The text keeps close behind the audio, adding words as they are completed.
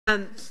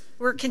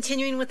We're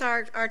continuing with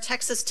our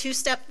Texas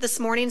two-step this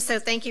morning, so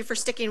thank you for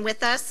sticking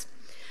with us.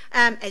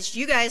 As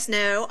you guys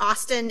know,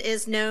 Austin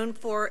is known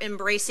for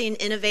embracing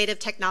innovative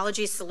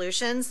technology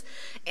solutions,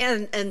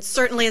 and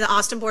certainly the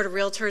Austin Board of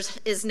Realtors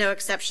is no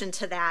exception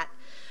to that.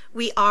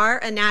 We are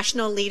a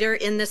national leader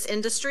in this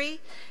industry,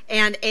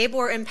 and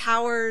ABoR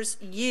empowers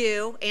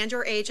you and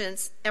your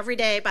agents every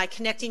day by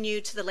connecting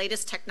you to the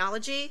latest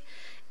technology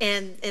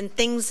and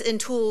things and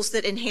tools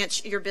that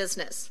enhance your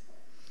business.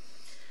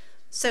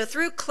 So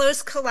through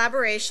close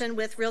collaboration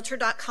with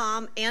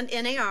Realtor.com and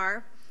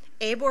NAR,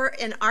 ABoR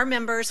and our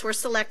members were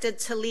selected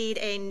to lead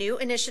a new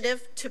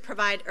initiative to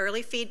provide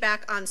early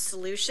feedback on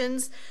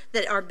solutions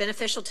that are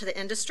beneficial to the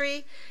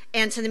industry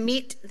and to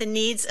meet the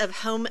needs of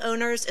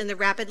homeowners in the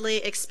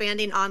rapidly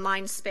expanding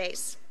online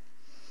space.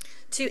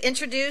 To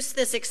introduce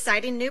this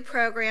exciting new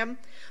program,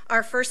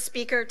 our first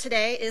speaker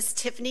today is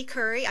Tiffany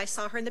Curry. I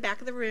saw her in the back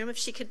of the room, if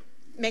she could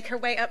make her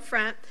way up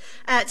front.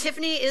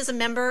 Tiffany is a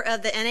member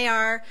of the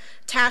NAR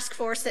task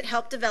force that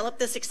helped develop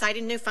this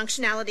exciting new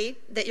functionality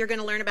that you're going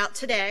to learn about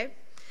today.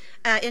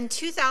 In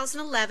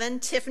 2011,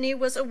 Tiffany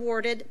was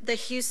awarded the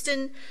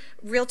Houston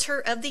Realtor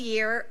of the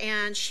Year,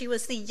 and she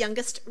was the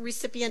youngest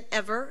recipient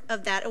ever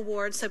of that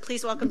award. So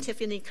please welcome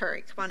Tiffany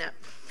Curry. Come on up.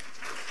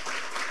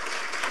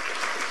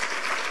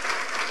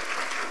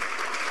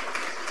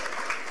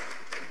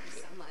 Thank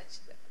you so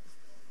much.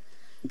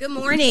 Good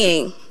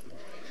morning.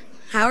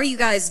 How are you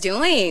guys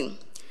doing?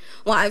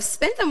 Well, I've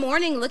spent the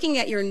morning looking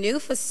at your new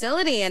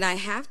facility, and I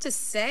have to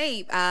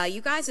say,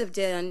 you guys have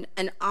done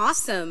an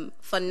awesome,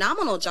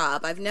 phenomenal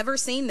job. I've never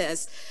seen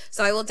this.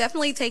 So I will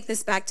definitely take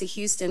this back to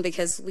Houston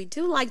because we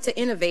do like to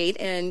innovate,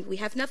 and we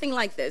have nothing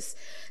like this.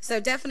 So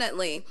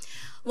definitely.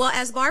 Well,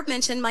 as Barb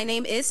mentioned, my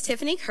name is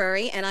Tiffany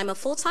Curry, and I'm a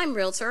full-time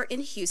realtor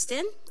in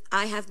Houston.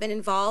 I have been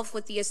involved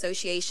with the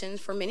association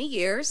for many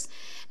years,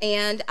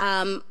 and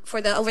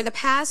over the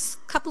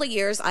past couple of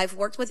years, I've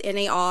worked with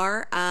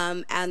NAR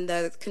and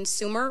the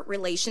Consumer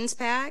Relations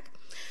PAC.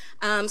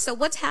 So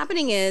what's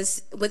happening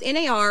is with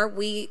NAR,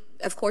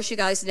 of course, you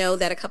guys know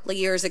that a couple of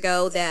years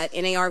ago that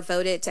NAR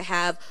voted to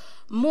have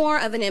more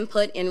of an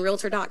input in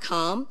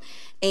Realtor.com,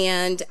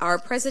 and our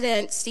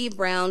president, Steve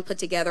Brown, put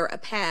together a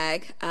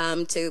PAG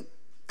to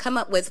come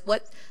up with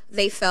what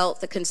they felt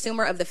the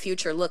consumer of the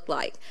future looked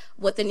like,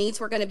 what the needs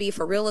were going to be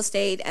for real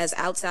estate as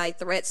outside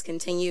threats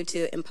continue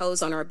to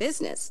impose on our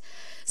business.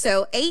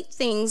 So 8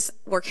 things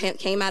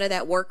came out of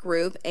that work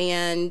group,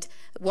 and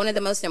one of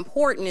the most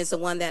important is the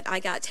one that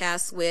I got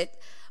tasked with,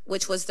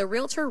 which was the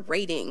realtor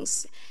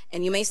ratings.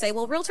 And you may say,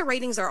 well, realtor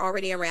ratings are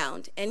already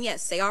around. And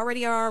yes, they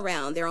already are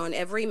around. They're on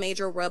every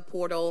major web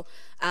portal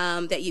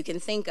that you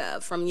can think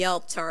of, from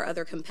Yelp to our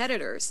other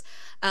competitors.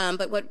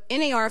 But what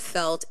NAR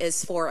felt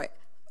is for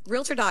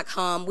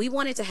Realtor.com, we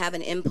wanted to have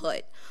an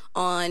input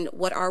on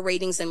what our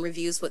ratings and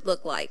reviews would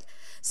look like.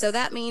 So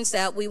that means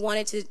that we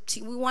wanted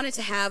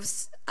to have,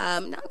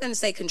 not going to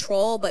say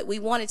control, but we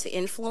wanted to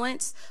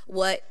influence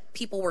what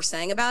people were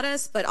saying about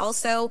us, but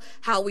also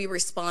how we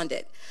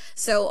responded.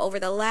 So over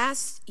the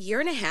last year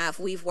and a half,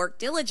 we've worked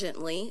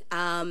diligently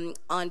on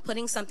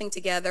putting something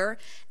together,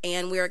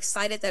 and we're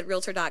excited that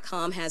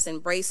Realtor.com has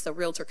embraced the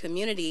realtor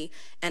community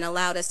and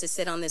allowed us to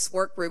sit on this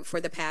work group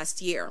for the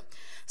past year.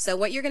 So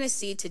what you're going to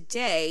see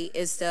today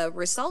is the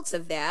results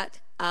of that.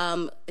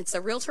 It's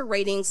a realtor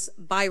ratings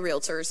by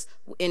realtors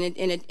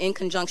in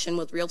conjunction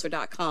with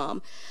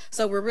Realtor.com.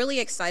 So we're really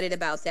excited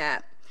about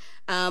that.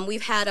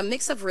 We've had a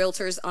mix of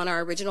realtors on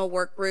our original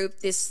work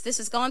group. This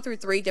has gone through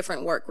 3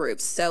 different work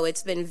groups, so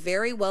it's been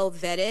very well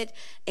vetted,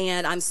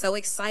 and I'm so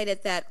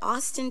excited that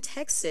Austin,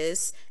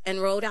 Texas,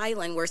 and Rhode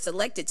Island were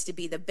selected to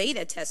be the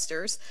beta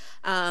testers,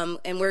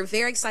 and we're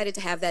very excited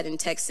to have that in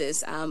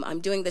Texas. I'm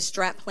doing the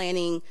strat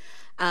planning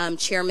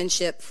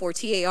chairmanship for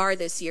TAR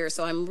this year,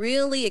 so I'm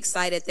really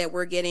excited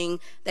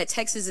that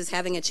Texas is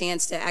having a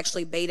chance to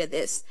actually beta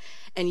this.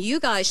 And you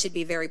guys should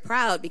be very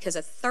proud because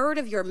 1/3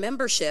 of your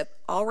membership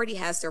already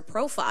has their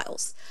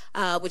profiles,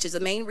 which is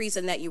the main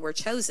reason that you were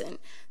chosen.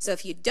 So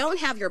if you don't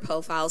have your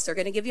profiles, they're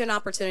going to give you an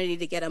opportunity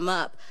to get them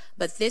up.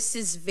 But this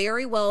is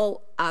very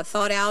well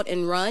thought out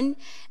and run.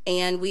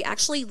 And we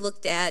actually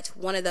looked at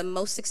one of the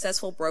most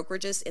successful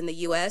brokerages in the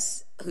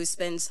U.S. who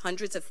spends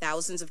hundreds of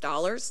thousands of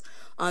dollars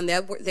on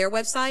their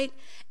website.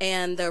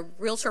 And the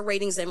realtor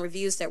ratings and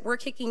reviews that we're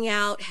kicking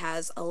out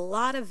has a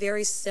lot of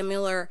very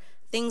similar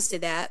things to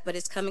that, but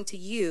it's coming to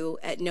you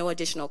at no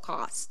additional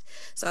cost.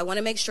 So I want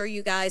to make sure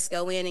you guys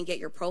go in and get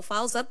your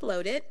profiles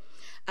uploaded.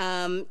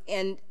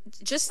 And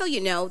just so you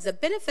know, the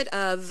benefit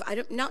of,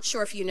 I'm not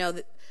sure if you know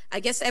that,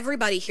 I guess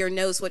everybody here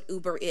knows what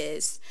Uber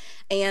is.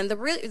 And the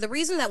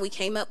reason that we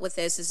came up with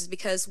this is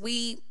because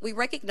we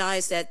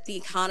recognize that the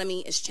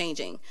economy is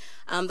changing.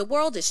 The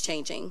world is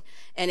changing.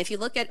 And if you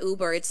look at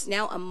Uber, it's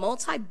now a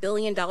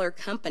multi-billion-dollar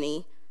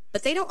company,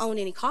 but they don't own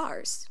any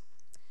cars.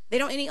 They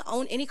don't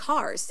own any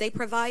cars. They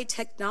provide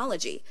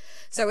technology.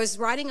 So I was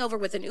riding over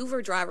with an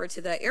Uber driver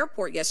to the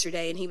airport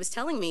yesterday, and he was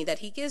telling me that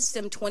he gives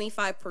them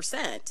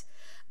 25%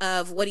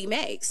 of what he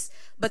makes.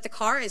 But the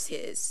car is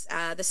his,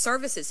 the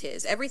service is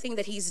his, everything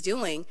that he's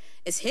doing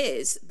is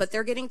his, but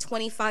they're getting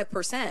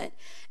 25%,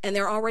 and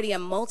they're already a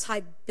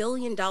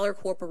multi-billion-dollar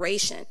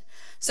corporation.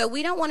 So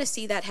we don't want to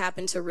see that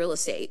happen to real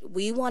estate.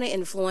 We want to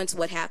influence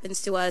what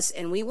happens to us,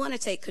 and we want to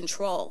take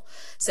control.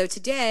 So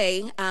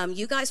today,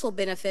 you guys will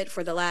benefit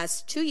for the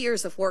last 2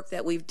 years of work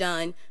that we've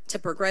done to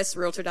progress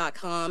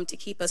Realtor.com to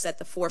keep us at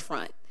the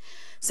forefront.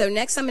 So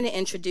next I'm going to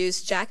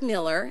introduce Jack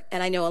Miller,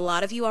 and I know a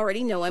lot of you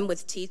already know him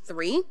with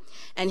T3,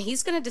 and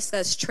he's going to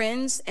discuss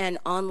trends and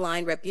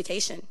online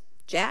reputation.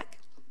 Jack?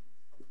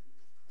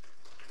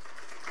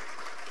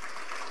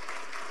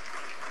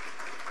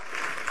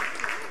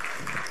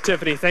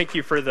 Tiffany, thank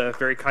you for the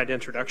very kind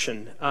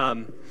introduction.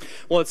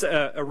 Well, it's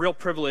a real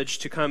privilege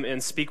to come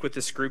and speak with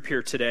this group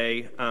here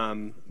today.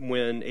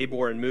 When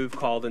ABoR and Move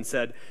called and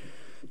said,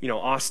 you know,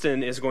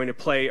 Austin is going to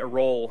play a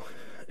role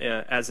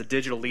as a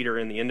digital leader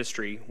in the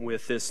industry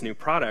with this new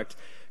product,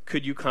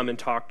 could you come and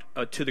talk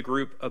to the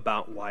group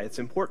about why it's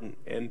important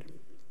and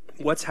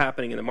what's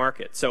happening in the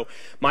market? So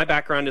my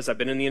background is I've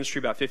been in the industry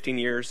about 15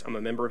 years. I'm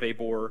a member of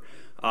ABoR.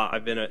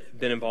 I've been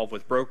involved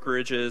with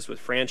brokerages, with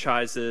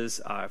franchises.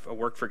 I've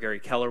worked for Gary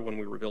Keller when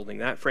we were building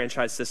that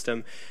franchise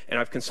system, and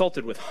I've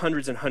consulted with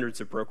hundreds and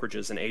hundreds of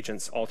brokerages and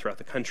agents all throughout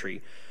the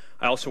country.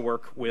 I also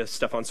work with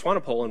Stefan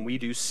Swanepoel, and we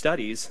do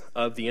studies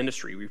of the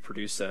industry. We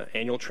produce an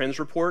annual trends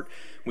report.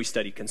 We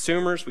study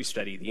consumers. We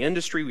study the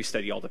industry. We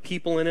study all the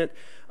people in it.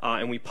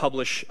 And we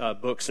publish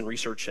books and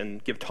research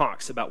and give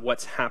talks about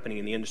what's happening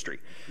in the industry.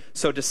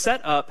 So to set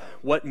up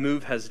what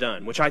Move has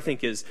done, which I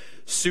think is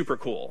super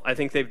cool, I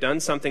think they've done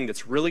something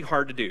that's really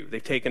hard to do.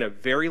 They've taken a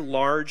very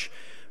large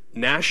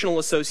national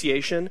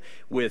association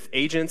with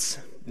agents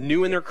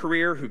new in their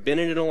career who've been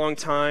in it a long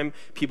time,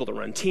 people that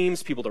run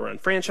teams, people that run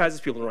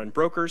franchises, people that run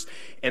brokers,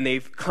 and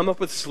they've come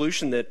up with a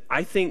solution that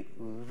I think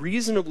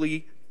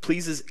reasonably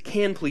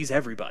can please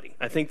everybody.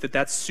 I think that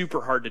that's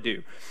super hard to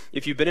do.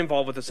 If you've been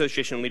involved with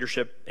association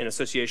leadership and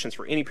associations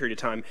for any period of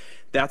time,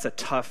 that's a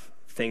tough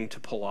thing to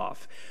pull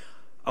off.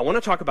 I want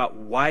to talk about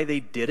why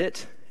they did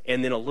it,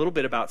 and then a little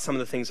bit about some of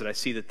the things that I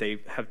see that they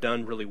have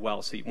done really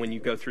well. So when you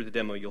go through the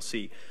demo, you'll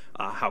see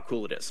how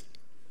cool it is.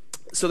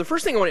 So the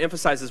first thing I want to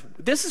emphasize is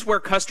this is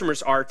where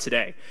customers are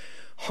today.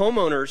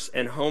 Homeowners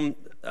and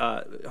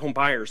home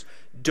buyers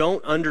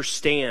don't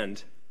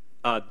understand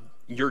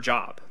your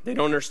job. They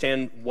don't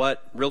understand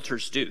what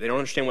realtors do. They don't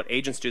understand what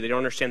agents do. They don't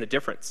understand the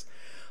difference.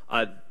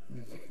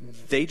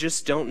 They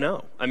just don't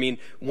know. I mean,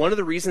 one of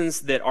the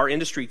reasons that our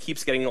industry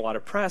keeps getting a lot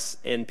of press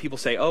and people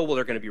say, oh, well,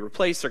 they're going to be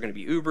replaced, they're going to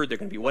be Ubered, they're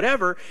going to be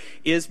whatever,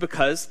 is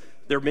because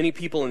there are many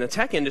people in the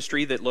tech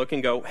industry that look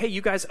and go, hey,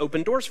 you guys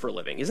open doors for a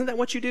living. Isn't that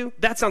what you do?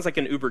 That sounds like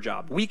an Uber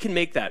job. We can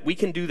make that. We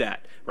can do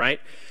that,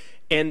 right?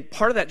 And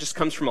part of that just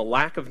comes from a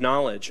lack of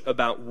knowledge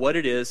about what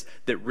it is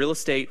that real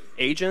estate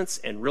agents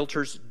and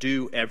realtors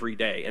do every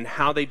day and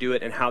how they do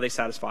it and how they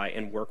satisfy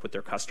and work with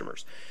their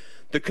customers.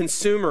 The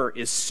consumer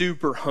is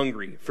super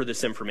hungry for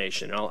this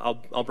information.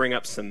 I'll bring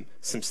up some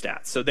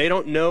stats. So they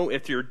don't know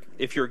if you're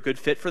a good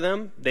fit for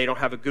them. They don't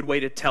have a good way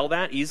to tell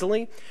that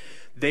easily.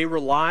 They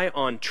rely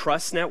on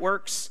trust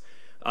networks.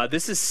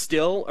 This is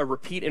still a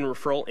repeat and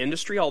referral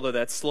industry, although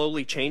that's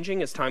slowly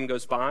changing as time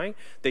goes by.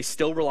 They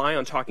still rely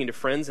on talking to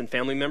friends and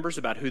family members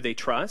about who they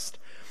trust.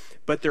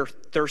 But they're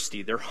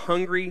thirsty. They're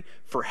hungry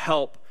for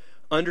help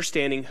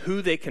understanding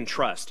who they can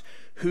trust,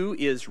 who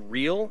is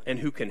real and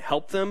who can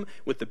help them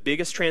with the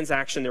biggest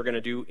transaction they're going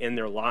to do in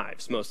their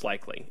lives, most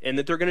likely, and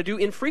that they're going to do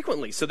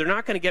infrequently. So they're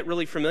not going to get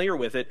really familiar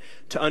with it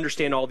to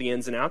understand all the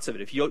ins and outs of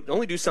it. If you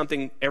only do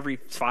something every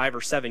 5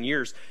 or 7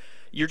 years,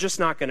 you're just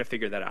not going to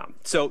figure that out.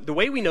 So the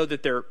way we know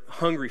that they're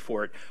hungry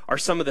for it are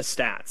some of the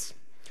stats.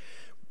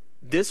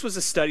 This was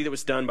a study that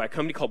was done by a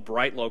company called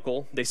Bright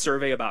Local. They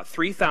survey about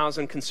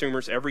 3,000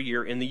 consumers every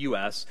year in the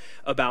U.S.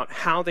 about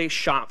how they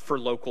shop for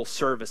local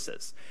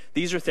services.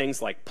 These are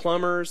things like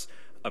plumbers,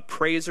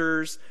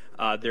 appraisers,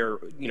 their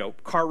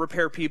car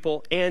repair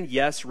people, and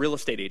yes, real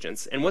estate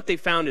agents. And what they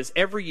found is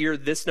every year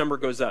this number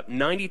goes up.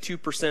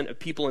 92% of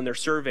people in their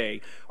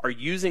survey are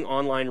using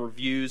online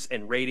reviews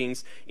and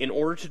ratings in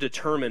order to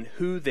determine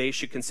who they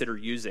should consider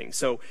using.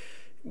 So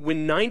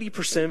when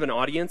 90% of an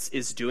audience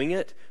is doing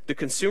it, the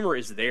consumer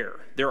is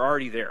there. They're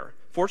already there.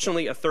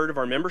 Fortunately, a third of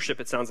our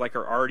membership, it sounds like,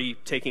 are already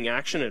taking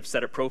action and have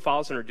set up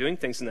profiles and are doing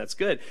things, and that's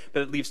good.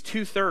 But it leaves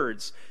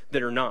 2/3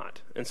 that are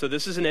not. And so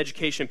this is an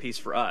education piece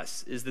for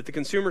us, is that the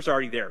consumer's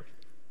already there.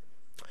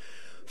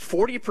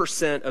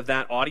 40% of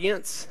that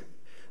audience,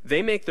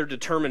 they make their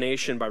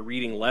determination by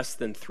reading less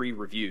than 3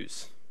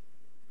 reviews.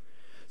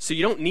 So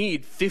you don't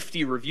need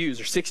 50 reviews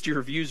or 60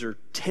 reviews or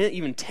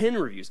even 10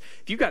 reviews.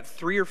 If you've got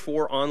 3 or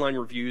 4 online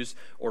reviews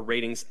or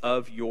ratings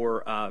of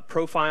your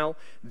profile,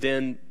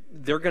 then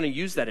they're going to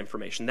use that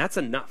information. That's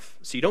enough.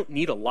 So you don't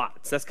need a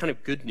lot. So that's kind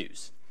of good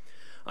news.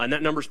 And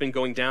that number's been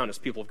going down as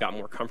people have gotten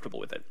more comfortable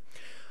with it.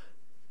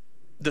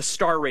 The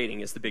star rating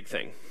is the big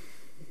thing.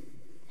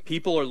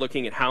 People are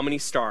looking at how many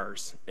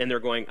stars, and they're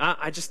going,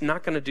 I'm just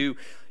not going to do...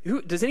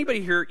 Does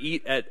anybody here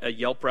eat at a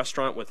Yelp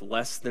restaurant with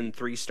less than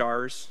 3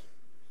 stars?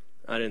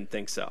 I didn't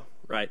think so,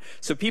 right?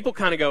 So people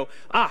kind of go,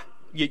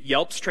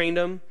 Yelp's trained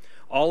them.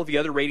 All of the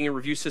other rating and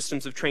review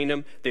systems have trained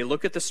them. They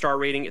look at the star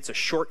rating. It's a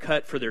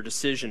shortcut for their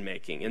decision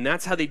making. And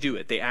that's how they do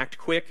it. They act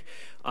quick,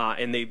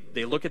 and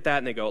they look at that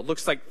and they go, it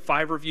looks like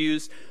 5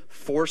 reviews,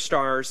 4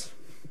 stars.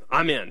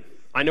 I'm in.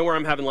 I know where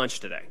I'm having lunch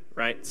today,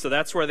 right? So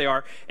that's where they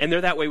are. And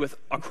they're that way with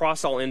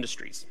across all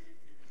industries.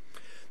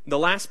 The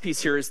last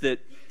piece here is that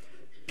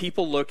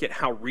people look at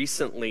how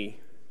recently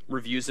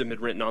reviews have been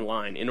written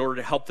online in order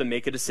to help them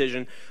make a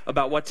decision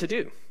about what to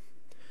do.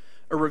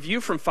 A review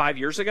from 5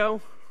 years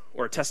ago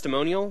or a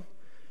testimonial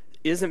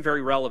isn't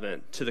very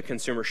relevant to the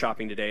consumer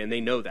shopping today, and they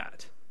know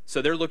that.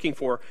 So they're looking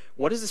for,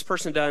 what has this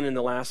person done in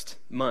the last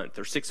month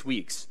or 6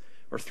 weeks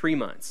or 3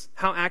 months?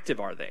 How active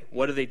are they?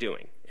 What are they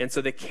doing? And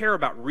so they care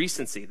about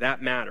recency.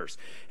 That matters.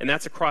 And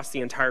that's across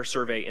the entire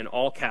survey in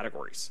all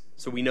categories.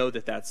 So we know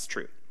that that's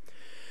true.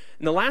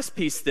 And the last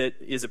piece that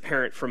is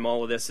apparent from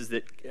all of this is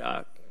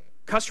that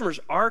customers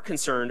are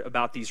concerned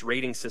about these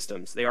rating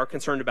systems. They are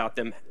concerned about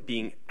them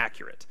being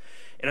accurate.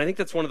 And I think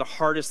that's one of the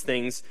hardest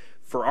things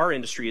for our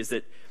industry is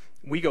that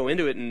we go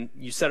into it and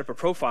you set up a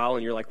profile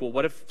and you're like, well,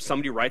 what if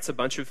somebody writes a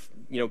bunch of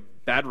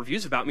bad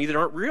reviews about me that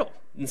aren't real?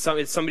 And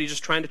it's somebody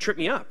just trying to trip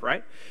me up,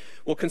 right?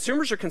 Well,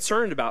 consumers are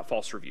concerned about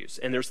false reviews,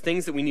 and there's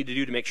things that we need to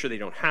do to make sure they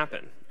don't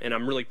happen. And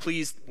I'm really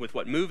pleased with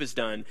what Move has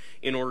done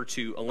in order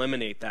to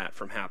eliminate that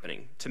from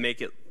happening, to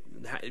make it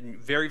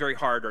very, very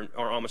hard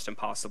or almost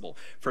impossible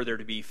for there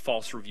to be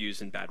false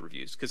reviews and bad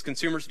reviews. Because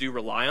consumers do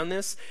rely on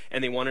this,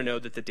 and they want to know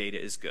that the data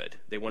is good.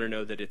 They want to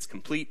know that it's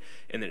complete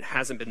and that it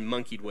hasn't been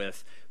monkeyed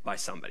with by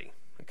somebody.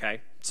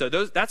 Okay? So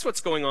that's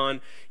what's going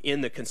on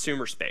in the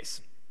consumer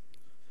space.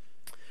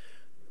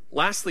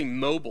 Lastly,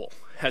 mobile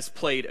has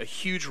played a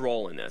huge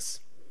role in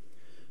this.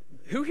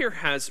 Who here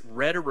has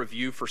read a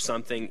review for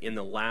something in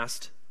the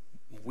last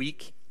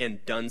week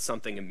and done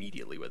something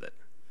immediately with it?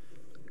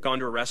 Gone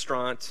to a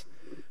restaurant,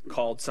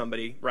 called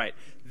somebody, right?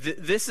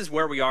 This is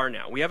where we are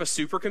now. We have a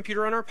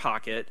supercomputer in our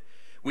pocket.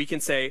 We can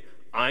say,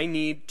 I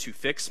need to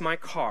fix my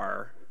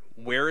car.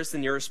 Where is the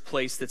nearest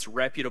place that's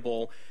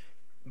reputable?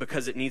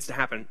 Because it needs to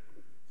happen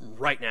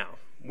right now.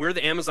 We're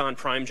the Amazon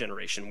Prime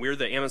generation. We're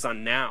the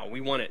Amazon Now.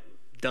 We want it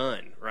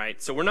done,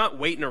 right? So we're not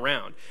waiting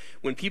around.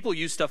 When people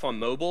use stuff on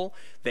mobile,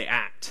 they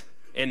act.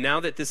 And now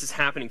that this is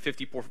happening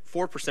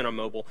 54% on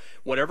mobile,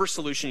 whatever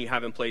solution you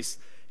have in place,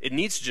 it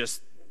needs to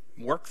just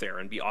work there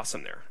and be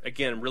awesome there.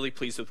 Again, I'm really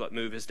pleased with what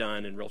Move has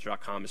done and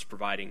Realtor.com is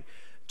providing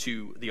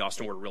to the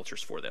Austin Board of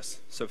Realtors for this.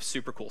 So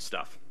super cool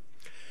stuff.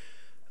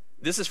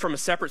 This is from a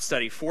separate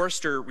study.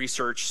 Forrester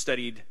Research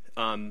studied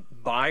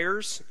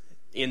buyers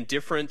in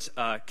different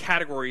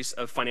categories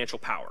of financial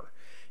power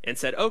and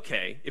said,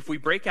 okay, if we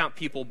break out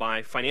people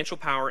by financial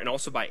power and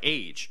also by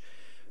age,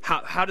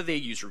 how do they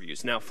use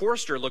reviews? Now,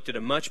 Forrester looked at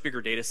a much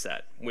bigger data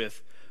set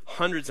with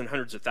hundreds and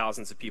hundreds of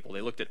thousands of people.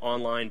 They looked at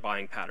online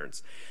buying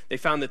patterns. They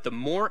found that the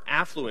more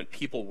affluent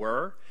people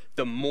were,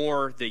 the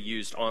more they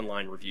used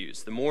online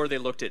reviews. The more they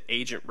looked at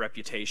agent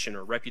reputation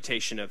or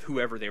reputation of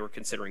whoever they were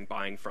considering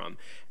buying from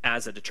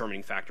as a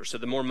determining factor. So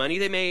the more money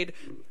they made,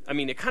 I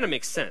mean, it kind of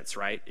makes sense,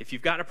 right? If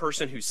you've got a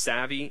person who's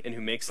savvy and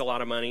who makes a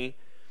lot of money,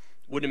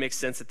 wouldn't it make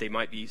sense that they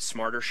might be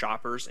smarter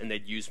shoppers and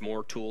they'd use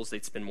more tools,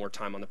 they'd spend more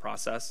time on the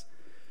process?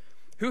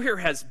 Who here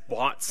has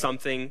bought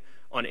something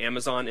on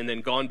Amazon and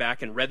then gone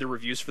back and read the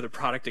reviews for the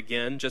product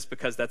again just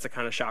because that's the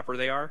kind of shopper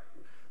they are?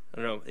 I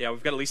don't know. Yeah,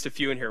 we've got at least a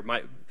few in here.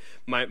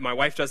 My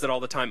wife does it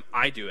all the time.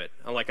 I do it.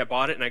 I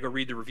bought it and I go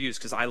read the reviews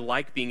because I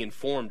like being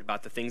informed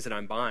about the things that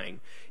I'm buying,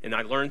 and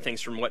I learn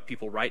things from what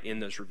people write in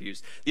those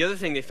reviews. The other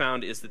thing they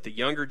found is that the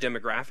younger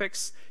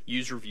demographics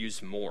use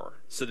reviews more.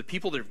 So the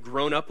people that have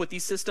grown up with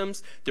these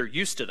systems, they're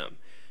used to them.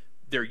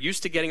 They're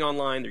used to getting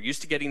online. They're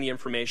used to getting the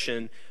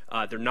information.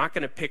 They're not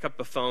going to pick up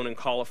the phone and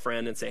call a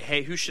friend and say,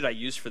 hey, who should I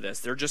use for this?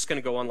 They're just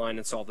going to go online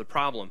and solve the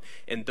problem.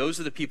 And those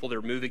are the people that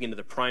are moving into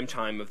the prime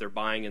time of their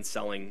buying and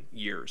selling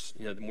years.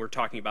 We're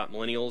talking about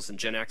millennials and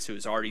Gen X who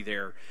is already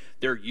there.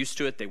 They're used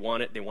to it. They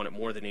want it. They want it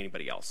more than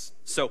anybody else.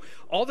 So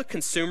all the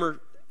consumer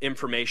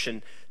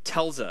information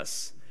tells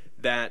us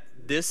that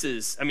this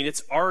is,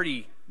 it's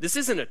already, this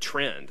isn't a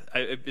trend.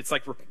 It's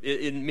like,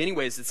 in many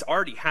ways, it's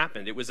already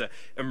happened. It was an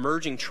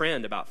emerging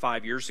trend about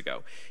 5 years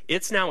ago.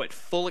 It's now at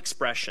full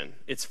expression.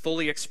 It's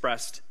fully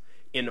expressed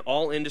in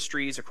all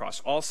industries, across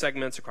all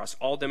segments, across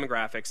all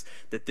demographics,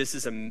 that this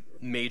is a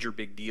major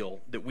big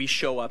deal, that we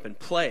show up and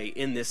play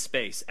in this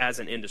space as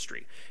an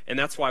industry. And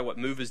that's why what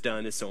Move has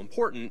done is so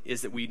important,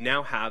 is that we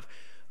now have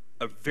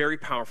a very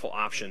powerful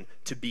option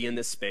to be in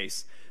this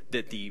space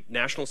that the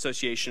National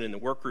Association and the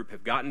work group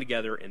have gotten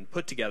together and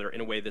put together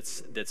in a way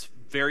that's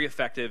very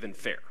effective and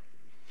fair.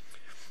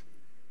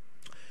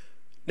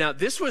 Now,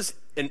 this was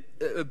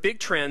a big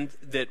trend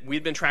that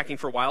we'd been tracking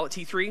for a while at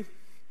T3,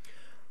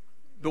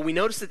 but we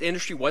noticed that the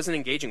industry wasn't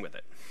engaging with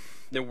it.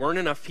 There weren't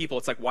enough people.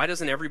 It's like, why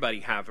doesn't everybody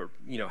have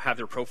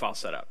their profile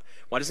set up?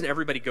 Why doesn't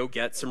everybody go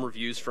get some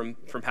reviews from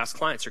past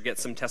clients or get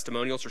some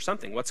testimonials or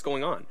something? What's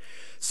going on?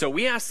 So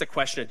we asked the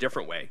question a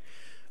different way.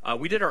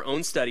 We did our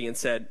own study and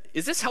said,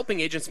 is this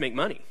helping agents make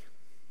money?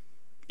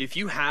 If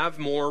you have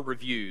more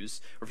reviews,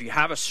 or if you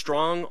have a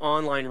strong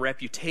online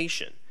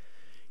reputation,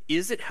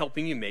 is it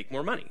helping you make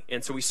more money?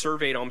 And so we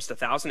surveyed almost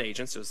 1,000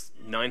 agents. It was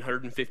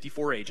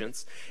 954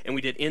 agents, and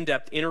we did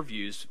in-depth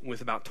interviews with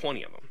about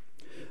 20 of them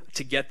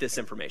to get this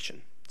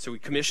information. So we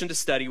commissioned a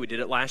study. We did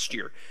it last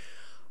year.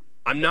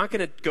 I'm not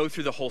going to go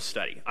through the whole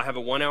study. I have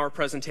a 1-hour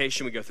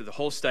presentation. We go through the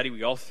whole study. We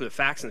go through the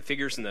facts and the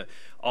figures and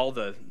all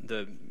the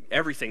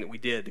everything that we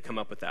did to come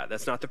up with that.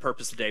 That's not the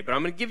purpose today, but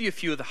I'm going to give you a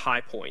few of the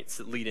high points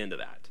that lead into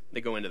that,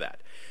 that go into that.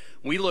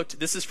 We looked,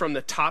 this is from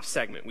the top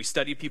segment. We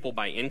studied people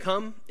by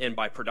income and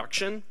by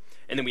production,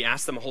 and then we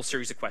asked them a whole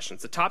series of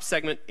questions. The top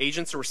segment,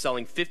 agents who were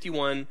selling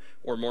 51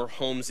 or more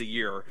homes a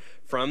year,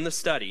 from the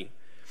study,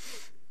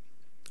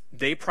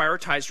 they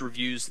prioritized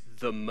reviews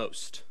the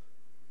most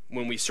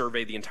when we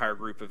surveyed the entire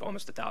group of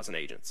almost 1,000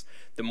 agents.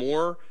 The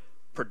more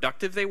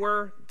productive they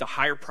were, the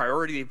higher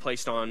priority they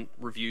placed on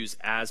reviews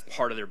as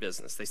part of their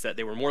business. They said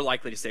they were more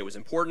likely to say it was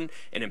important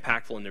and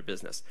impactful in their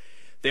business.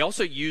 They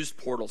also used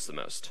portals the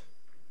most.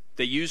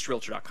 They used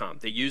Realtor.com,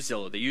 they used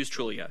Zillow, they used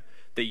Trulia,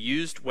 they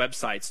used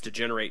websites to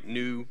generate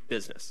new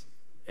business.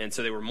 And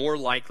so they were more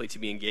likely to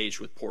be engaged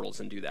with portals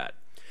and do that.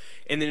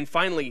 And then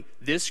finally,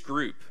 this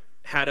group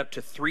had up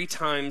to 3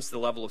 times the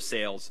level of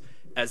sales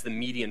as the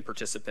median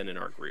participant in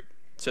our group.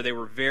 So they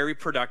were very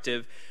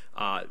productive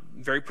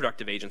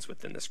agents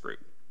within this group.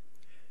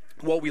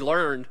 What we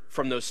learned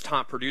from those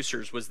top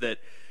producers was that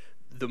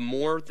the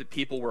more that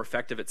people were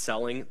effective at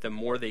selling, the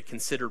more they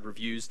considered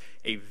reviews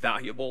a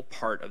valuable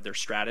part of their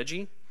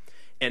strategy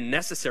and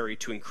necessary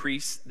to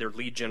increase their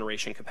lead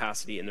generation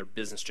capacity and their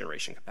business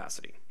generation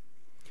capacity.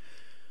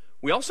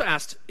 We also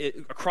asked,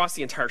 across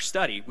the entire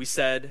study, we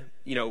said,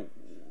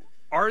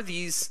 are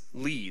these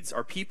leads,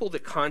 are people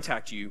that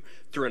contact you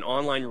through an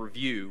online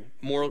review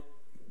more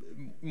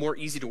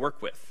easy to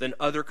work with than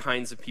other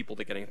kinds of people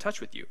that get in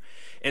touch with you?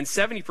 And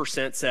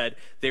 70% said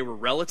they were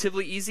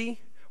relatively easy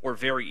or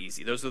very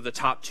easy. Those are the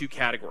top 2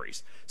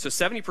 categories. So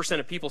 70%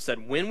 of people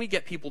said, when we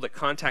get people that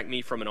contact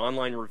me from an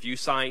online review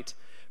site,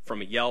 from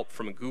a Yelp,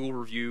 from a Google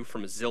review,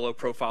 from a Zillow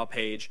profile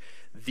page,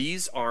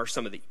 these are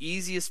some of the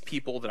easiest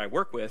people that I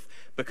work with,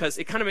 because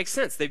it kind of makes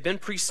sense. They've been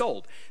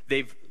pre-sold.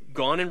 They've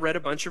gone and read a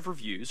bunch of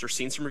reviews or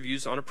seen some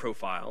reviews on a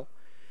profile,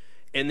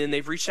 and then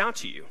they've reached out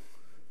to you.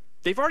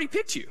 They've already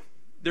picked you.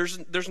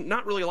 There's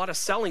not really a lot of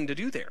selling to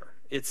do there.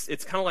 It's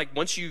kind of like,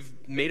 once you've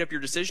made up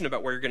your decision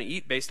about where you're going to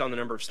eat based on the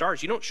number of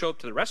stars, you don't show up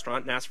to the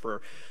restaurant and ask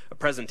for a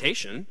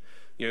presentation.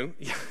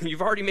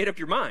 You've already made up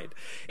your mind.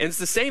 And it's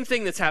the same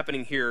thing that's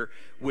happening here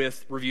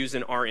with reviews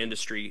in our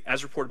industry,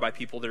 as reported by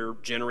people that are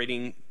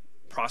generating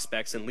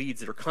prospects and leads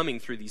that are coming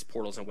through these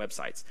portals and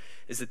websites,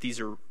 is that these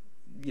are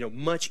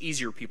much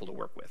easier people to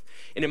work with.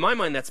 And in my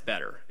mind, that's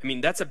better. I mean,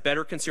 that's a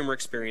better consumer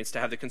experience, to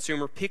have the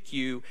consumer pick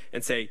you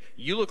and say,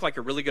 you look like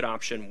a really good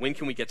option. When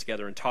can we get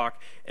together and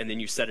talk? And then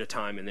you set a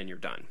time, and then you're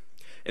done.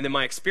 And then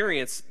my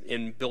experience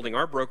in building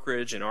our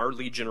brokerage and our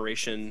lead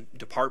generation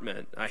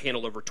department, I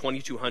handled over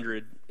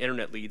 2,200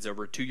 internet leads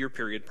over a 2-year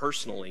period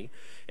personally,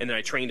 and then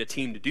I trained a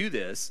team to do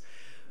this.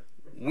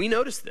 We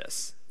noticed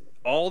this.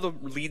 All the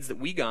leads that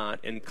we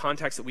got and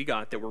contacts that we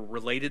got that were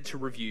related to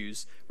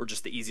reviews were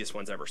just the easiest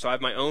ones ever. So I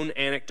have my own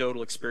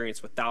anecdotal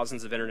experience with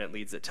thousands of internet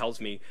leads that tells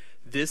me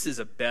this is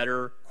a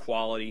better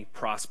quality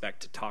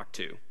prospect to talk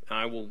to.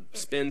 I will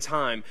spend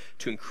time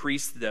to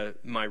increase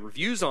my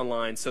reviews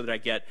online so that I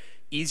get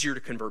easier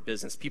to convert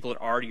business. People that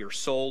already are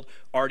sold,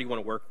 already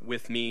want to work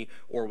with me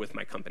or with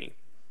my company.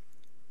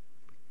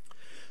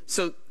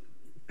 So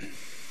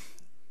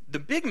the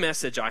big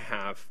message I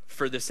have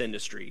for this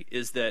industry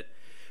is that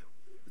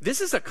this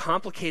is a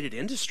complicated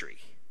industry.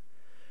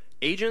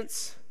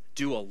 Agents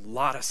do a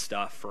lot of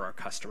stuff for our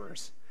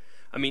customers.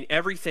 I mean,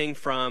 everything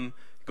from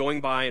going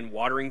by and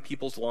watering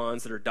people's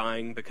lawns that are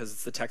dying because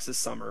it's the Texas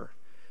summer,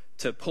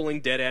 to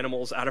pulling dead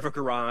animals out of a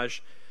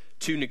garage,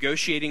 to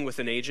negotiating with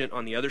an agent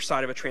on the other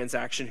side of a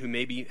transaction who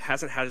maybe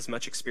hasn't had as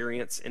much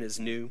experience and is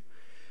new,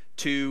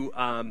 to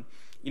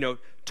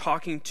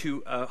talking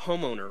to a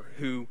homeowner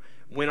who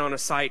went on a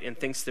site and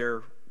thinks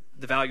the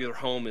value of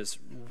their home is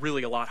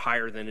really a lot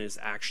higher than is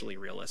actually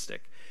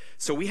realistic.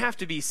 So we have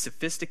to be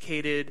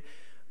sophisticated,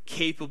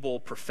 capable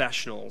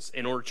professionals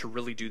in order to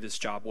really do this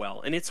job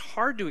well. And it's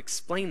hard to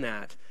explain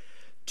that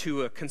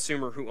to a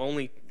consumer who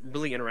only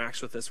really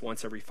interacts with us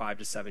once every 5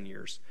 to 7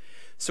 years.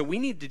 So we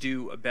need to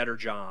do a better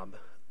job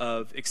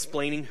of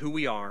explaining who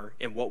we are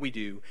and what we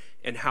do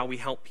and how we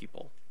help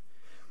people.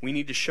 We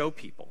need to show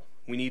people.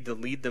 We need to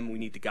lead them. We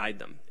need to guide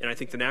them. And I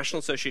think the National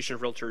Association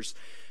of Realtors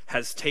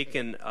has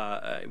taken,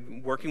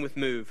 working with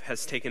MOVE,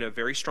 has taken a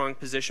very strong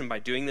position by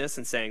doing this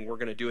and saying we're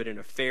going to do it in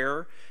a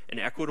fair and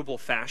equitable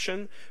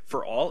fashion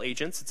for all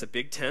agents. It's a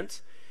big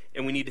tent.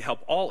 And we need to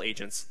help all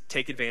agents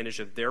take advantage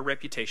of their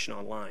reputation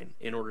online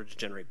in order to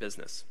generate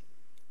business.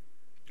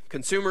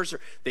 Consumers,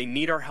 they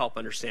need our help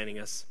understanding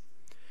us.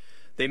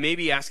 They may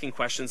be asking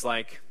questions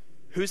like,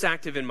 who's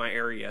active in my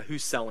area?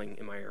 Who's selling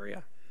in my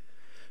area?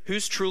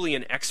 Who's truly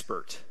an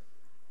expert?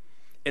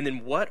 And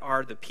then what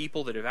are the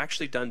people that have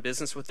actually done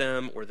business with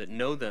them or that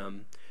know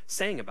them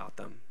saying about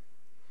them?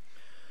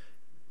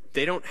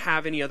 they don't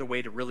have any other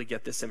way to really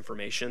get this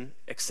information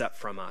except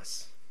from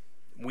us.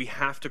 We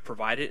have to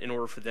provide it in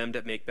order for them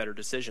to make better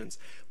decisions.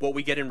 What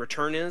we get in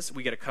return is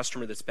we get a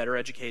customer that's better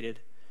educated,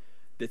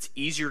 that's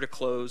easier to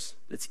close,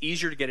 that's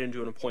easier to get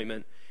into an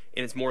appointment,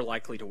 and is more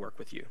likely to work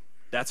with you.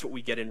 That's what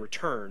we get in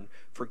return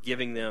for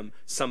giving them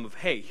some of,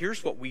 hey,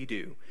 here's what we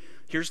do.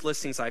 Here's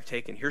listings I've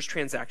taken. Here's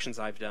transactions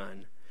I've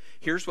done.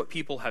 Here's what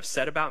people have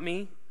said about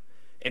me,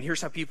 and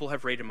here's how people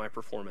have rated my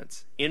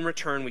performance. In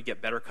return, we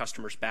get better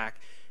customers back,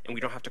 and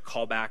we don't have to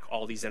call back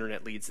all these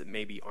internet leads that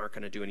maybe aren't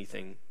going to do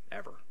anything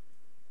ever.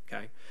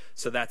 Okay?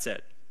 So that's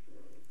it.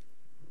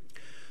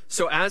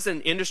 So as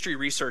an industry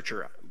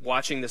researcher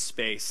watching this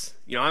space,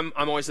 I'm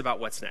always about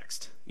what's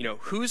next.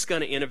 Who's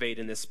going to innovate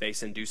in this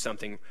space and do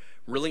something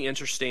really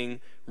interesting,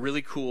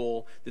 really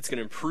cool, that's going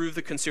to improve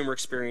the consumer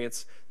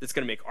experience, that's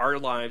going to make our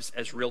lives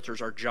as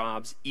realtors, our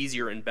jobs,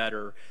 easier and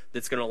better,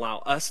 that's going to allow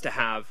us to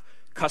have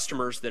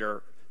customers that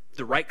are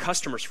the right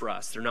customers for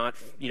us. They're not,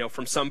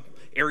 from some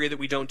area that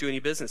we don't do any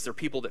business. They're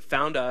people that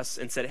found us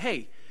and said,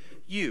 hey,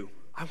 I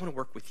want to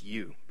work with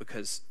you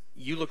because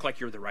you look like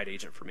you're the right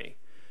agent for me.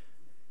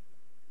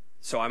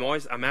 So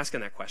I'm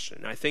asking that question.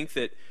 And I think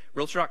that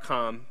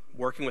Realtor.com,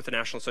 working with the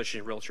National Association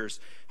of Realtors,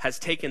 has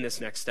taken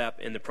this next step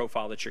in the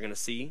profile that you're going to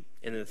see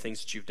and in the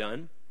things that you've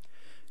done.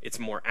 It's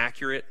more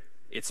accurate.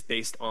 It's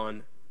based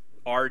on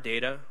our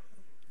data,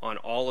 on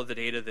all of the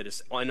data that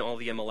is on all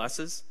the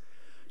MLSs.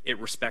 It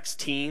respects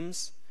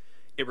teams.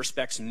 It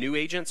respects new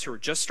agents who are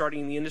just starting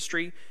in the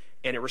industry.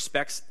 And it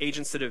respects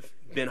agents that have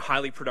been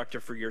highly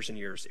productive for years and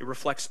years. It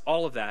reflects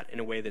all of that in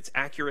a way that's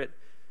accurate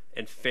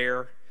and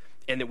fair,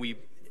 and that we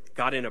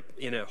got in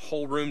a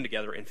whole room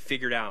together and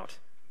figured out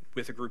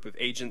with a group of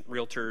agent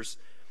realtors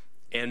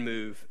and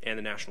Move and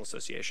the National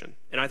Association.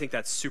 And I think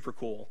that's super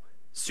cool,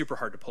 super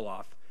hard to pull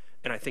off,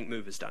 and I think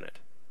Move has done it.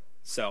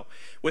 So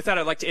with that,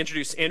 I'd like to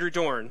introduce Andrew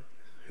Dorn,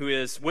 who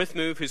is with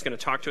Move, who's going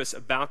to talk to us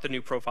about the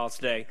new profiles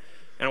today.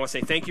 And I want to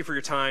say thank you for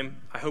your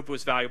time. I hope it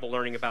was valuable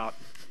learning about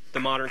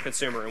the modern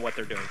consumer and what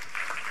they're doing.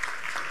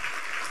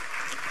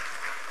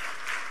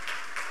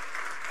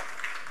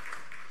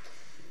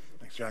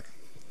 Thanks, Jack.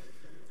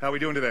 How are we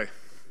doing today?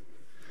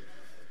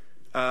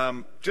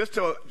 Just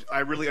so I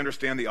really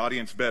understand the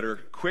audience better,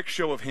 quick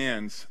show of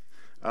hands.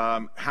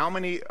 How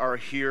many are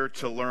here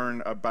to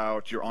learn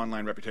about your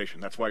online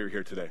reputation? That's why you're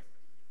here today.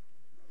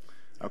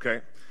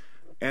 Okay.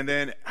 And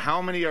then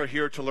how many are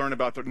here to learn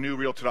about the new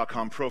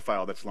Realtor.com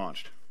profile that's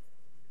launched?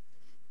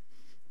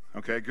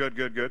 Okay, good,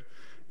 good, good.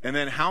 And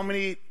then how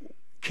many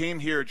came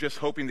here just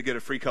hoping to get a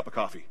free cup of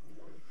coffee?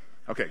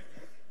 Okay.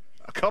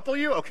 A couple of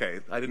you? Okay,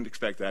 I didn't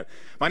expect that.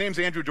 My name's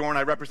Andrew Dorn.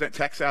 I represent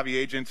Tech Savvy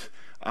Agents.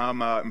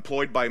 I'm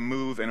employed by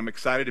Move, and I'm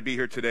excited to be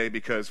here today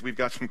because we've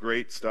got some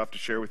great stuff to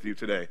share with you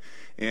today.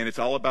 And it's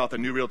all about the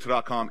new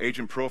Realtor.com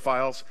agent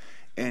profiles,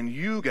 and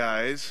you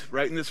guys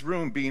right in this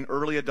room being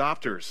early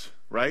adopters,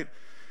 right?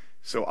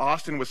 So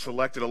Austin was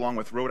selected along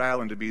with Rhode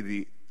Island to be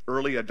the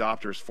early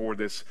adopters for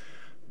this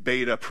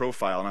beta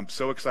profile, and I'm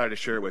so excited to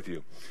share it with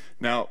you.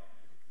 Now,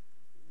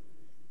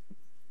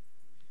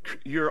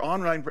 your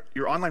online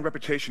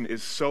reputation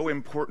is so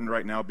important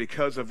right now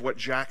because of what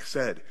Jack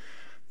said.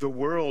 The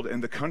world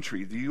and the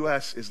country, the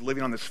U.S., is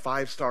living on this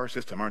 5-star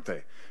system, aren't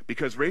they?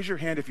 Because raise your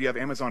hand if you have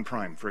Amazon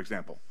Prime, for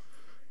example.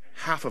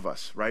 Half of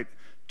us, right?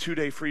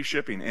 2-day free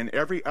shipping, and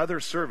every other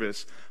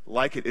service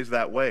like it is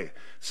that way.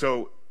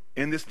 So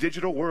in this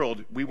digital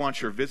world, we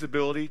want your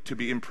visibility to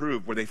be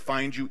improved where they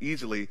find you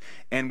easily,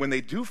 and when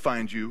they do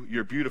find you,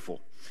 you're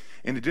beautiful.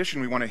 In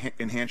addition, we want to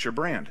enhance your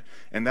brand,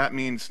 and that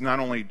means not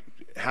only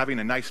having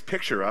a nice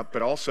picture up,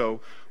 but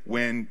also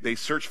when they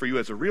search for you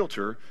as a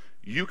realtor,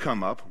 you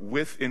come up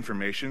with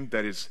information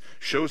that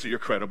shows that you're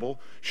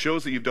credible,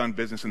 shows that you've done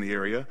business in the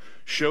area,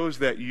 shows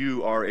that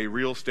you are a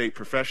real estate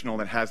professional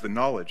that has the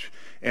knowledge.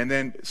 And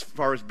then as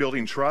far as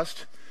building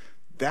trust,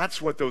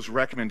 that's what those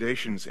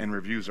recommendations and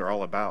reviews are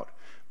all about.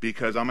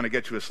 Because I'm going to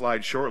get to a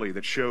slide shortly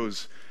that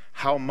shows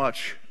how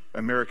much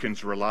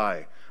Americans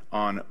rely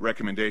on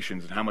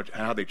recommendations and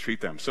how they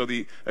treat them. So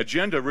the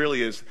agenda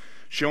really is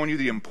showing you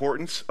the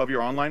importance of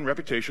your online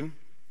reputation.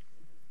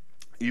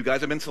 You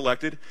guys have been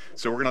selected,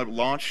 so we're going to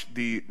launch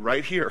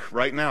right here,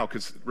 right now,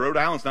 because Rhode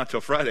Island's not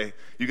till Friday.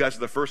 You guys are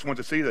the first ones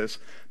to see this.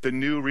 The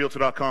new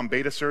Realtor.com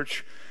beta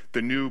search,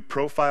 the new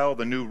profile,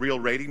 the new real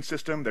rating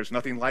system. There's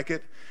nothing like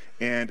it.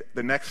 And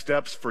the next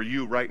steps for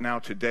you right now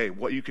today,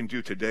 what you can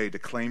do today to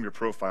claim your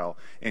profile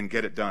and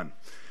get it done.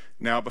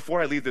 Now,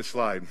 before I leave this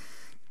slide,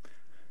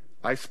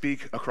 I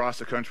speak across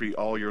the country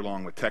all year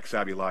long with Tech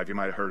Savvy Live. You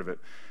might have heard of it.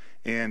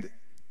 And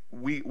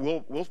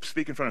we'll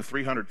speak in front of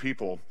 300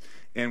 people.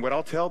 And what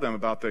I'll tell them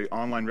about the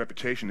online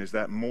reputation is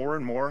that more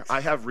and more,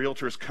 I have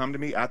realtors come to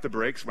me at the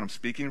breaks when I'm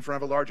speaking in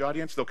front of a large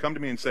audience. They'll come to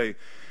me and say,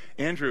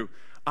 Andrew,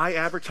 I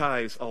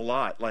advertise a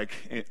lot,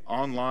 like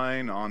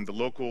online, on the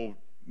local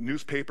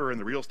newspaper in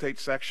the real estate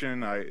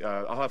section.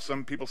 I'll have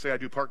some people say I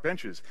do park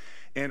benches.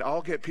 And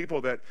I'll get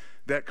people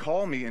that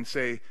call me and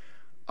say,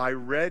 I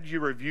read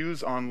your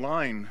reviews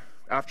online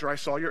after I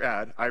saw your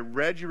ad. I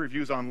read your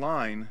reviews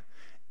online,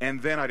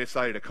 and then I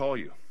decided to call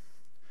you.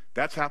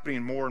 That's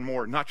happening more and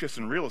more, not just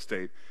in real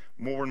estate,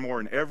 more and more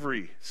in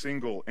every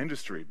single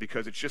industry,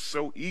 because it's just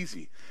so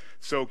easy.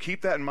 So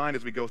keep that in mind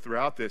as we go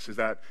throughout this, is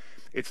that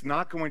it's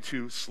not going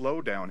to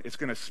slow down. It's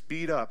going to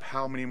speed up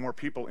how many more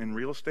people in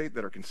real estate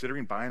that are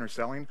considering buying or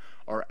selling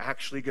are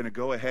actually going to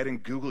go ahead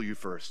and Google you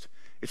first.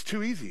 It's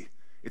too easy.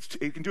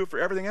 You can do it for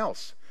everything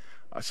else.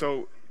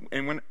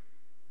 And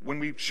when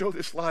we show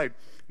this slide,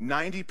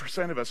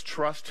 90% of us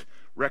trust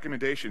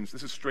recommendations.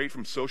 This is straight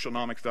from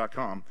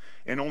socialnomics.com,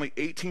 and only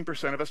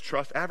 18% of us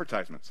trust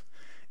advertisements.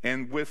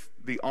 And with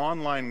the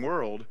online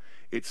world,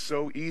 it's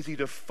so easy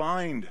to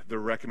find the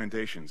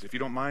recommendations. If you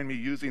don't mind me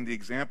using the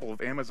example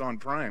of Amazon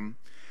Prime,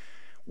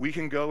 we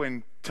can go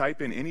and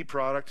type in any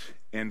product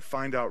and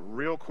find out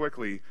real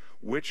quickly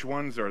which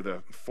ones are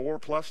the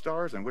 4+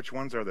 stars and which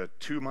ones are the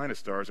 2-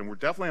 stars, and we're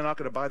definitely not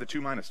going to buy the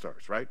 2-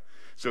 stars, right?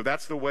 So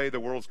that's the way the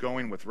world's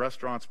going with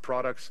restaurants,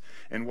 products,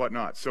 and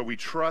whatnot. So we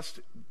trust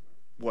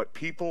what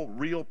people,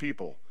 real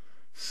people,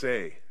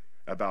 say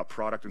about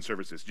product and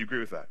services. Do you agree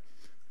with that?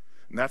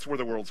 And that's where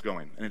the world's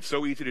going, and it's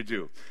so easy to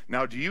do.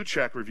 Now, do you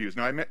check reviews?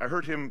 Now, I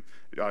heard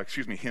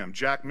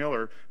Jack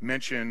Miller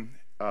mention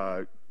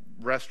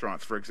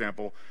restaurants, for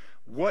example.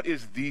 What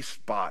is the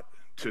spot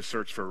to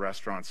search for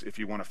restaurants if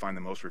you want to find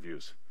the most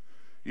reviews?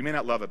 You may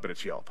not love it, but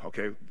it's Yelp,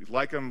 okay? You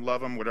like them,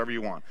 love them, whatever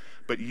you want.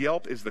 But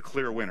Yelp is the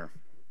clear winner.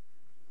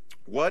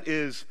 What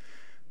is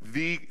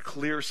the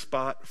clear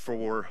spot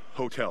for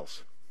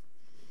hotels?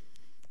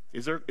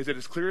 Is it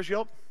as clear as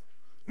Yelp?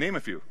 Name a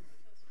few.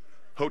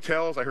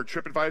 Hotels, I heard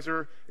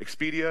TripAdvisor,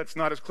 Expedia, it's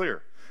not as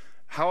clear.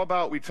 How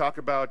about we talk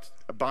about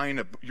buying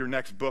your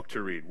next book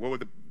to read? What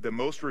would the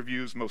most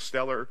reviews, most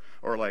stellar,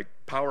 or like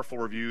powerful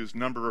reviews,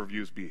 number of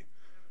reviews be?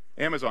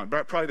 Amazon,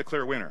 probably the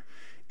clear winner.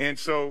 And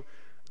so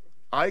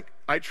I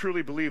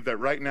truly believe that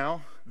right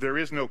now, there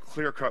is no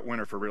clear-cut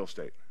winner for real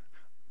estate.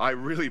 I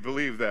really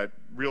believe that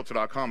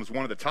Realtor.com is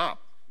one of the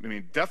top. I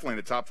mean, definitely in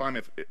the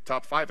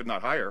top 5, if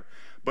not higher.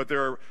 But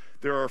there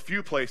are a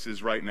few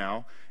places right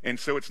now, and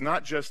so it's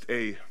not just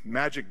a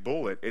magic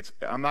bullet.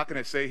 I'm not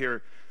going to say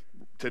here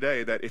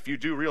today that if you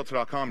do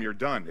Realtor.com, you're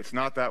done. It's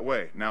not that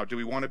way. Now, do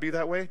we want to be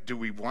that way? Do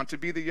we want to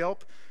be the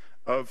Yelp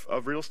of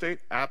real estate?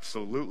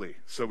 Absolutely.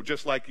 So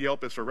just like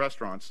Yelp is for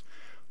restaurants,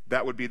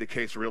 that would be the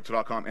case for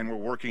Realtor.com, and we're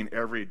working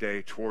every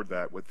day toward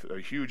that with a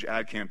huge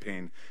ad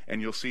campaign,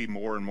 and you'll see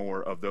more and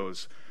more of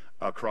those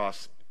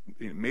across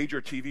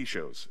major TV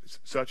shows,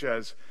 such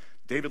as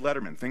David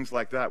Letterman, things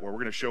like that, where we're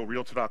going to show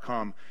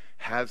Realtor.com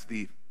has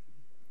the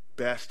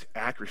best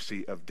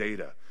accuracy of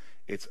data.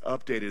 It's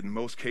updated in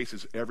most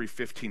cases every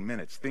 15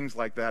 minutes, things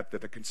like that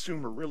the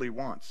consumer really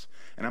wants.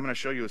 And I'm going to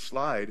show you a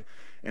slide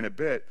in a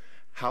bit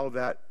how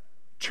that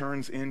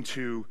turns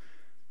into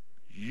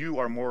you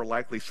are more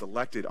likely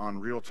selected on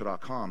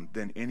Realtor.com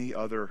than any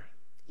other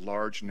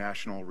large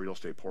national real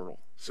estate portal.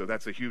 So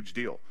that's a huge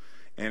deal.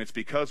 And it's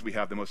because we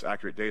have the most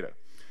accurate data.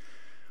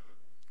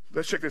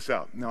 Let's check this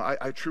out. Now,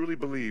 I truly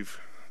believe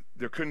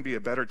there couldn't be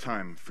a better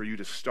time for you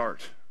to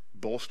start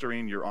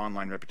bolstering your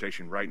online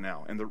reputation right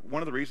now. And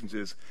one of the reasons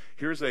is,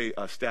 here's a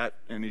stat,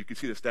 and you can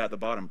see the stat at the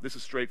bottom. This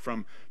is straight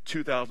from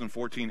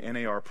 2014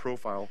 NAR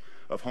profile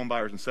of home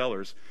buyers and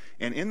sellers.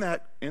 And in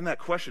that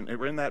question,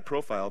 or in that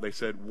profile, they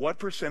said, what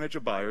percentage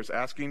of buyers,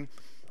 asking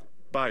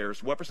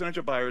buyers, what percentage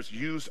of buyers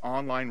used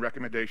online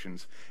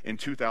recommendations in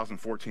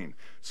 2014?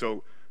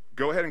 So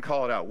go ahead and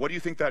call it out. What do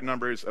you think that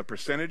number is, a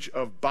percentage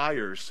of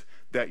buyers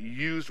that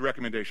used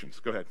recommendations?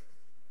 Go ahead.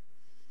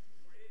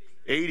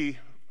 80.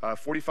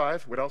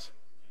 45, what else?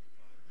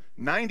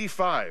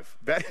 95.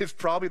 That is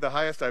probably the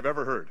highest I've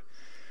ever heard.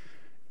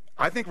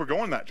 I think we're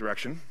going that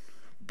direction,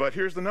 but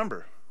here's the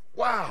number.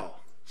 Wow.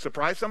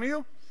 Surprise some of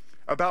you?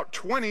 About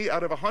 20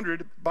 out of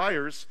 100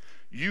 buyers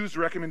used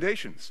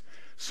recommendations.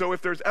 So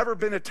if there's ever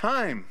been a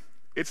time,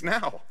 it's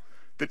now.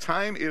 The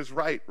time is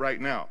right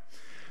now.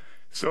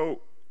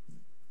 So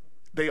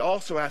they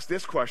also asked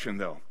this question,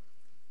 though,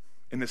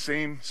 in the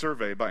same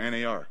survey by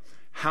NAR.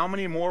 How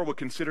many more would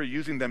consider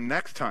using them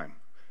next time?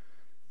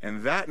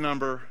 And that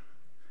number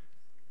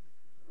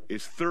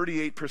is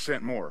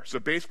 38% more. So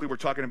basically, we're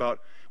talking about,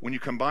 when you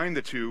combine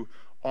the two,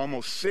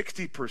 almost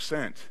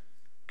 60%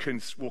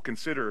 will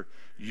consider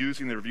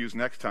using the reviews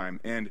next time.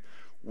 And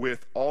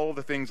with all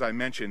the things I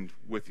mentioned,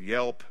 with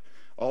Yelp,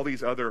 all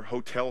these other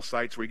hotel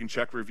sites where you can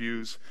check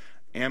reviews,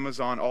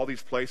 Amazon, all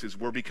these places,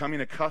 we're becoming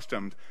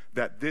accustomed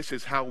that this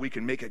is how we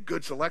can make a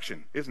good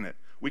selection, isn't it?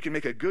 We can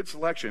make a good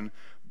selection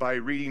by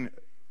reading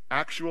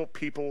actual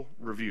people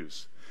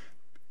reviews.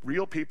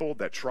 Real people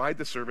that tried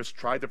the service,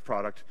 tried the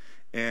product,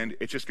 and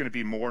it's just going to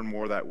be more and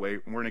more that way.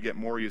 We're going to get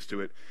more used to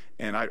it,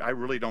 and I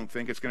really don't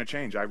think it's going to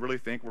change. I really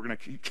think we're going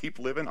to keep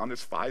living on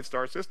this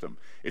 5-star system.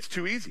 It's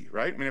too easy,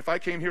 right? I mean, if I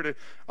came here to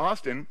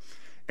Austin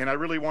and I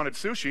really wanted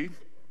sushi,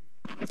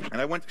 and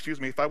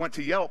if I went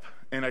to Yelp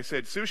and I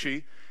said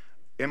sushi,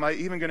 am I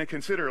even going to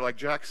consider, like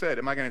Jack said,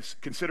 am I going to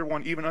consider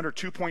one even under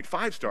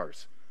 2.5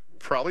 stars?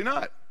 Probably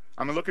not.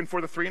 I'm looking for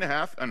the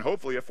 3.5 and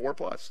hopefully a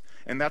 4+,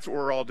 and that's what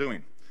we're all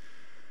doing.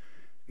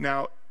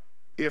 Now,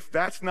 if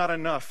that's not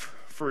enough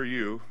for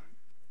you,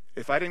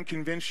 if I didn't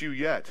convince you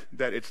yet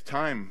that it's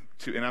time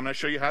to, and I'm going to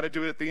show you how to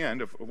do it at the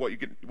end of what you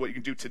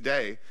can do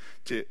today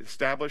to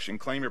establish and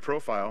claim your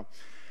profile.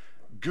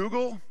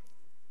 Google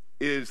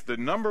is the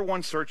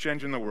 #1 search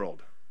engine in the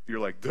world. You're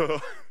like, duh.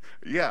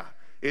 Yeah,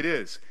 it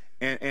is.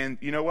 And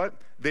you know what?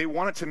 They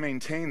want it to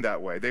maintain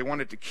that way. They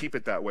want it to keep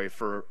it that way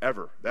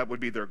forever. That would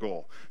be their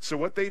goal. So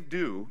what they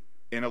do,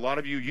 and a lot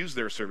of you use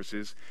their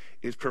services,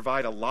 is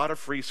provide a lot of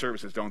free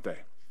services, don't they?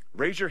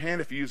 Raise your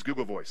hand if you use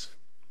Google Voice.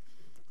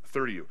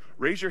 30 of you.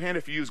 Raise your hand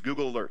if you use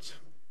Google Alerts.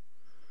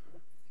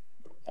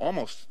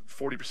 Almost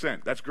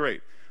 40%. That's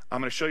great. I'm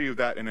going to show you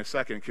that in a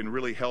second. It can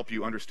really help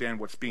you understand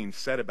what's being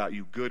said about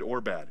you, good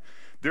or bad.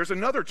 There's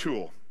another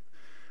tool.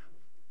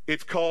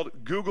 It's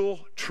called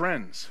Google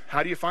Trends.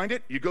 How do you find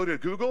it? You go to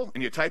Google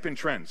and you type in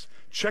trends.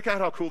 Check out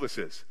how cool this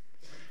is.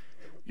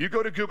 You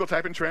go to Google,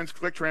 type in trends,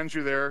 click trends,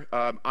 you're there.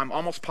 I'm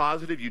almost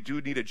positive you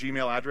do need a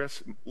Gmail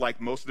address. Like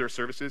most of their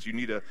services, you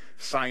need to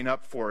sign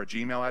up for a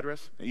Gmail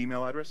address, an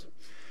email address.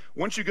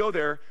 Once you go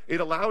there,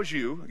 it allows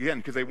you, again,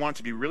 because they want it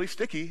to be really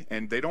sticky,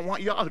 and they don't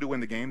want Yahoo to win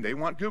the game, they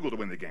want Google to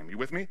win the game. You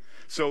with me?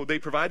 So they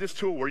provide this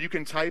tool where you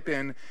can type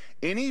in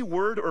any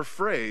word or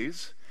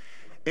phrase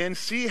and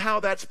see how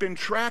that's been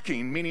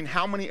tracking, meaning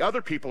how many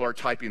other people are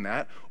typing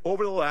that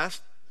over the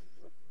last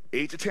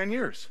 8 to 10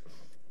 years.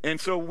 And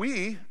so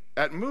we,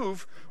 at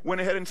Move, went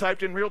ahead and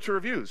typed in realtor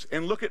reviews,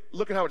 and look at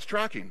how it's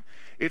tracking.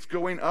 It's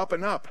going up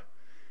and up.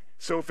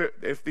 So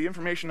if the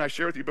information I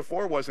shared with you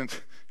before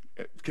wasn't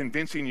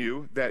convincing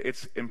you that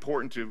it's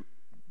important to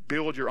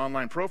build your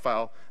online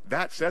profile,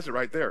 that says it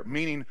right there,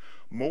 meaning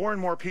more and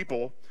more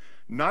people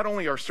not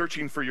only are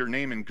searching for your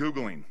name and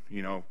Googling,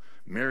 you know,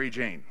 Mary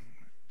Jane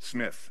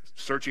Smith,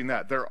 searching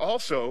that, they're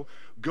also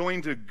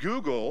going to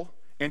Google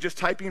and just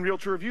typing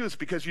realtor reviews,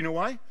 because you know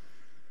why?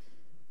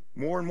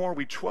 More and more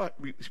we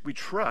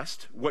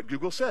trust what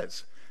Google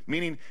says.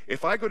 Meaning,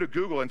 if I go to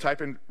Google and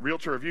type in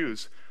realtor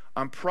reviews,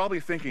 I'm probably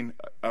thinking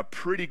a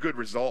pretty good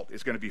result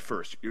is going to be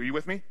first. Are you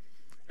with me?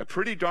 A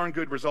pretty darn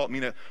good result,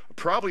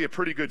 probably a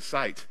pretty good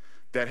site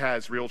that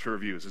has realtor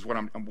reviews is what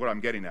I'm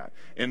getting at.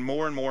 And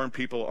more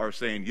people are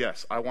saying,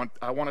 yes, I want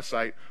a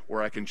site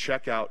where I can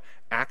check out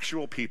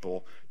actual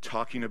people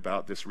talking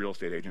about this real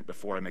estate agent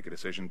before I make a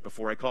decision,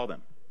 before I call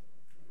them.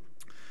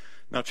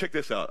 Now check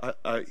this out.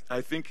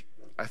 I think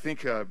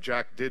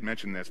Jack did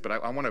mention this, but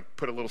I want to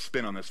put a little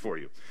spin on this for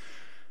you.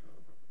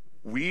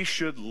 We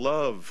should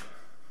love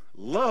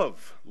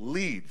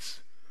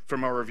leads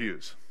from our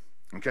reviews,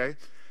 okay?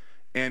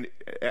 And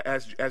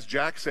as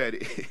Jack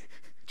said,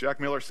 Jack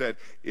Miller said,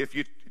 if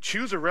you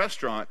choose a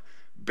restaurant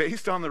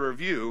based on the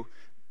review,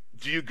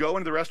 do you go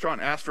into the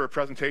restaurant and ask for a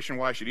presentation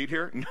why I should eat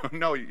here?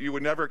 No, you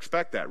would never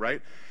expect that,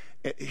 right?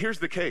 Here's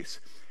the case.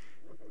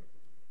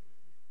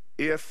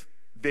 If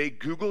they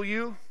Google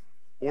you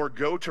or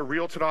go to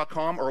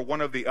Realtor.com or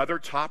one of the other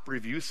top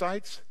review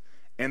sites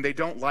and they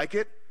don't like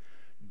it,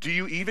 do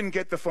you even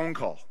get the phone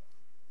call?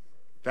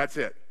 That's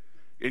it.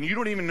 And you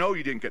don't even know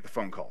you didn't get the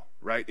phone call,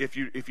 right? If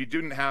you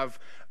didn't have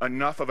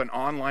enough of an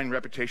online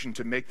reputation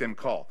to make them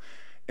call.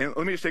 And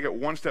let me just take it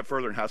one step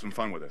further and have some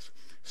fun with this.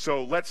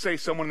 So let's say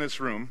someone in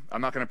this room,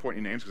 I'm not going to point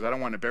any names because I don't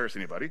want to embarrass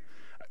anybody.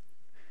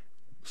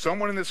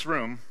 Someone in this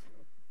room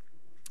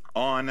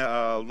on,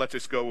 let's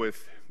just go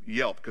with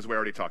Yelp, because we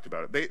already talked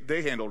about it.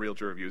 They handle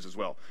realtor reviews as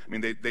well. I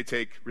mean, they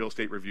take real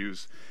estate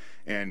reviews,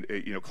 and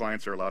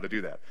clients are allowed to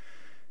do that.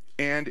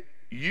 And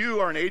you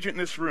are an agent in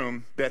this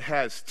room that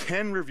has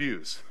 10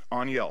 reviews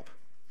on Yelp,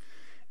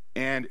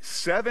 and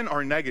 7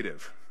 are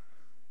negative,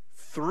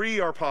 3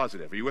 are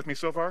positive. Are you with me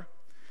so far?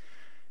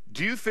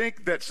 Do you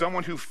think that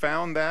someone who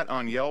found that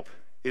on Yelp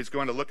is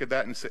going to look at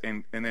that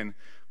and then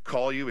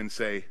call you and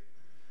say,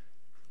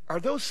 are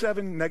those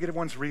 7 negative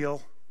ones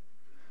real?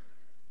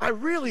 I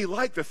really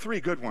like the 3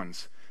 good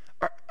ones.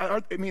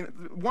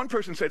 One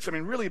person said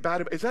something really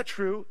bad. Is that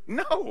true?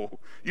 No,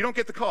 you don't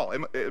get the call.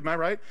 Am I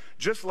right?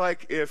 Just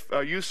like if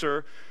you,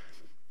 sir,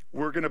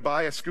 were going to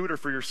buy a scooter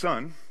for your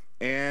son,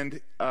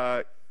 and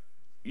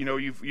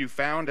you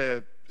found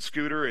a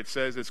scooter. It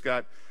says it's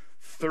got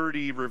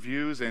 30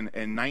 reviews, and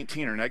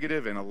 19 are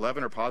negative, and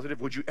 11 are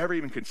positive. Would you ever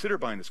even consider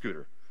buying the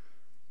scooter?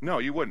 No,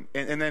 you wouldn't.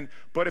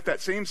 But if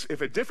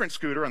a different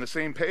scooter on the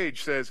same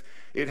page says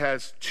it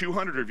has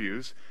 200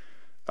 reviews.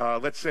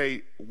 Let's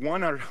say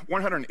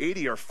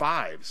 180 are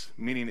 5s,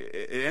 meaning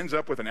it ends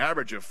up with an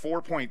average of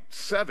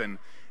 4.7,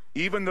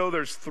 even though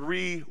there's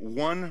 3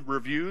 1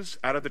 reviews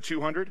out of the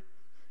 200.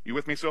 You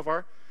with me so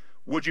far?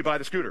 Would you buy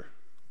the scooter?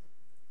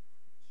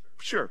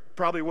 Sure,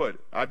 probably would.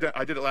 I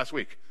did it last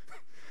week,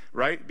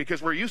 right?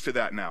 Because we're used to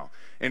that now.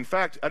 In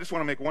fact, I just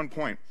want to make one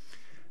point.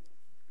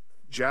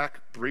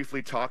 Jack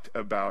briefly talked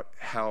about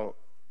how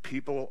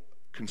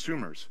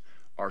consumers,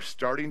 are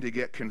starting to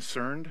get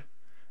concerned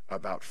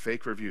about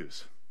fake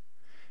reviews.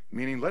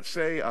 Meaning, let's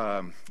say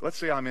I'm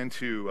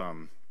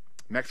into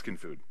Mexican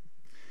food,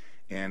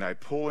 and I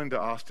pull into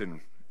Austin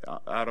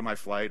out of my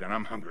flight, and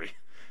I'm hungry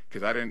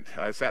because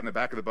I sat in the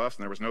back of the bus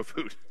and there was no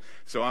food.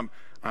 So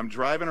I'm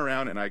driving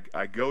around, and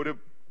I go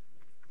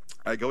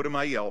to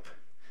my Yelp,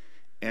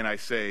 and I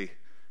say,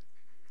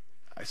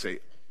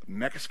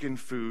 Mexican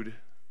food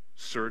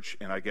search,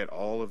 and I get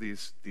all of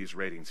these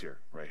ratings here,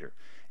 right here.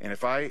 And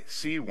if I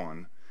see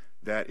one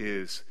that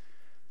is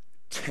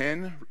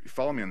 10,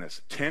 follow me on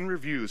this, 10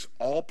 reviews,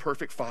 all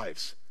perfect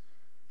 5s.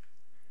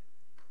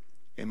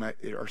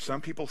 Are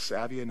some people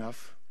savvy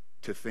enough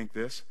to think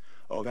this?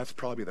 Oh, that's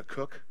probably the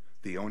cook,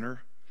 the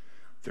owner,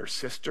 their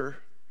sister,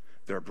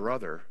 their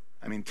brother.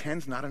 I mean,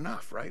 10's not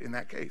enough, right, in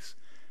that case.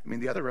 I mean,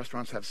 the other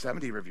restaurants have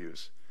 70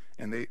 reviews,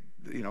 and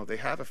they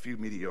have a few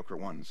mediocre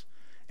ones.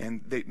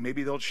 And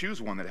maybe they'll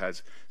choose one that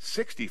has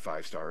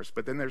 65 stars,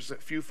 but then there's a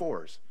few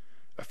 4s,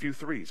 a few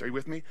 3s. Are you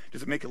with me?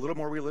 Does it make it a little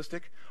more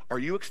realistic? Are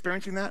you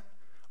experiencing that?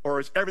 Or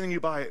is everything you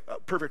buy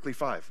perfectly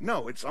 5?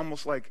 No, it's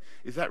almost like,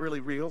 is that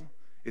really real?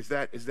 Is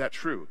that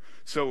true?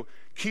 So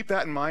keep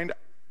that in mind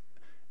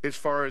as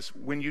far as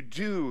when you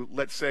do,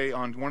 let's say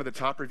on one of the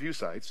top review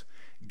sites,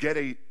 get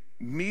a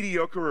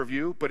mediocre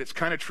review, but it's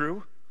kind of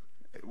true.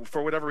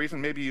 For whatever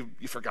reason, maybe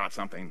you forgot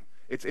something.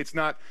 It's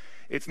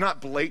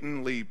not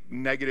blatantly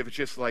negative. It's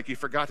just like you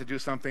forgot to do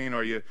something,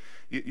 or you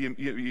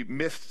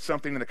missed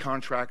something in the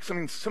contract,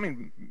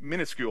 something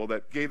minuscule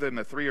that gave them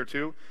a 3 or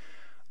 2.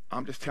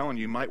 I'm just telling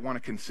you might want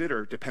to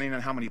consider, depending on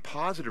how many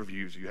positive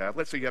reviews you have.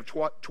 Let's say you have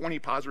 20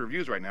 positive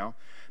reviews right now.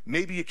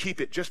 Maybe you keep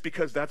it just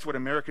because that's what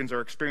Americans are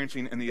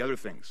experiencing in the other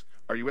things.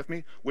 Are you with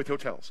me? With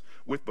hotels,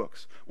 with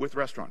books, with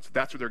restaurants.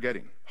 That's what they're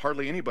getting.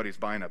 Hardly anybody's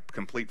buying a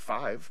complete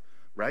 5,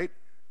 right?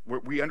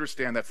 We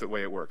understand that's the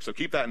way it works. So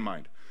keep that in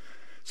mind.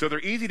 So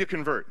they're easy to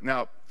convert.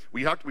 Now,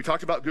 we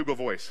talked about Google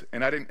Voice,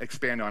 and I didn't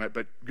expand on it,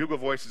 but Google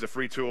Voice is a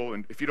free tool,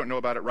 and if you don't know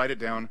about it, write it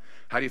down.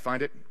 How do you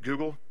find it?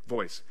 Google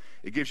Voice.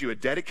 It gives you a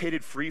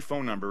dedicated free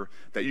phone number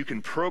that you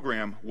can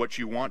program what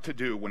you want to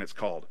do when it's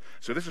called.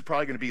 So this is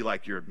probably going to be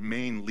like your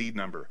main lead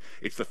number.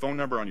 It's the phone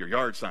number on your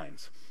yard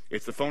signs.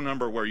 It's the phone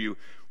number where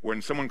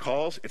when someone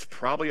calls, it's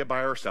probably a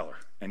buyer or seller,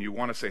 and you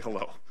want to say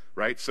hello,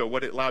 right? So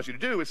what it allows you to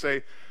do is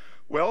say,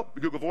 well,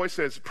 Google Voice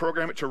says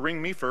program it to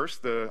ring me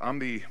first. I'm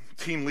the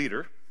team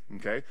leader,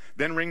 okay?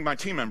 Then ring my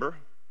team member,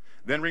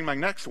 then ring my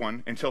next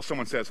one until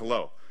someone says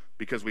hello,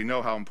 because we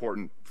know how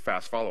important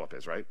fast follow-up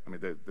is, right? I mean,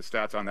 the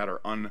stats on that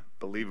are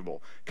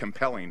unbelievable,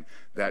 compelling,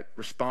 that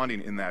responding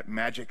in that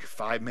magic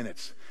 5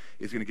 minutes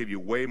is going to give you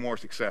way more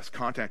success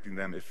contacting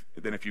them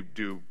than if you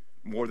do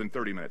more than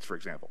 30 minutes, for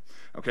example.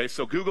 Okay,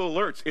 so Google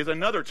Alerts is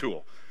another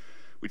tool.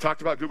 We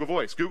talked about Google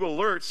Voice. Google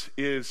Alerts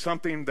is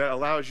something that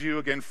allows you,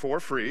 again, for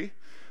free,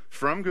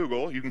 from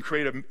Google. You can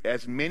create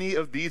as many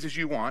of these as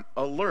you want,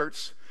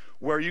 alerts,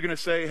 where you're going to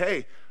say,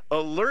 hey,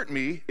 alert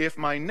me if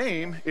my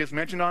name is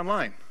mentioned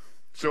online.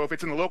 So if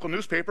it's in the local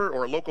newspaper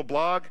or a local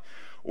blog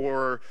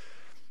or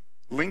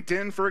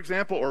LinkedIn, for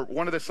example, or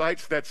one of the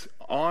sites that's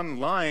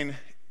online,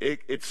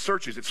 it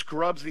searches, it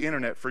scrubs the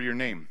internet for your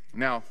name.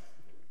 Now,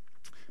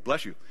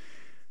 bless you.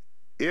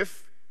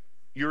 If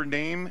your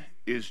name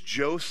is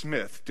Joe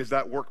Smith, does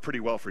that work pretty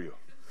well for you?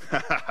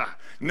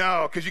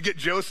 No, because you get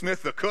Joe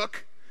Smith the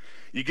cook,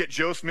 you get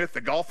Joe Smith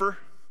the golfer,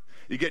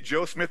 you get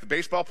Joe Smith the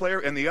baseball player,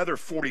 and the other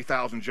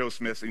 40,000 Joe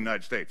Smiths in the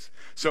United States.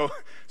 So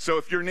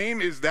if your name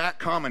is that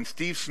common,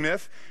 Steve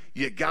Smith,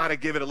 you got to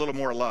give it a little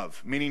more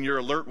love, meaning your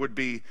alert would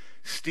be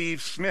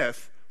Steve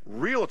Smith,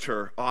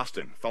 Realtor,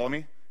 Austin. Follow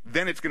me?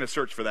 Then it's going to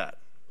search for that.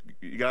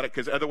 You got it?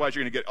 Because otherwise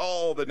you're going to get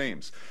all the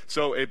names.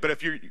 So, but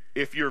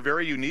if you're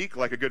very unique,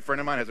 like a good friend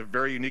of mine has a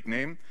very unique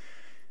name,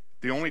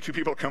 the only 2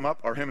 people that come up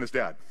are him and his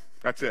dad.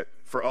 That's it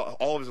for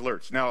all of his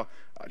alerts. Now,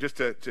 just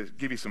to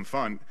give you some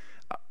fun,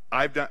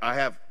 I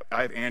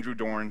have Andrew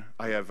Dorn.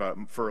 I have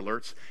for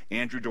alerts,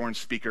 Andrew Dorn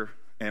speaker,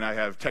 and I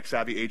have Tech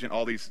Savvy Agent.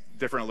 All these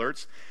different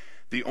alerts.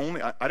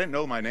 I didn't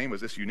know my name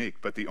was this unique,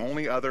 but the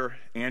only other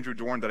Andrew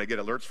Dorn that I get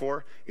alerts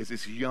for is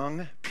this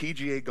young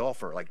PGA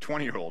golfer, like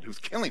 20-year-old, who's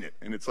killing it.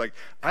 And it's like,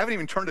 I haven't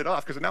even turned it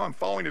off because now I'm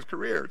following his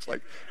career. It's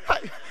like,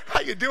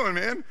 how you doing,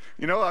 man?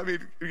 You know, I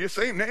mean, your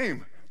same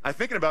name. I'm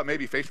thinking about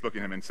maybe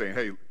Facebooking him and saying,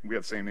 hey, we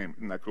have the same name.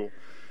 Isn't that cool?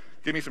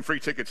 Give me some free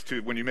tickets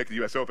to when you make the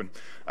U.S. Open.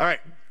 All right,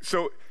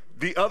 so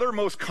the other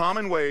most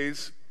common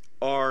ways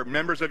are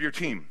members of your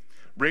team.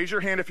 Raise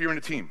your hand if you're in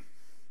a team.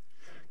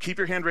 Keep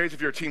your hand raised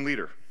if you're a team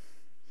leader.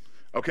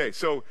 Okay,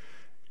 so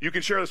you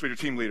can share this with your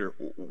team leader.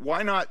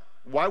 Why not?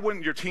 Why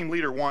wouldn't your team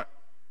leader want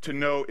to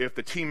know if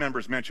the team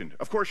member's mentioned?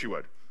 Of course you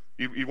would.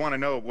 You want to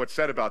know what's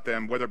said about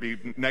them, whether it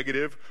be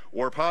negative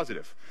or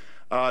positive.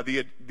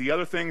 The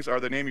other things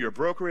are the name of your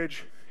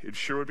brokerage. It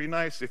sure would be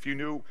nice if you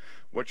knew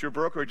what your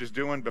brokerage is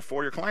doing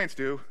before your clients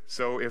do.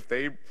 So if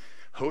they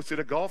hosted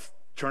a golf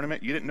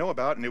tournament you didn't know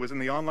about and it was in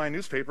the online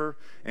newspaper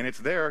and it's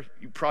there,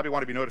 you probably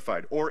want to be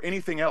notified. Or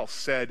anything else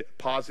said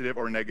positive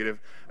or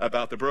negative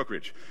about the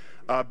brokerage.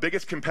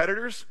 Biggest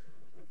competitors,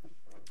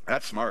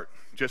 that's smart,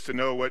 just to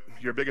know what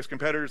your biggest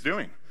competitor is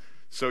doing.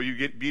 So you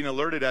get being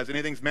alerted as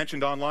anything's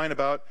mentioned online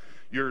about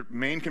your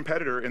main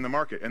competitor in the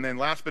market. And then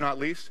last but not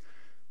least,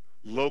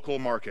 local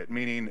market,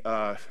 meaning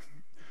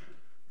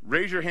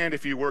raise your hand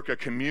if you work a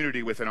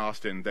community within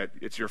Austin that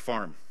it's your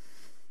farm.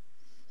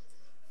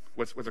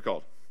 What's it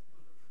called?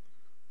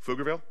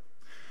 Pflugerville?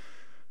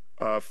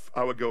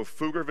 I would go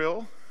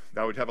Pflugerville.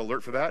 I would have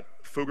alert for that.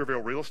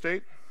 Pflugerville Real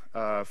Estate.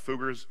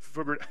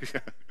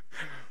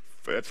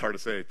 That's hard to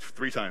say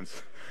 3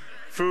 times.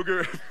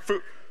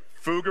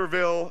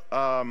 Pflugerville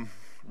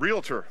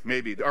Realtor,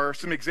 maybe, are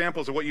some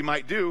examples of what you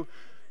might do.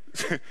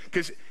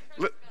 Because,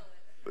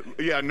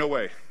 yeah, no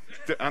way.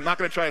 I'm not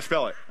going to try to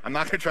spell it.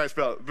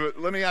 But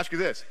let me ask you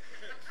this.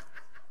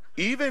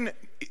 Even,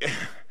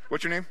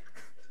 what's your name?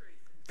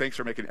 Thanks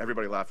for making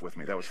everybody laugh with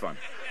me. That was fun.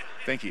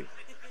 Thank you.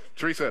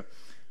 Teresa,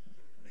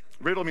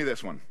 riddle me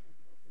this one.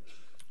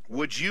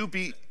 Would you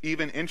be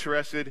even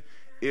interested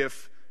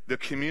if the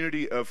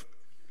community of,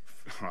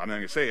 I'm not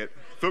going to say it,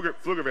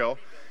 Pflugerville,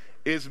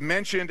 is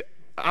mentioned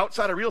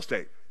outside of real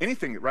estate?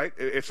 Anything, right?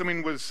 If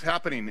something was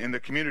happening in the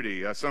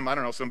community, I don't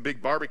know, some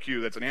big barbecue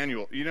that's an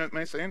annual, you know what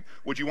I'm saying?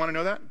 Would you want to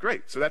know that?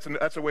 Great. So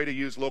that's a way to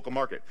use local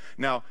market.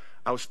 Now,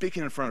 I was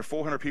speaking in front of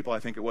 400 people, I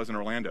think it was, in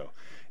Orlando,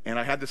 and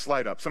I had this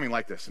slide up, something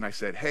like this, and I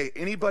said, hey,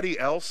 anybody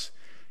else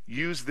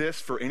use this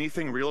for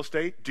anything real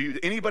estate?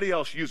 Anybody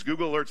else use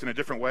Google Alerts in a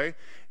different way?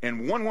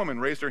 And one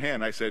woman raised her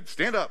hand. I said,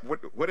 stand up.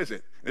 What is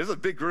it? This is a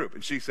big group.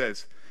 And she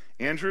says,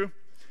 Andrew,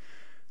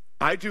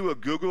 I do a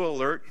Google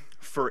Alert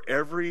for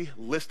every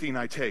listing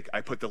I take. I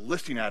put the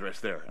listing address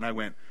there. And I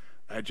went,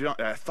 I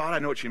thought I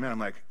know what she meant. I'm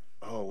like,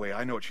 oh, wait,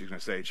 I know what she's going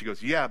to say. She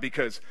goes, yeah,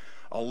 because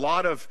a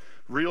lot of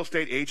real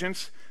estate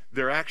agents,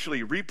 they're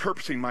actually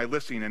repurposing my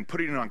listing and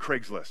putting it on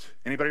Craigslist.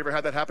 Anybody ever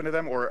had that happen to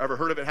them or ever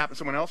heard of it happen to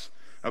someone else?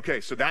 Okay,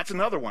 so that's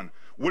another one.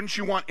 Wouldn't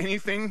you want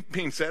anything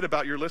being said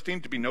about your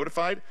listing to be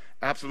notified?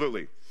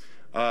 Absolutely.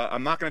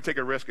 I'm not going to take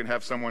a risk and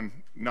have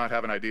someone not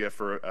have an idea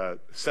for a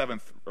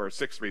 7th or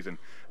 6th reason.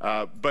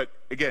 But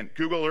again,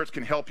 Google Alerts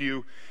can help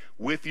you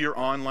with your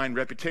online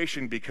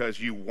reputation because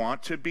you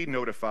want to be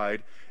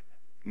notified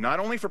not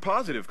only for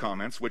positive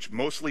comments, which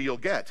mostly you'll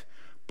get,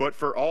 but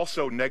for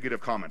also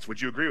negative comments.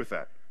 Would you agree with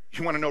that?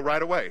 You want to know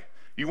right away.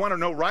 You want to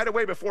know right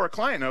away before a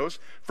client knows.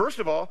 First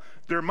of all,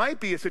 there might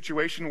be a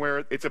situation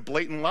where it's a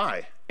blatant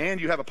lie,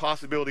 and you have a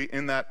possibility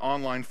in that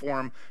online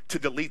forum to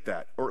delete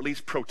that, or at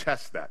least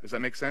protest that. Does that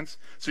make sense?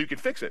 So you can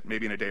fix it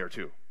maybe in a day or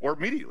 2, or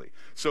immediately.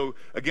 So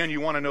again,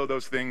 you want to know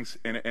those things,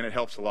 and it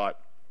helps a lot.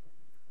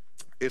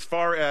 As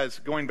far as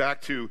going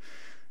back to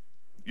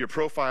your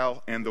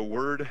profile and the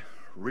word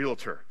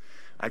realtor,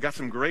 I got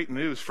some great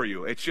news for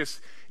you.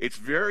 It's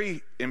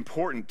very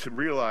important to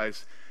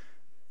realize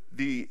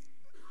the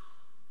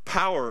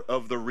power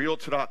of the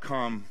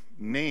Realtor.com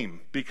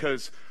name,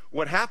 because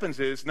what happens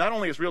is not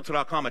only is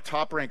Realtor.com a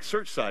top-ranked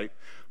search site,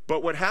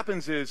 but what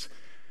happens is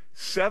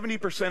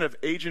 70% of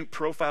agent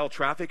profile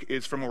traffic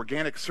is from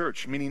organic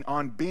search, meaning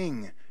on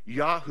Bing,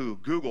 Yahoo,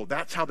 Google.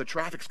 That's how the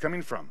traffic's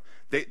coming from.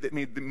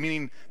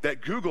 Meaning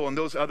that Google and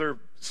those other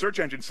search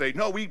engines say,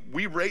 no,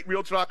 we rate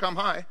Realtor.com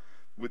high.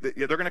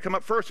 They're going to come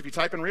up first if you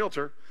type in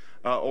Realtor,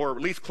 or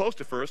at least close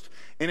to first.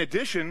 In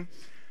addition,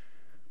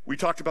 we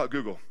talked about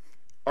Google.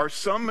 Are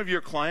some of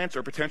your clients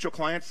or potential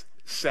clients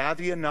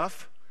savvy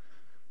enough?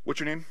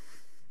 What's your name?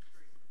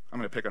 I'm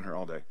going to pick on her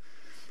all day.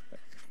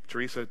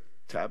 Teresa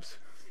Tibbs.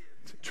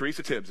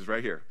 Teresa Tibbs is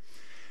right here.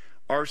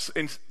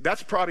 And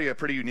that's probably a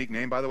pretty unique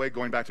name, by the way,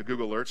 going back to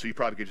Google Alerts, so you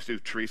probably could just do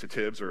Teresa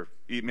Tibbs or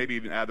maybe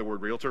even add the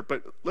word realtor.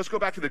 But let's go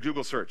back to the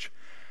Google search.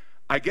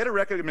 I get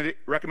a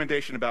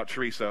recommendation about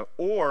Teresa,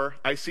 or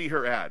I see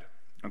her ad,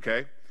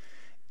 okay?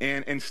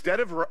 And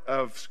instead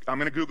of I'm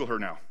going to Google her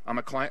now. I'm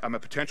a client, I'm a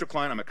potential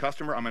client, I'm a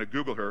customer, I'm going to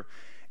Google her.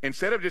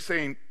 Instead of just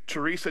saying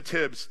Teresa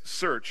Tibbs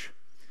search,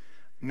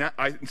 now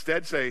I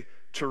instead say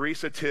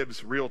Teresa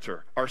Tibbs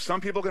Realtor. Are some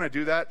people going to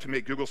do that to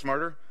make Google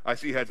smarter? I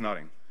see heads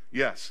nodding.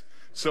 Yes.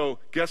 So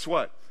guess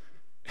what?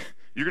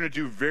 You're going to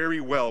do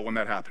very well when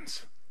that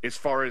happens as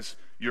far as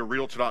your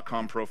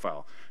Realtor.com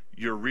profile.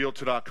 Your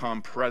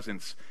Realtor.com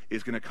presence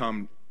is going to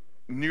come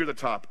near the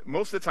top.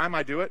 Most of the time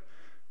I do it,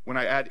 when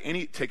I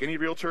take any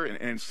realtor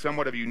and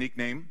somewhat of a unique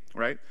name,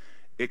 right,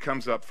 it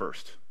comes up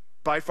first.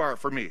 By far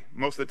for me,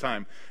 most of the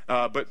time.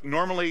 But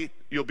normally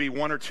you'll be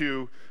 1 or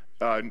 2,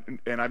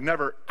 and I've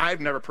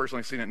never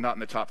personally seen it not in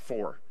the top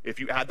 4. If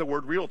you add the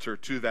word realtor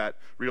to that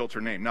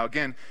realtor name. Now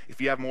again, if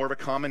you have more of a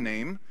common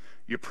name,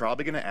 you're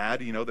probably going to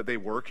add, that they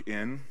work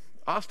in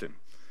Austin.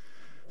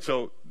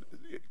 So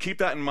keep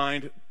that in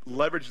mind,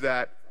 leverage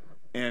that,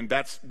 and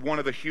that's one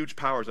of the huge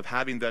powers of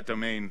having that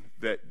domain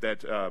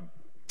that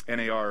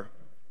NAR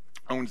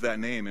owns that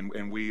name,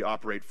 and we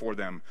operate for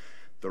them.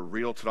 The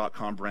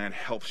Realtor.com brand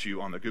helps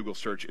you on the Google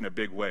search in a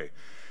big way.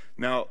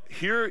 Now,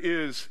 here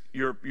is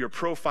your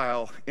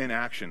profile in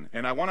action,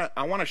 and I want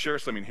to share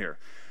something here.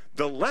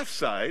 The left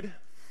side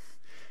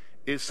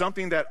is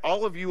something that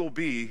all of you will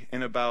be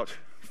in about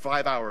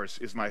 5 hours,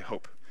 is my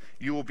hope.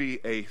 You will be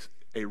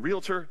a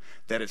realtor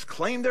that has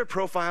claimed their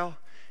profile,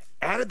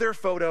 added their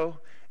photo,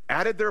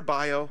 added their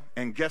bio,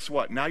 and guess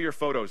what? Now your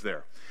photo's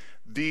there.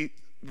 The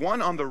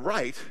one on the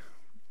right,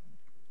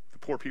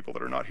 poor people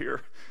that are not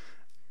here,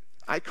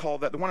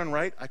 the one on the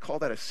right, I call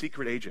that a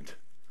secret agent.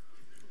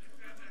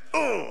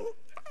 Oh,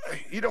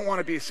 you don't want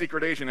to be a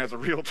secret agent as a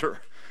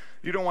realtor.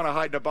 You don't want to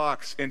hide in a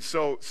box. And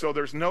so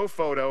there's no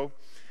photo,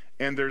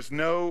 and there's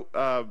no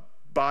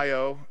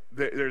bio,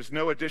 there's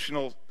no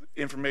additional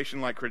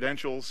information like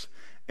credentials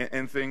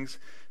and things.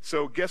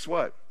 So guess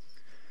what?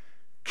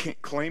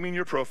 claiming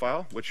your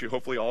profile, which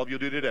hopefully all of you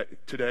do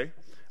today,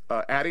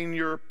 adding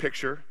your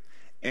picture,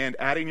 and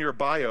adding your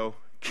bio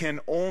can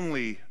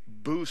only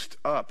boost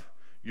up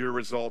your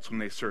results when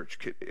they search.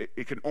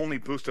 It can only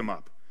boost them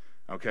up,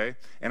 okay?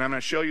 And I'm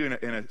going to show you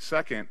in a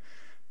second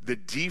the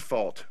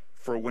default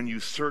for when you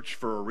search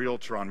for a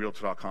realtor on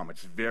Realtor.com.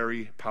 It's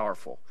very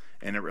powerful,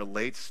 and it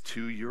relates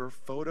to your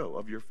photo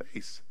of your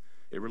face.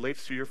 It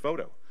relates to your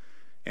photo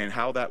and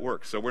how that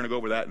works. So we're going to go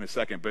over that in a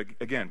second. But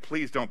again,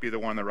 please don't be the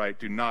one on the right.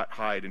 Do not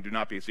hide and do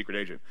not be a secret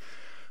agent.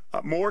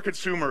 More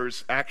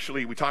consumers,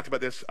 actually, we talked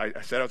about this.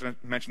 I said I was going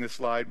to mention this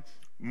slide.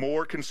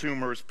 More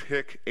consumers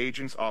pick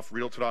agents off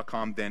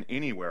Realtor.com than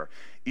anywhere,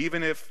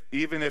 even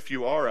if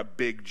you are a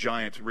big,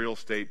 giant real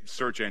estate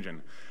search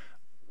engine.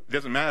 It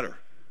doesn't matter.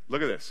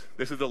 Look at this.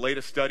 This is the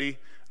latest study.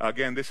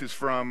 Again, this is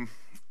from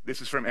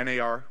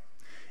NAR.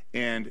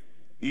 And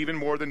even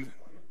more than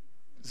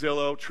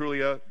Zillow,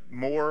 Trulia,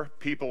 more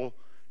people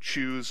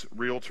choose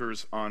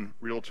realtors on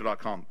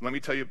Realtor.com. Let me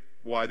tell you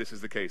why this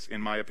is the case, in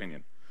my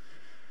opinion,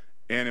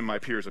 and in my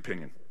peers'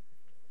 opinion.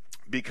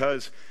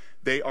 Because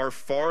they are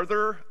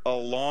farther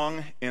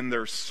along in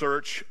their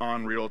search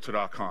on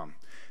Realtor.com.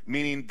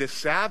 Meaning the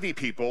savvy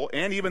people,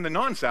 and even the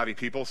non-savvy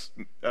people,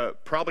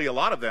 probably a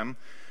lot of them,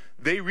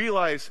 they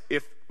realize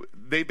if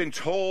they've been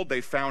told,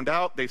 they found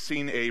out, they've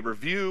seen a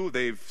review,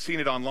 they've seen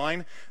it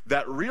online,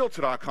 that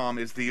Realtor.com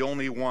is the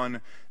only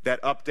one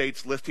that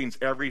updates listings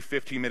every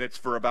 15 minutes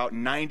for about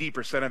 90%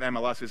 of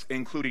MLSs,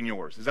 including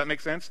yours. Does that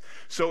make sense?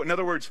 So in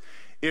other words,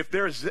 if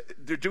they're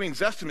doing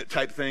Zestimate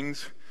type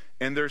things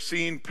and they're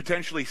seeing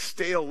potentially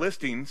stale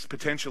listings,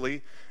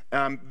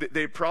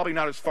 they're probably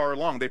not as far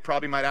along. They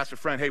probably might ask a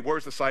friend, hey,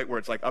 where's the site where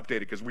it's like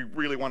updated? Because we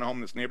really want a home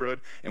in this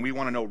neighborhood, and we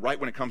want to know right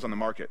when it comes on the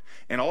market.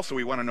 And also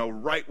we want to know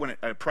right when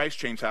a price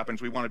change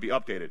happens, we want to be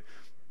updated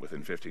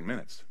within 15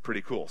 minutes.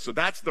 Pretty cool. So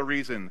that's the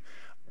reason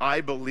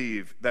I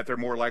believe that they're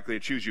more likely to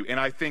choose you. And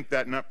I think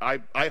that,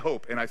 I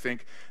hope and I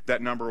think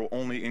that number will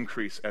only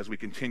increase as we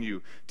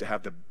continue to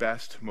have the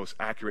best, most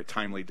accurate,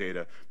 timely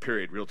data,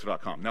 period,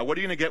 Realtor.com. Now, what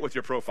are you going to get with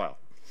your profile?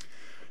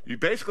 You're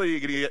going to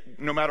get,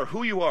 no matter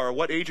who you are or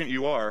what agent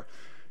you are,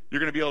 you're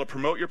going to be able to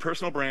promote your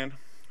personal brand,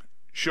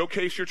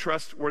 showcase your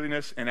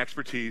trustworthiness and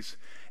expertise,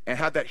 and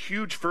have that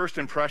huge first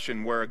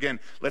impression where,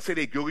 again, let's say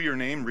they Google your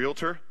name,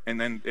 Realtor,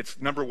 and then it's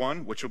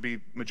 #1, which will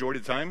be majority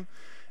of the time.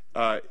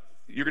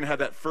 You're going to have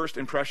that first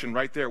impression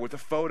right there with a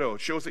photo.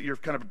 It shows that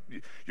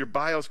your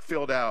bio's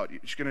filled out.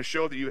 It's going to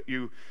show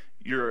that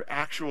you're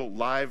actual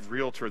live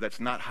realtor that's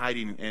not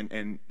hiding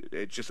and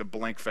it's just a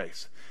blank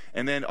face.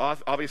 And then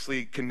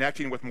obviously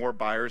connecting with more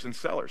buyers and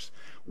sellers.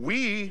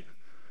 We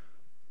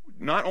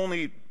not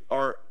only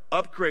are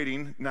not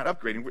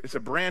upgrading, it's a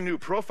brand new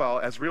profile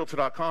as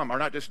Realtor.com, are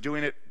not just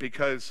doing it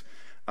because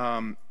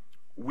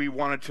we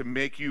wanted to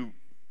make you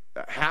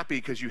happy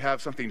because you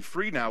have something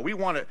free now. We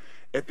want it,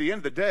 at the end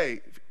of the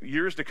day,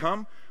 years to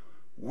come,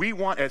 we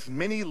want as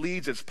many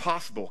leads as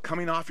possible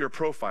coming off your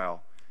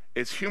profile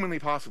as humanly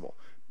possible,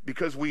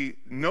 because we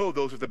know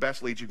those are the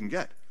best leads you can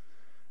get.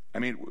 I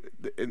mean,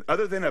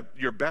 other than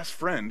your best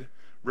friend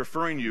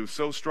referring you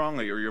so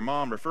strongly, or your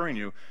mom referring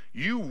you,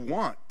 you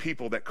want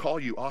people that call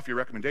you off your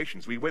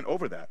recommendations. We went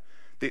over that.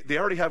 They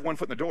already have one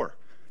foot in the door.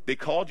 They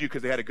called you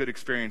because they had a good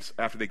experience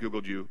after they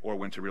Googled you or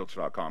went to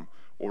Realtor.com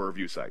or a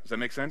review site. Does that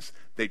make sense?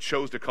 They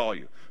chose to call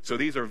you. So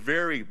these are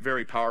very,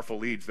 very powerful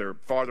leads. They're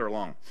farther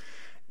along.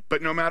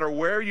 But no matter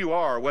where you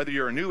are, whether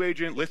you're a new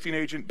agent, listing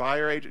agent,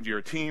 buyer agent, you're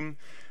a team,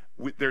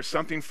 there's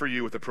something for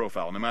you with the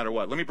profile, no matter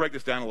what. Let me break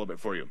this down a little bit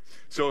for you.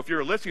 So if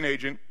you're a listing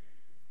agent,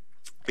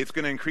 it's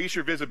going to increase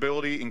your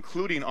visibility,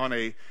 including on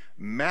a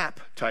map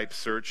type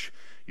search.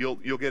 You'll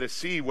get to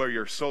see where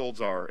your solds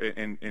are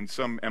in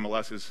some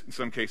MLSs, in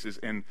some cases,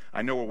 and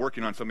I know we're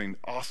working on something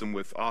awesome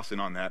with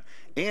Austin on that,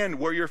 and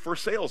where your for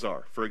sales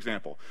are, for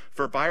example.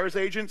 For buyer's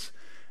agents,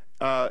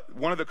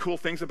 one of the cool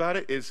things about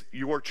it is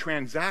your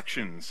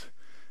transactions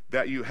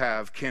that you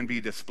have can be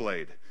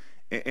displayed.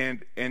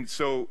 And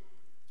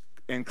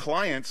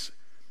clients,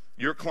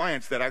 your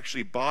clients that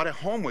actually bought a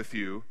home with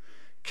you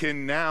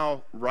can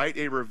now write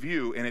a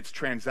review, and it's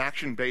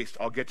transaction based.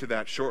 I'll get to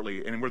that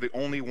shortly, and we're the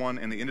only one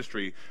in the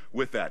industry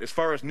with that. As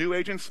far as new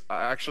agents,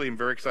 I actually am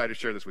very excited to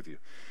share this with you.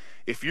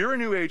 If you're a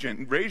new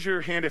agent, raise your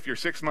hand if you're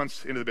 6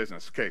 months into the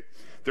business. Okay,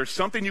 there's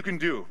something you can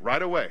do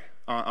right away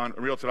on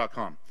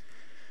Realtor.com.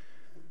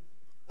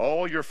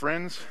 All your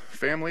friends,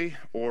 family,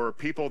 or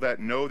people that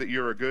know that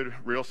you're a good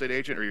real estate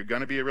agent, or you're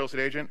going to be a real estate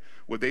agent,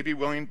 would they be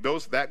willing,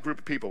 that group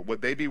of people,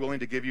 would they be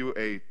willing to give you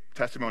a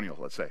testimonial,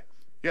 let's say?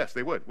 Yes,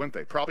 they would, wouldn't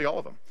they? Probably all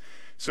of them.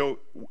 So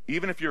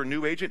even if you're a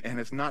new agent and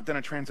has not done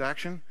a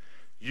transaction,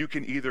 you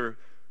can either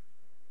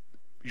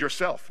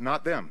yourself,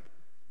 not them,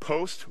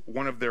 post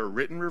one of their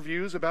written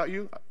reviews about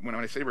you. When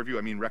I say review,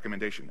 I mean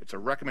recommendation. It's a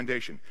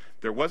recommendation.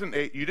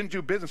 You didn't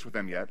do business with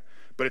them yet,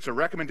 but it's a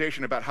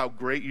recommendation about how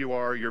great you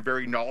are. You're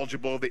very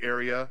knowledgeable of the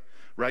area,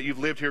 right? You've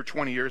lived here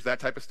 20 years, that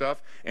type of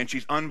stuff, and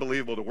she's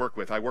unbelievable to work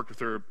with. I worked with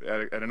her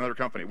at another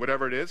company,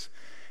 whatever it is.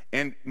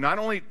 And not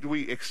only do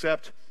we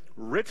accept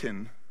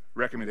written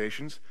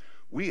recommendations,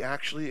 we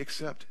actually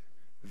accept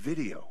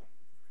video.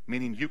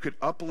 meaning you could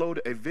upload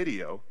a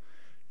video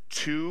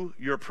to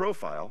your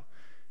profile.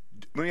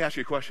 Let me ask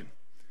you a question.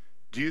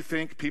 Do you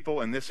think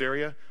people in this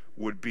area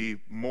would be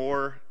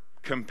more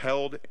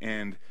compelled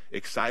and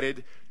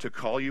excited to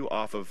call you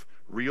off of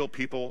real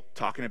people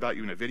talking about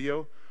you in a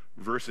video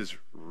versus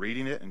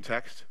reading it in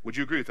text? Would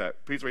you agree with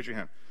that? Please raise your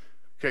hand.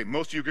 Okay,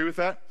 most of you agree with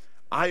that?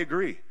 I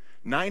agree.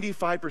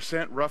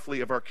 95%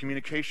 roughly of our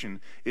communication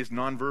is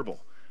nonverbal.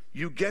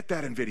 You get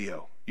that in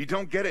video. You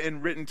don't get it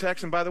in written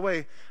text. And by the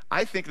way,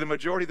 I think the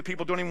majority of the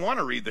people don't even want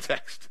to read the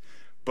text,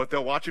 but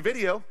they'll watch a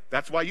video.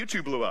 That's why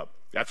YouTube blew up.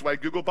 That's why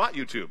Google bought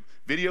YouTube.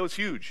 Video is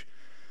huge.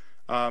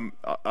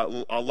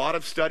 A lot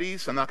of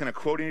studies, I'm not going to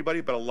quote anybody,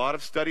 but a lot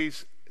of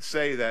studies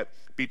say that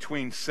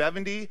between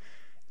 70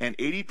 and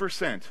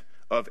 80%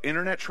 of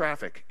internet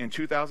traffic in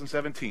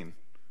 2017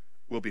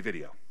 will be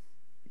video.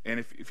 And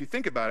if you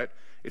think about it,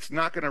 it's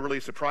not going to really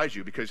surprise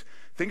you, because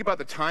think about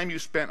the time you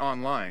spent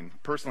online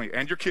personally,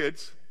 and your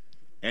kids,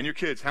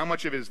 how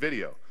much of it is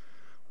video?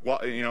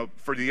 Well, you know,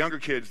 for the younger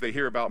kids, they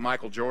hear about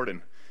Michael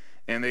Jordan,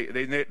 and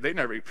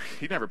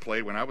he never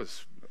played when I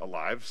was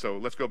alive, so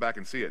let's go back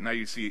and see it. Now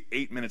you see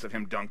 8 minutes of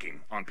him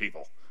dunking on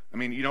people. I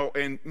mean, you know,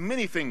 and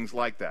many things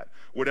like that,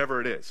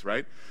 whatever it is,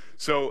 right?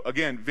 So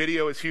again,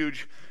 video is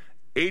huge.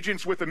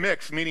 Agents with a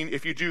mix, meaning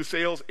if you do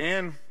sales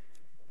and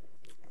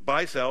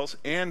buy sells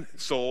and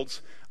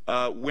solds,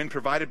 when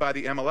provided by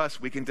the MLS,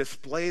 we can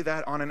display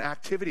that on an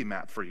activity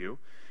map for you,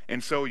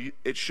 and so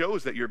it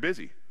shows that you're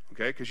busy,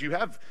 okay? Because you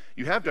have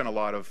done a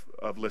lot of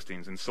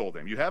listings and sold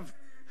them. You have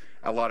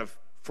a lot of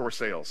for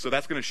sales, so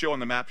that's going to show on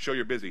the map, show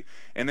you're busy.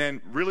 And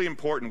then really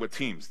important with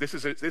teams, this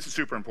is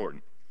super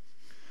important,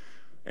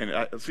 and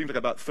it seems like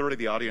about a third of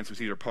the audience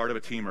is either part of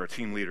a team or a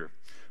team leader.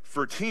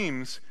 For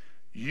teams,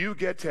 you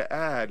get to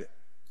add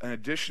an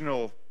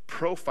additional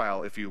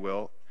profile, if you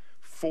will,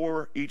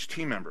 for each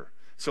team member.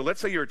 So let's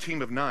say you're a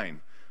team of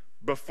 9.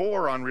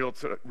 Before on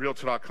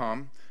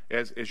Realtor.com,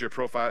 as your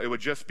profile, it would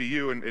just be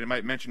you, and it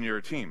might mention you're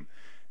a team.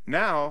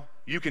 Now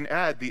you can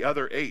add the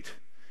other 8,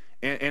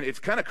 and it's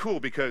kind of cool,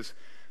 because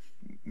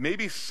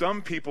maybe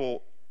some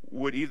people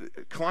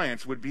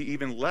clients would be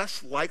even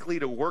less likely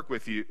to work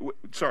with you,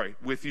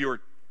 with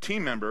your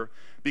team member,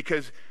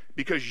 because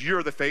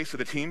you're the face of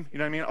the team. You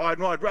know what I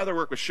mean? I'd rather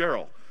work with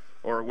Cheryl,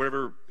 or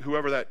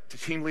whoever that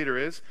team leader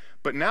is.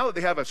 But now that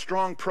they have a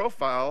strong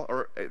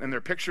profile in their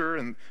picture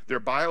and their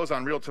bios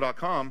on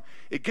Realtor.com,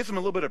 it gives them a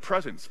little bit of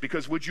presence.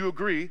 Because would you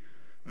agree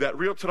that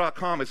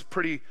Realtor.com is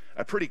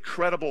a pretty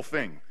credible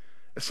thing,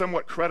 a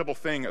somewhat credible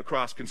thing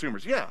across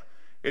consumers? Yeah,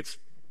 it's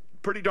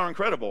pretty darn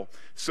credible.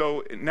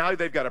 So now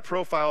they've got a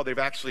profile, they've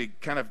actually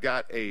kind of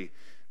got a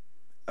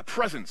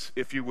presence,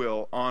 if you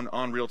will,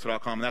 on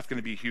Realtor.com, and that's going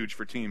to be huge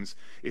for teams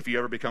if you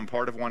ever become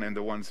part of one, and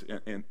the ones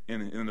in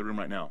the room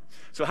right now.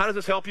 So how does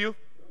this help you?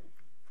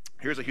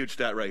 Here's a huge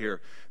stat right here.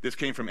 This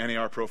came from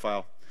NAR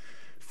Profile.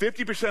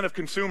 50% of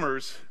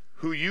consumers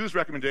who use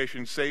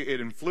recommendations say it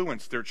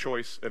influenced their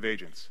choice of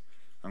agents.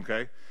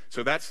 Okay,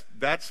 so that's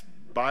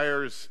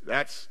buyers,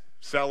 that's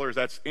sellers,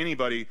 that's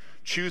anybody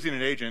choosing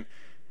an agent.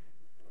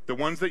 The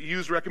ones that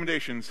use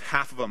recommendations,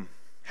 half of them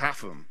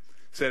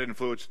said it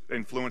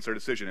influenced their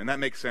decision. And that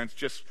makes sense,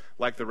 just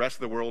like the rest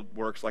of the world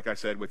works, like I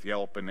said, with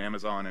Yelp and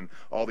Amazon and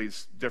all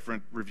these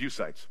different review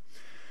sites.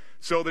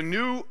 So the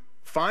new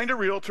Find a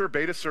Realtor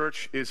beta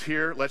search is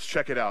here. Let's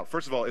check it out.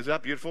 First of all, is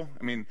that beautiful?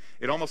 I mean,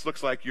 it almost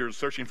looks like you're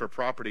searching for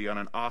property on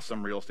an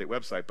awesome real estate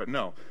website, but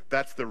no,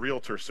 that's the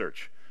Realtor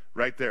search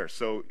right there.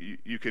 So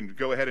you can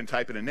go ahead and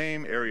type in a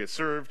name, area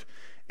served,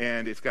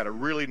 and it's got a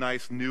really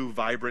nice, new,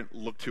 vibrant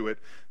look to it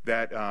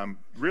that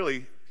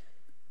really,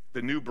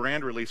 the new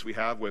brand release we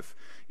have with,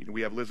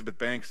 we have Elizabeth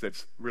Banks,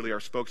 that's really our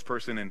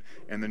spokesperson,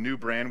 and the new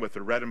brand with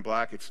the red and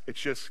black, it's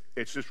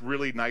just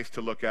really nice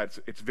to look at.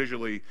 It's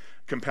visually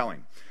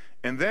compelling.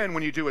 And then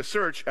when you do a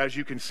search, as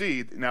you can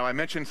see, now I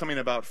mentioned something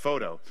about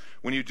photo.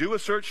 When you do a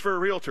search for a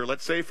realtor,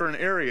 let's say for an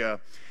area,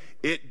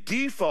 it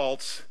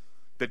defaults,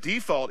 the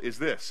default is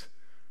this,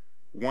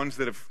 ones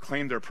that have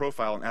claimed their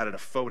profile and added a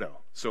photo.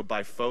 So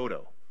by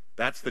photo,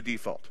 that's the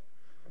default.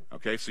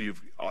 Okay, so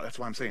that's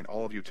why I'm saying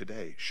all of you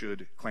today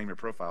should claim your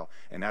profile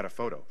and add a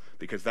photo,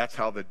 because that's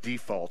how the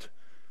default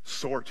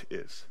sort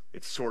is.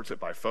 It sorts it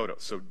by photo.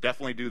 So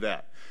definitely do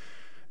that.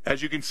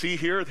 As you can see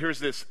here, here's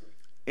this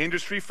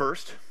industry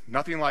first,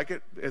 nothing like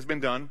it has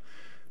been done,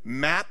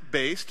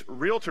 map-based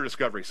realtor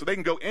discovery. So they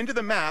can go into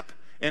the map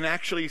and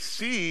actually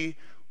see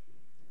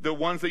the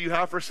ones that you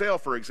have for sale,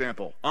 for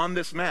example, on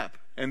this map.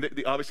 And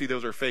obviously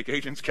those are fake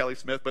agents, Kelly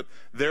Smith, but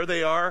there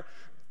they are.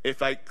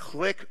 If I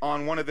click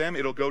on one of them,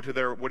 it'll go to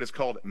their what is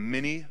called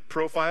mini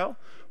profile,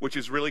 which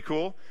is really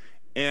cool.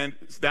 And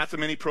that's a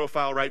mini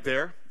profile right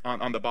there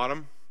on the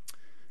bottom.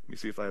 Let me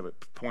see if I have a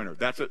pointer.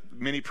 That's a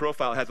mini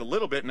profile. It has a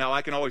little bit. Now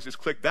I can always just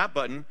click that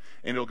button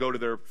and it'll go to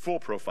their full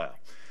profile.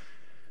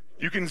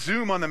 You can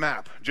zoom on the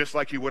map just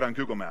like you would on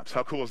Google Maps.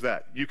 How cool is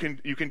that? You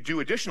can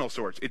do additional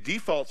sorts. It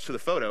defaults to the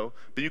photo,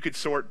 but you could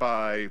sort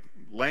by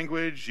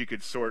language. You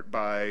could sort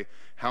by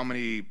how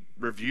many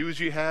reviews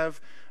you have.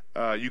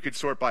 You could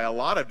sort by a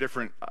lot of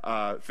different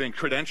things.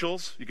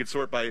 Credentials, you could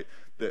sort by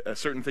a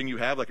certain thing you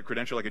have, like a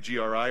credential like a GRI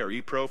or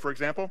ePro, for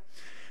example.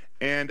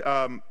 And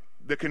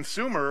the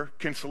consumer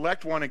can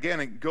select one again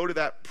and go to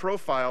that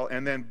profile,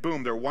 and then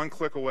boom, they're one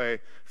click away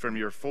from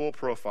your full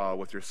profile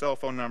with your cell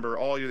phone number,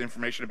 all your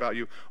information about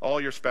you, all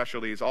your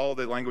specialties, all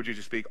the languages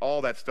you speak,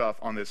 all that stuff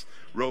on this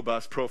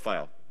robust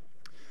profile.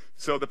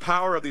 So the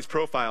power of these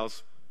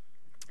profiles,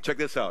 check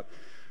this out.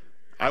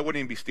 I wouldn't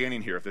even be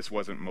standing here if this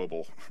wasn't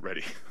mobile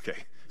ready.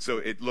 Okay, so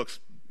it looks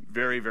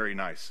very, very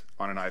nice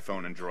on an iPhone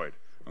and Android.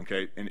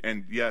 Okay,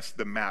 and yes,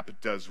 the map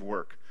does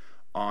work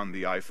on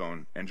the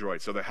iPhone,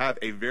 Android. So they have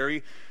a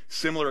very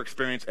similar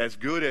experience, as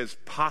good as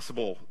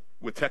possible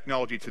with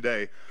technology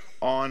today,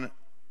 on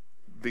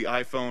the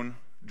iPhone,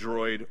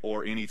 Droid,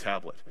 or any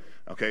tablet.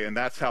 Okay, and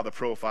that's how the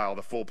profile,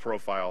 the full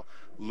profile,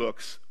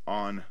 looks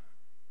on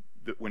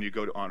when you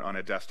go to, on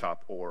a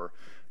desktop or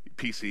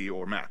PC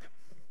or Mac.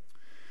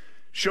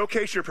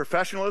 Showcase your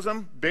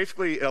professionalism.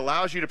 Basically, it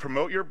allows you to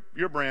promote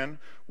your brand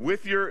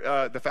with your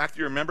the fact that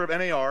you're a member of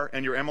NAR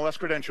and your MLS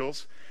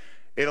credentials.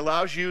 It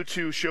allows you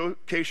to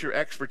showcase your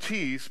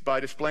expertise by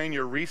displaying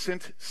your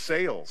recent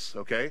sales,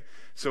 okay?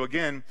 So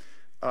again,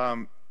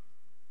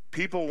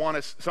 people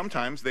want to,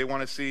 sometimes they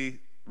want to see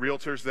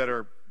realtors that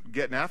are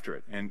getting after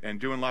it and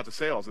doing lots of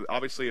sales.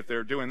 Obviously, if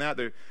they're doing that,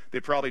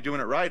 they're probably doing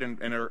it right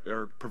and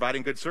are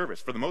providing good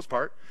service for the most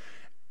part.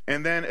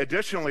 And then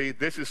additionally,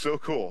 this is so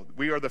cool.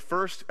 We are the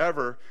first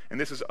ever, and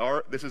this is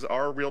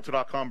our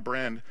Realtor.com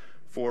brand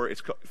for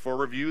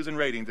reviews and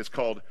ratings. It's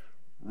called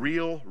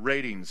Real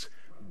Ratings,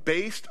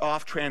 based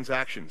off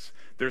transactions.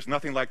 There's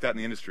nothing like that in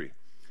the industry.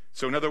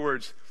 So in other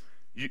words,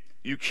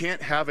 you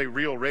can't have a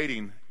real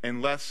rating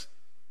unless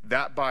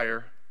that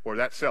buyer or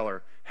that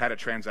seller had a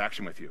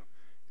transaction with you.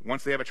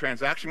 Once they have a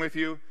transaction with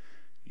you,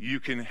 you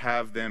can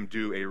have them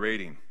do a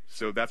rating.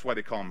 So that's why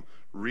they call them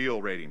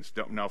real ratings.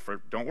 Don't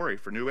worry,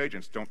 for new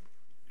agents,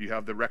 you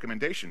have the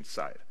recommendation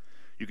side.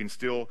 You can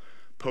still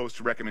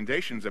post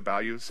recommendations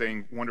about you,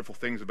 saying wonderful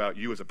things about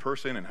you as a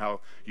person and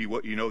how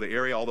you know the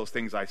area, all those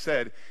things I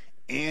said,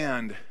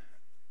 and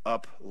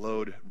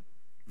upload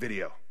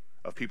video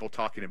of people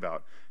talking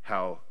about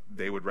how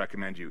they would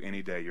recommend you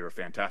any day. You're a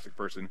fantastic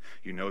person.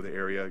 You know the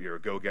area. You're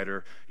a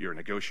go-getter. You're a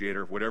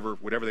negotiator. Whatever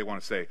they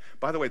want to say.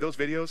 By the way, those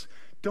videos,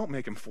 don't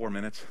make them 4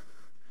 minutes.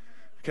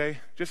 Okay,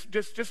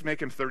 just make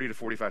them 30 to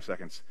 45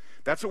 seconds.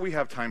 That's what we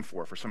have time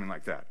for something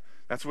like that.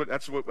 That's what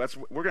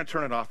we're going to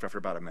turn it off after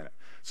about a minute.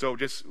 So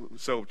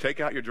take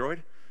out your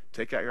Droid,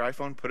 take out your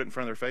iPhone, put it in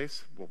front of their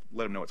face. We'll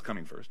let them know it's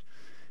coming first,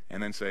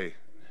 and then say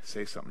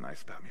something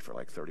nice about me for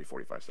like 30,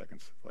 45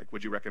 seconds. Like,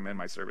 would you recommend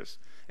my service?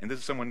 And this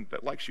is someone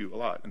that likes you a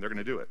lot, and they're going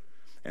to do it.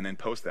 And then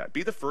post that.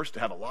 Be the first to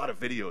have a lot of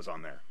videos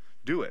on there.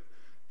 Do it,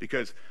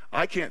 because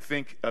I can't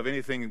think of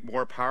anything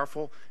more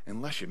powerful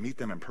unless you meet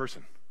them in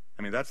person.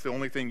 I mean, that's the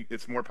only thing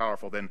that's more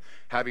powerful than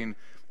having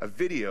a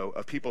video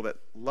of people that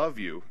love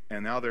you,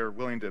 and now they're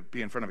willing to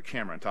be in front of a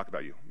camera and talk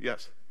about you.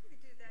 Yes? You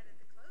could do that at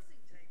the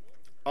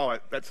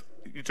closing table.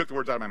 Oh, you took the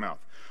words out of my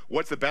mouth.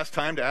 What's the best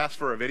time to ask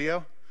for a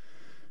video?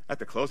 At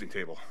the closing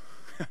table.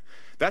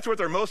 That's where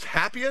they're most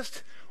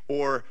happiest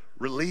or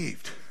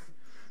relieved.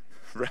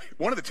 Right?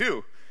 One of the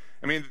two.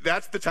 I mean,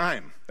 that's the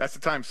time. That's the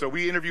time. So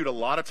we interviewed a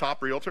lot of top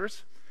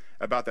realtors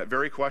about that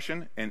very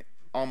question, and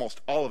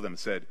almost all of them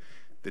said,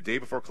 the day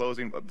before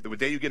closing, the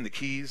day you give them the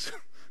keys,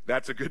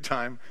 that's a good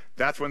time.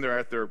 That's when they're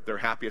at their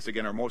happiest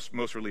again, or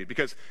most relieved.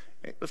 Because,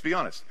 let's be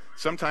honest,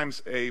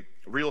 sometimes a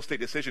real estate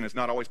decision is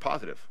not always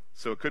positive.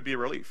 So it could be a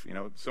relief. You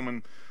know,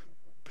 someone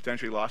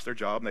potentially lost their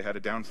job and they had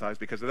to downsize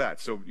because of that.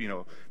 So, you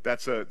know,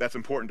 that's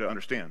important to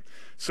understand.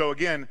 So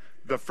again,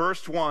 the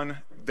first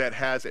one that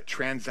has it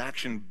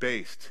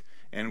transaction-based,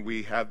 and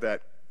we have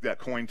that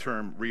coin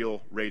term,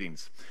 real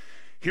ratings.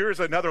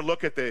 Here's another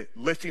look at the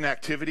listing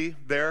activity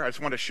there. I just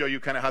want to show you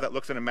kind of how that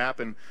looks in a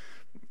map, and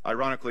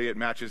ironically, it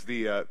matches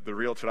the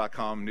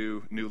Realtor.com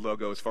new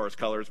logo as far as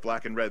colors,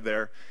 black and red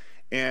there.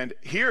 And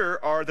here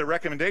are the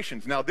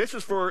recommendations. Now, this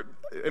is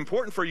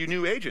important for you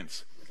new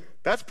agents.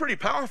 That's pretty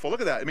powerful.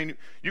 Look at that. I mean,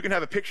 you can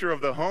have a picture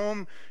of the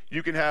home.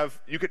 You could have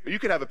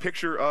a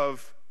picture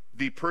of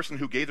the person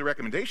who gave the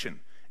recommendation,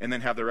 and then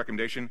have the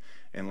recommendation.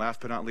 And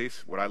last but not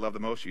least, what I love the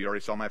most, you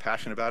already saw my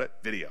passion about it,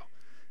 video.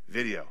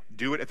 Video.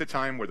 Do it at the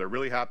time where they're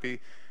really happy.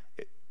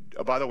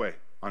 By the way,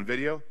 on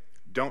video,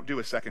 don't do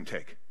a second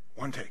take.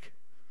 One take.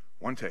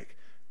 One take.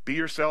 Be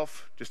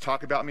yourself. Just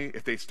talk about me.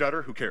 If they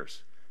stutter, who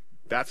cares?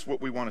 That's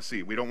what we want to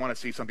see. We don't want to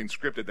see something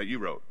scripted that you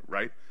wrote,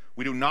 right?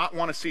 We do not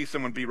want to see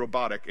someone be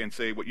robotic and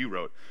say what you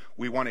wrote.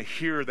 We want to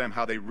hear them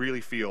how they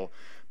really feel,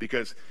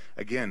 because,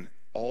 again,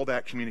 all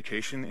that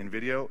communication in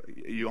video,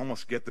 you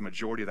almost get the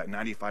majority of that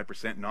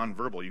 95%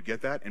 nonverbal. You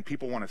get that, and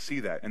people want to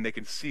see that, and they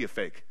can see a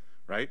fake,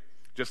 right?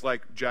 Just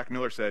like Jack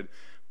Miller said,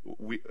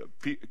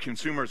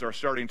 consumers are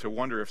starting to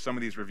wonder if some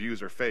of these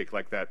reviews are fake,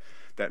 like that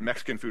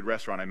Mexican food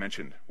restaurant I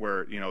mentioned,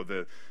 where, you know,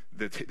 they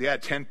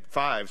had 10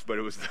 fives, but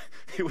it was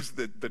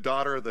the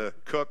daughter, the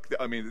cook.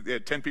 I mean, they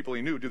had 10 people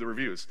he knew do the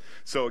reviews.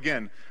 So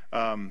again,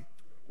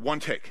 one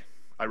take.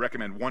 I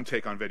recommend one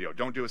take on video.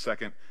 Don't do a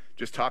second.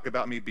 Just talk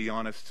about me, be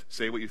honest,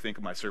 say what you think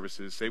of my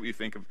services, say what you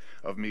think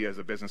of me as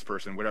a business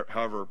person, whatever,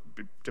 however,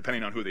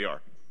 depending on who they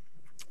are.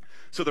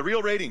 So the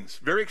real ratings,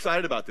 very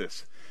excited about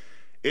this.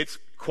 It's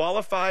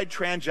qualified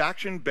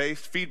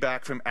transaction-based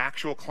feedback from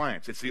actual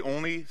clients. It's the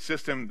only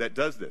system that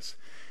does this.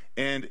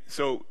 And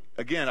so,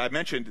 again, I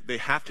mentioned they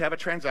have to have a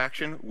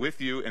transaction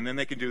with you, and then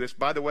they can do this.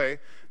 By the way,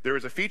 there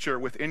is a feature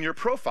within your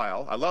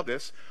profile, I love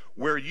this,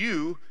 where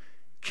you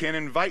can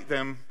invite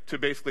them to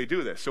basically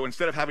do this. So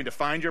instead of having to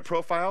find your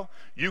profile,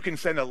 you can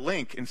send a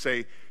link and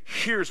say,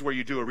 here's where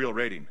you do a real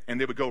rating. And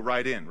they would go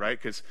right in, right?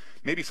 Because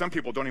maybe some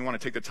people don't even want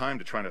to take the time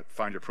to try to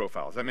find your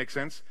profile. Does that make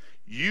sense?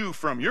 You,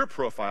 from your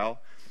profile,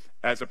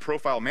 as a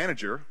profile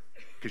manager,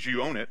 because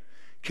you own it,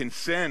 can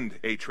send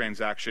a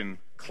transaction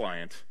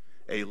client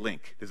a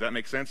link. Does that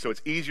make sense? So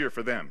it's easier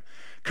for them.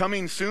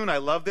 Coming soon, I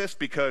love this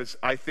because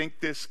I think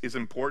this is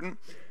important.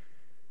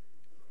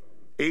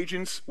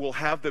 Agents will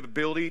have the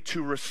ability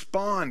to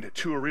respond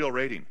to a real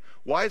rating.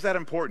 Why is that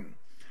important?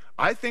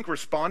 I think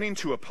responding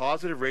to a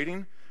positive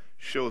rating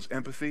shows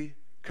empathy,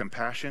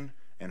 compassion,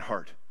 and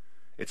heart.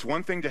 It's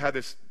one thing to have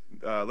this,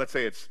 let's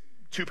say it's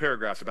 2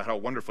 paragraphs about how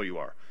wonderful you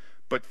are.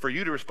 But for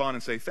you to respond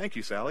and say, thank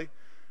you, Sally.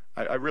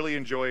 I really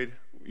enjoyed,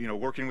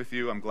 working with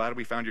you. I'm glad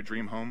we found your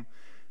dream home.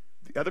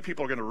 The other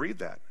people are going to read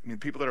that. I mean,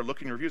 people that are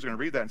looking at reviews are going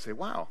to read that and say,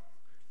 wow.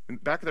 In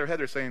the back of their head,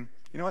 they're saying,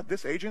 you know what,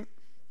 this agent,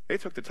 they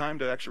took the time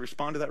to actually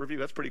respond to that review.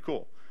 That's pretty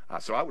cool.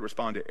 So I would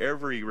respond to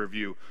every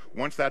review.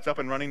 Once that's up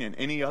and running in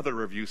any other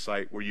review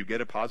site where you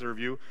get a positive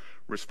review,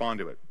 respond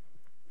to it.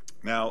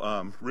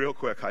 Now, real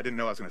quick, I didn't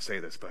know I was going to say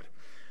this, but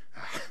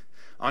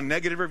on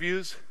negative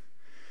reviews,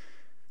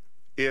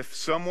 if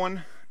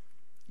someone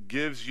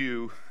gives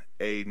you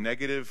a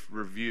negative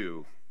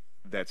review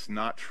that's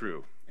not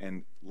true,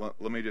 and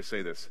let me just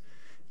say this.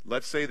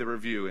 Let's say the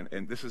review,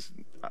 and this is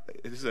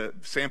a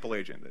sample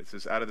agent. This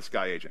is out of the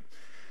sky agent.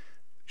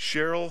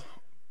 Cheryl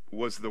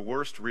was the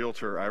worst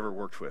realtor I ever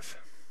worked with.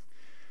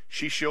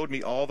 She showed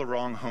me all the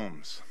wrong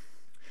homes.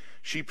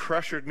 She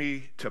pressured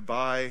me to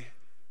buy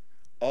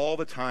all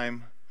the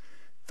time.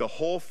 The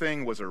whole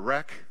thing was a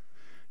wreck.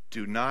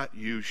 Do not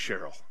use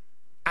Cheryl.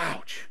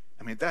 Ouch.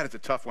 I mean, that is a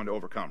tough one to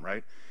overcome,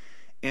 right?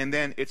 And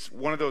then it's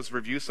one of those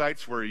review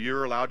sites where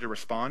you're allowed to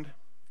respond,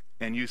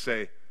 and you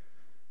say,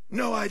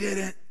 no, I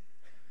didn't.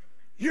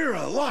 You're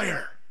a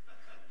liar.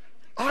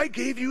 I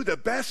gave you the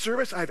best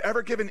service I've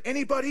ever given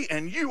anybody,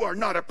 and you are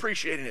not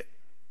appreciating it.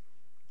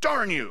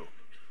 Darn you.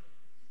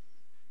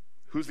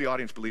 Who's the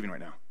audience believing right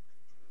now?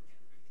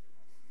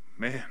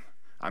 Man,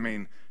 I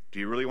mean, do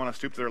you really want to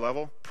stoop to their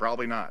level?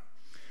 Probably not.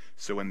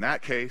 So in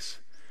that case,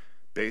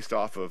 based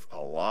off of a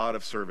lot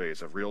of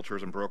surveys of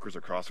realtors and brokers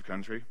across the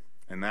country,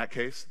 in that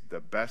case, the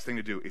best thing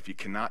to do, if you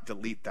cannot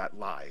delete that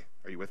lie,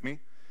 are you with me?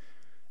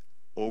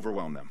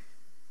 Overwhelm them.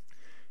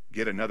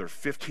 Get another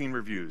 15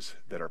 reviews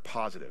that are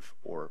positive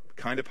or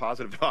kind of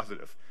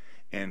positive,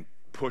 and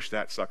push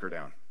that sucker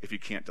down if you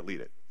can't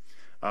delete it.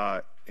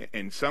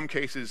 In some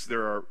cases,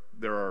 there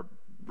are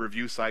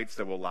review sites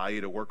that will allow you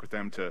to work with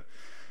them to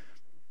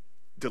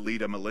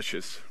delete a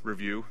malicious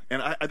review.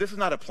 And this is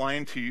not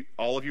applying to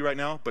all of you right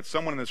now, but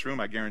someone in this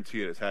room, I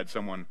guarantee it, has had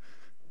someone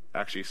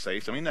actually say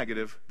something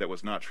negative that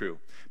was not true.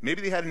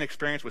 Maybe they had an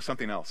experience with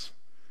something else.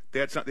 They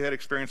had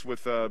experience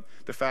with the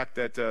fact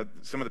that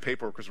some of the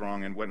paperwork was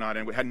wrong and whatnot,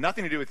 and it had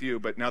nothing to do with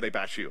you, but now they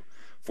bash you.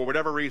 For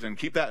whatever reason,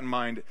 keep that in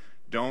mind.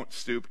 Don't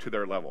stoop to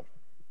their level.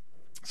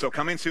 So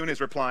coming soon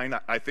is replying.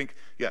 I think,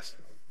 yes.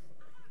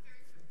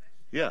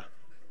 Yeah.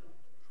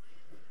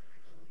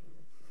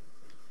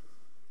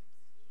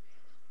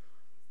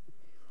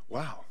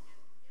 Wow.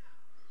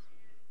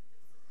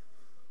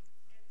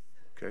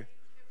 Okay.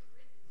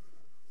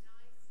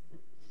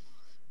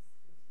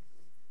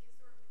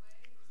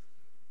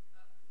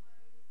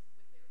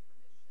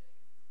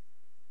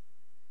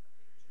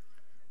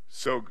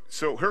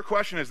 So her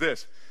question is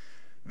this.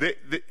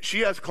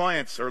 She has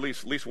clients, or at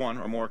least one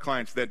or more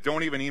clients, that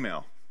don't even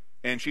email.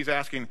 And she's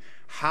asking,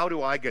 how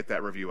do I get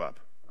that review up?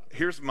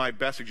 Here's my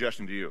best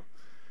suggestion to you.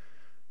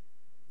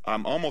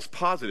 I'm almost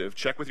positive,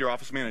 check with your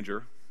office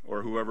manager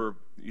or whoever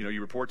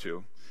you report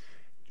to,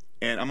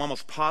 and I'm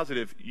almost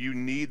positive you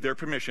need their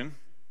permission,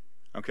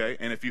 okay?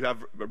 And if you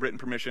have written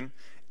permission,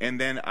 and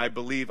then I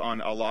believe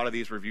on a lot of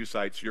these review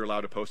sites, you're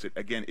allowed to post it,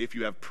 again, if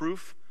you have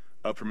proof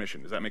of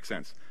permission. Does that make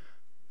sense?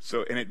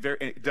 So, and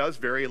it does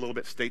vary a little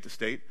bit state to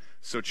state,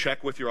 so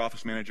check with your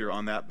office manager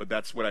on that, but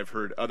that's what I've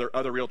heard other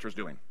realtors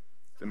doing.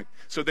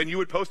 So then you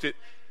would post it,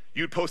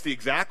 you'd post the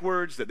exact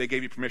words that they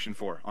gave you permission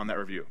for on that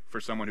review for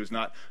someone who's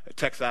not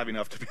tech savvy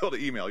enough to be able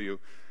to email you,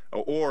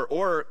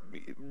 or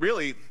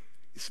really,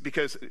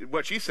 because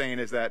what she's saying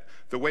is that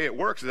the way it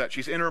works is that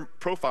she's in her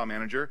profile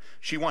manager,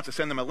 she wants to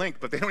send them a link,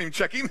 but they don't even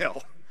check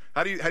email.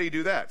 How do you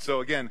do that?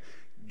 So again,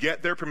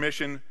 get their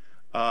permission,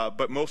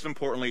 but most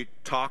importantly,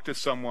 talk to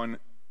someone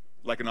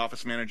like an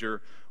office manager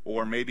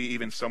or maybe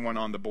even someone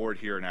on the board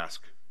here and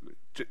ask,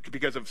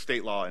 because of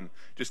state law and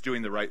just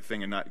doing the right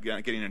thing and not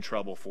getting in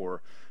trouble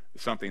for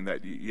something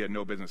that you had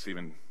no business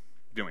even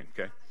doing,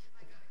 okay?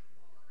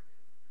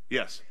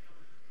 Yes.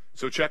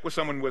 So check with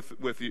someone you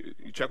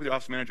check with the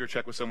office manager,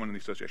 check with someone in the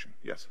association.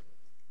 Yes.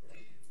 When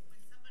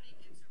somebody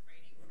gives a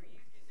rating for you,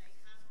 do they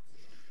have to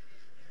put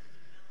in their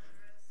email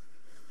address?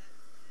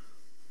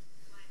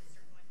 Because clients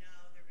are going, no,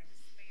 they're going to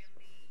spam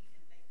me,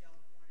 and they don't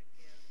want to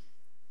give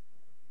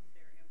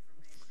their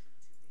information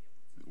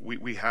to be able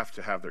to. We have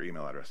to have their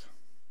email address,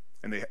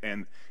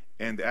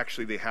 and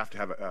actually they have to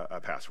have a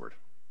password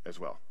as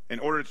well in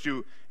order to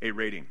do a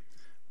rating.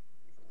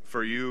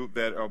 For you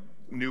that are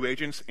new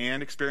agents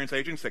and experienced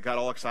agents that got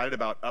all excited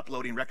about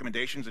uploading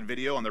recommendations and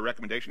video on the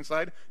recommendation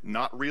side,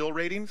 not real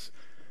ratings,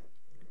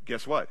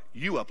 guess what?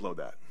 You upload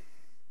that.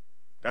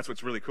 That's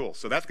what's really cool.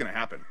 So that's going to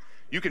happen.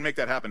 You can make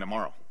that happen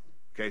tomorrow.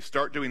 Okay,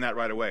 start doing that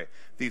right away.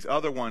 These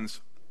other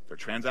ones, they're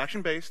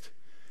transaction-based,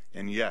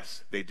 and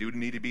yes, they do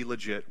need to be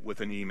legit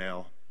with an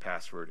email,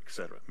 password,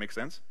 etc. Make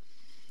sense?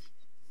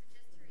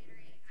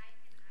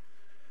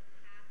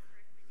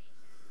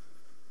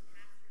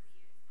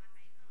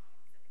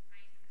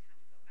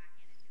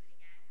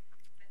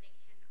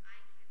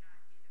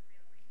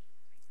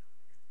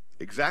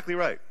 Exactly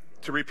right.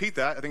 To repeat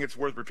that, I think it's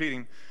worth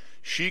repeating.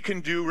 She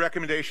can do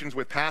recommendations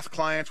with past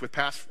clients, with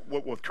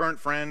current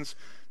friends,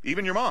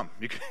 even your mom.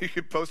 You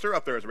could post her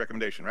up there as a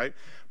recommendation, right?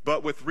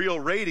 But with real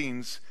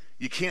ratings,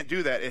 you can't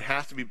do that. It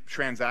has to be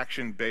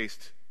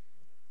transaction-based,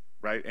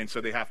 right? And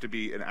so they have to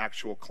be an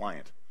actual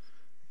client,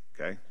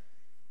 okay?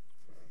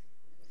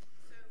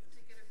 So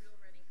to get a real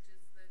rating,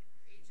 does the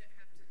agent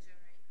have to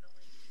generate the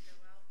link to go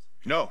out?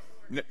 No.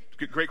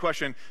 Great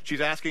question.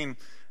 She's asking,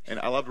 and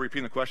I love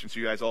repeating the question so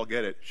you guys all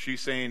get it.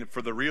 She's saying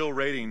for the real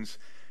ratings,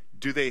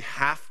 do they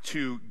have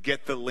to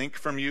get the link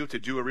from you to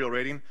do a real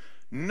rating?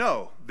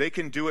 No, they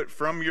can do it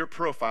from your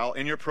profile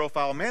in your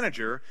profile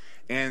manager,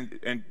 and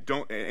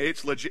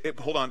it's legit.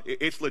 Hold on,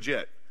 it's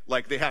legit.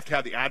 Like they have to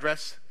have the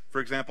address, for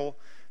example.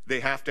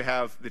 They have to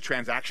have the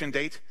transaction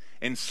date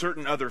and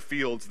certain other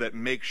fields that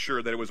make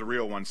sure that it was a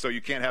real one. So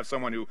you can't have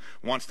someone who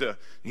wants to,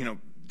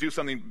 do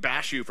something,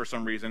 bash you for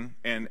some reason,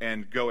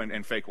 and go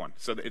and fake one.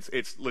 So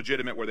it's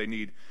legitimate where they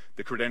need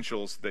the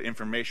credentials, the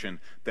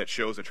information that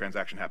shows a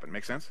transaction happened.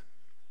 Make sense?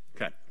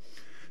 Okay.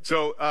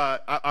 So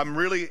I'm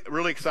really,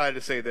 really excited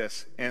to say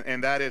this,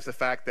 and that is the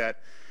fact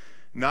that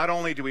not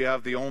only do we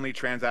have the only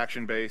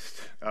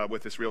transaction-based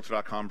with this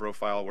Realtor.com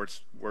profile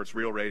where it's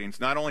real ratings,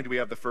 not only do we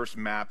have the first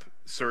map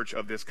search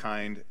of this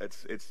kind,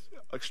 it's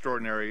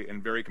extraordinary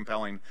and very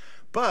compelling,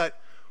 but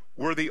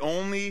we're the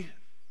only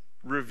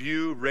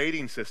review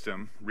rating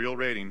system, real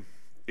rating,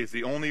 is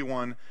the only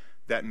one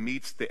that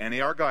meets the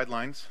NAR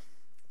guidelines,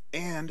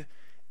 and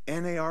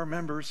NAR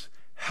members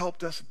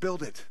helped us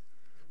build it.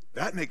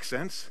 That makes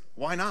sense.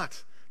 Why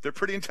not? They're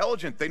pretty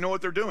intelligent. They know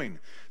what they're doing.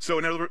 So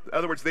in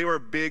other words, they were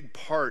a big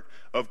part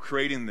of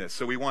creating this.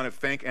 So we want to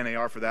thank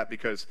NAR for that,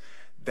 because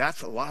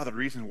that's a lot of the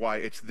reason why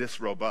it's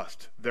this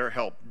robust. Their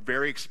help,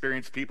 very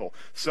experienced people,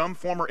 some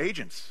former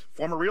agents,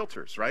 former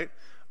realtors, right?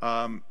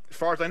 As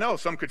far as I know,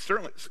 some could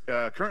certainly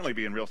currently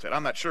be in real estate.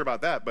 I'm not sure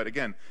about that, but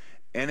again,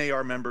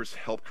 NAR members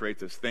helped create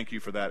this. Thank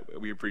you for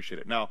that. We appreciate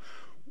it. Now,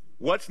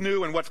 what's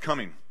new and what's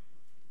coming?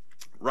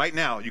 Right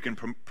now, you can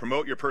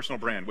promote your personal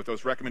brand with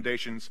those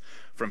recommendations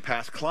from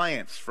past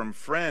clients, from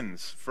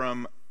friends,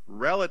 from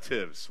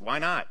relatives. Why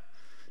not?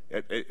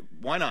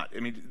 Why not? I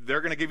mean,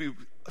 they're going to give you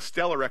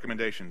stellar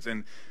recommendations.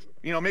 And,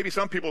 maybe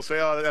some people say,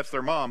 oh, that's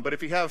their mom. But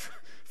if you have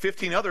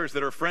 15 others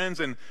that are friends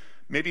and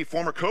maybe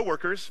former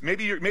coworkers,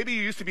 maybe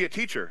you used to be a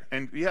teacher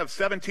and you have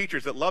 7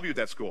 teachers that love you at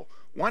that school.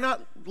 Why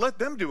not let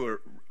them do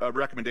a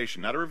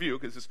recommendation, not a review,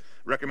 because it's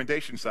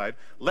recommendation side.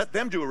 Let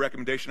them do a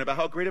recommendation about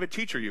how great of a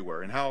teacher you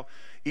were and how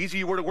easy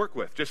you were to work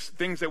with. Just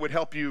things that would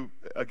help you,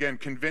 again,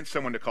 convince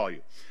someone to call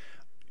you.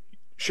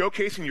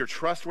 Showcasing your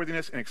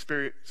trustworthiness and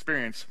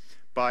experience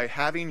by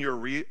having your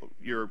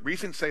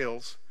recent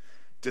sales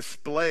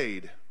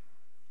displayed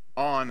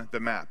on the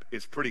map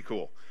is pretty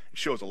cool. It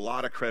shows a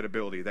lot of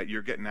credibility that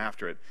you're getting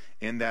after it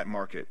in that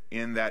market,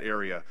 in that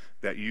area,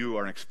 that you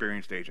are an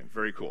experienced agent.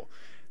 Very cool.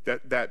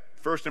 That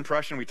first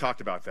impression, we talked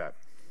about that.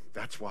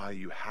 That's why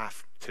you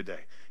have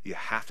today. You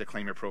have to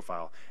claim your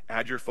profile.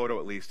 Add your photo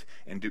at least,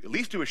 and at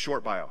least do a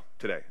short bio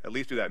today. At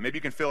least do that. Maybe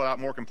you can fill it out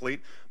more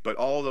complete, but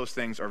all of those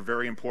things are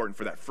very important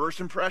for that first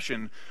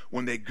impression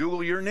when they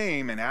Google your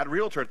name and add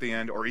Realtor at the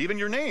end, or even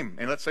your name.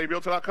 And let's say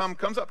Realtor.com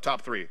comes up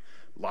top 3.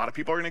 A lot of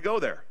people are going to go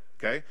there.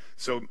 Okay,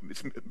 so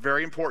it's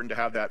very important to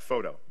have that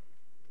photo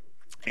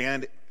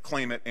and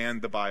claim it, and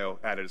the bio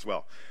added as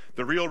well.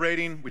 The real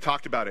rating, we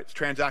talked about it. It's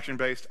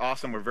transaction-based,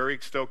 awesome. We're very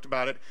stoked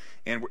about it,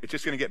 and it's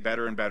just going to get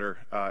better and better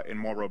and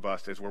more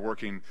robust as we're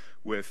working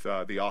with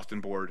the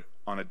Austin board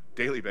on a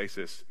daily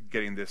basis,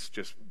 getting this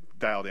just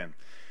dialed in,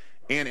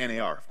 and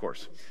NAR, of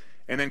course.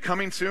 And then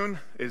coming soon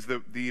is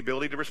the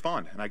ability to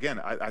respond. And again,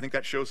 I think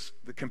that shows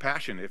the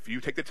compassion. If you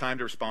take the time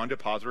to respond to a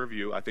positive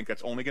review, I think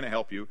that's only going to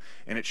help you,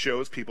 and it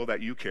shows people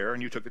that you care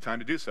and you took the time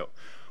to do so.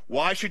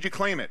 Why should you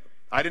claim it?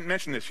 I didn't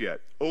mention this yet.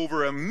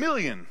 Over 1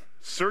 million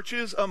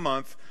searches a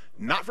month,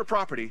 not for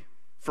property,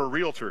 for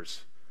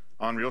realtors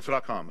on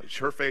Realtor.com.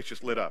 Her face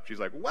just lit up. She's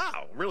like,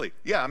 wow, really?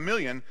 Yeah, 1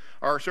 million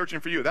are searching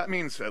for you. That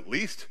means at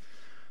least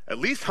at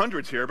least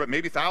hundreds here, but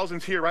maybe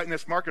thousands here right in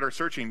this market are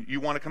searching.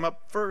 You want to come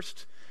up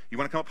first. You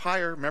want to come up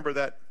higher. Remember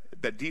that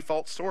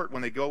default sort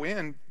when they go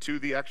in to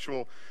the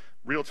actual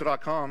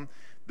Realtor.com,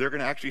 they're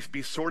going to actually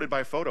be sorted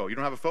by photo. You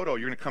don't have a photo,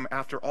 you're going to come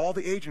after all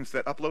the agents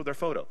that upload their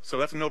photo. So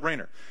that's a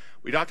no-brainer.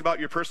 We talked about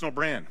your personal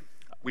brand.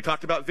 We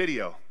talked about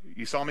video.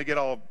 You saw me get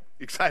all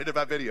excited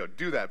about video.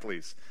 Do that,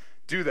 please.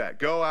 Do that.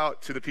 Go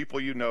out to the people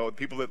you know, the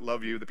people that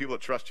love you, the people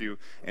that trust you,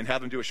 and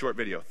have them do a short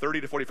video,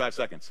 30 to 45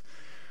 seconds.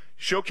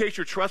 Showcase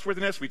your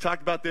trustworthiness. We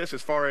talked about this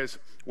as far as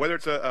whether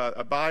it's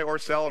a buy or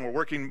sell, and we're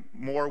working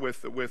more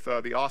with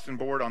the Austin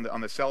board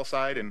on the sell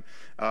side, and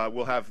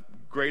we'll have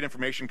great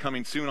information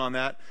coming soon on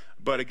that.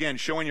 But again,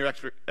 showing your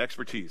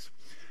expertise.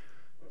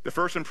 The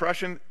first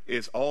impression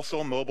is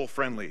also mobile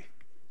friendly.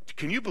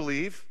 Can you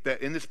believe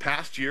that in this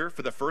past year,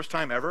 for the first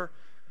time ever,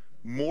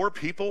 more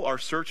people are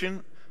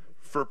searching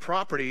for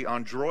property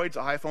on Droids,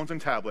 iPhones, and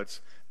tablets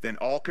than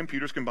all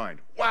computers combined?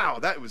 Wow,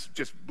 that was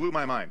just blew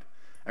my mind.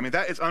 I mean,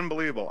 that is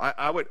unbelievable.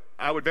 I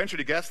would venture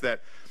to guess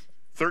that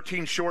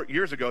 13 short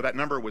years ago, that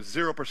number was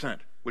 0%.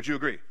 Would you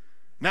agree?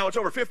 Now it's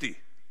over 50.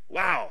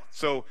 Wow.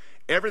 So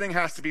everything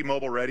has to be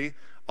mobile ready.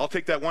 I'll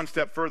take that one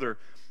step further.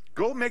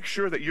 Go make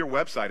sure that your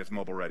website is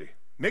mobile ready.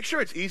 Make sure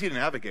it's easy to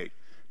navigate.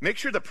 Make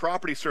sure the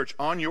property search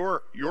on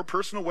your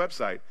personal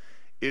website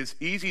is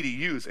easy to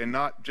use and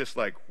not just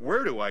like,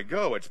 where do I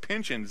go? It's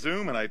pinch and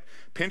zoom, and I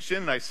pinched in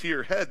and I see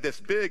your head this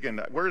big,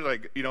 and where did I,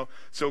 you know?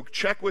 So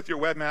check with your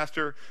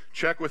webmaster,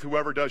 check with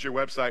whoever does your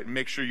website, and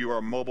make sure you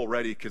are mobile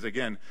ready, because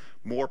again,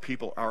 more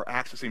people are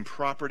accessing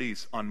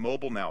properties on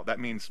mobile now. That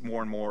means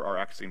more and more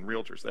are accessing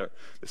realtors there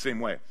the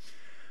same way.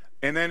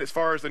 And then as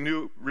far as the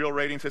new real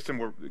rating system,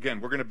 we're going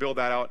to build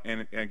that out.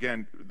 And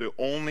again, the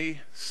only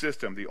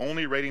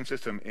rating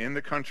system in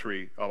the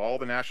country of all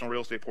the national real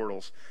estate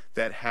portals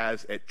that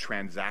has it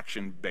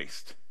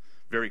transaction-based.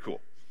 Very cool.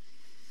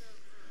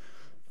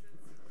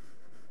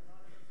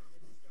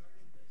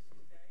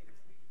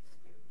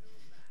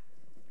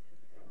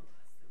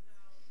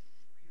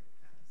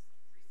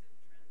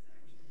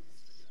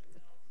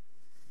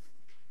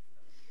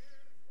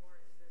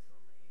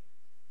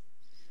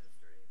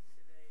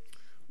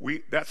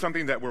 That's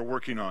something that we're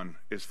working on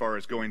as far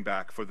as going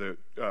back for the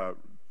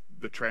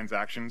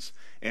transactions,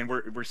 and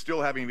we're still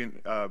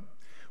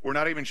we're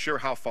not even sure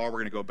how far we're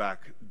going to go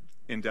back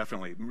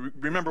indefinitely.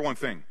 Remember one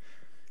thing,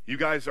 you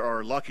guys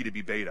are lucky to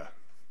be beta.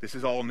 This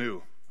is all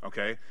new,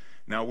 okay?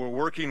 Now we're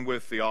working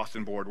with the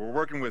Austin board, we're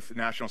working with the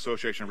National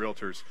Association of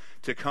Realtors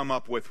to come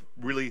up with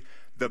really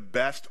the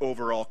best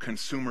overall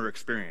consumer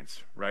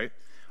experience, right?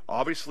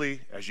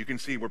 Obviously, as you can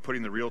see, we're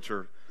putting the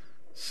realtor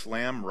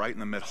slam right in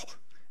the middle.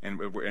 And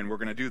we're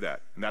going to do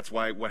that. And that's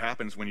why what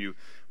happens when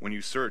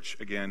you search,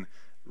 again,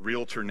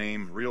 realtor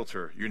name,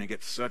 realtor, you're going to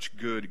get such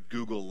good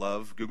Google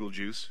love, Google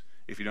juice,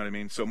 if you know what I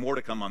mean. So more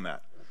to come on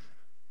that.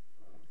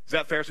 Is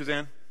that fair,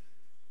 Suzanne?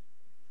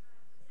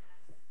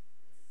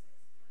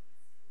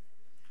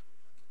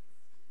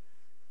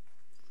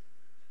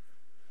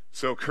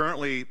 So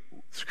currently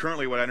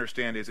what I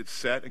understand is it's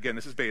set, again,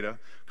 this is beta,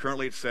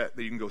 currently it's set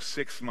that you can go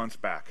 6 months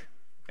back.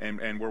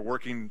 And we're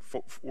working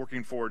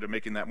forward to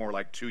making that more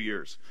like 2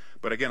 years.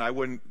 But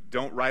again,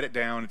 don't write it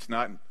down. It's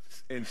not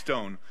in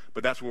stone,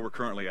 but that's where we're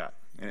currently at.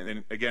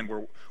 And again,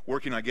 we're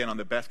working again on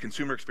the best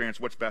consumer experience,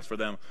 what's best for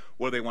them,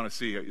 what do they want to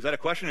see. Is that a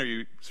question, or are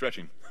you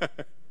stretching?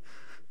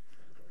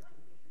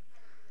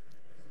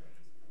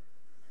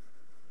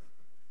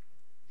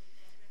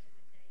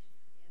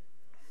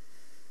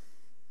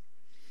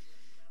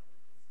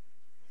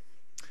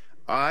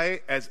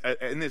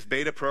 In this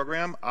beta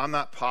program, I'm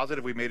not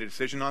positive we made a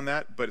decision on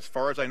that, but as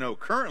far as I know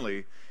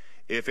currently,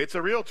 if it's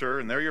a realtor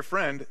and they're your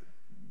friend,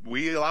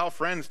 we allow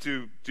friends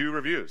to do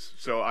reviews.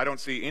 So I don't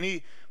see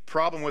any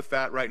problem with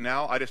that right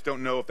now. I just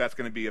don't know if that's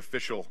going to be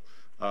official,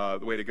 the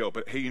way to go.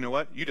 But hey, you know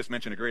what? You just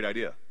mentioned a great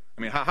idea.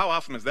 I mean, how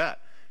awesome is that?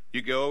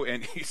 You go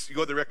and you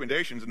go to the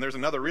recommendations, and there's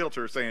another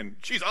realtor saying,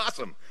 she's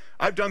awesome.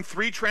 I've done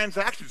 3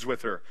 transactions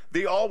with her.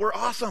 They all were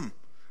awesome.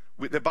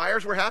 The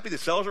buyers were happy, the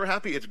sellers were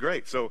happy. It's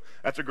great. So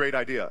that's a great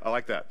idea. I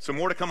like that. So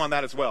more to come on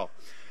that as well.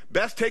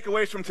 Best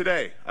takeaways from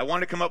today. I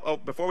wanted to come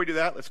up, before we do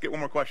that, let's get one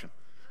more question.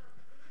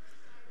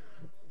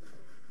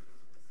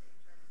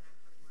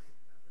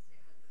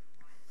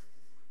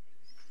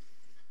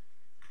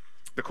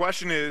 The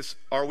question is,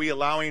 are we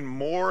allowing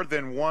more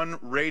than one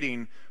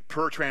rating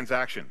per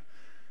transaction?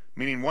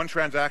 Meaning one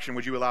transaction,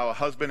 would you allow a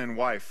husband and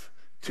wife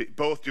to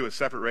both do a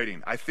separate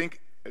rating? I think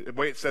the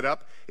way it's set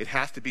up, it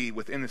has to be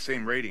within the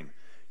same rating.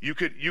 You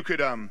could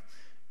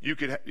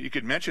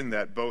mention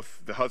that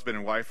both the husband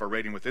and wife are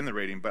rating within the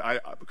rating,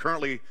 but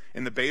currently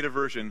in the beta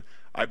version,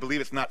 I believe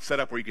it's not set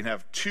up where you can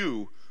have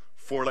 2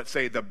 for, let's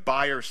say, the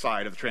buyer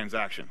side of the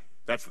transaction.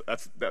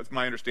 That's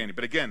my understanding.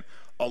 But again,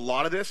 a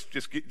lot of this,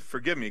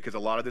 forgive me, because a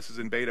lot of this is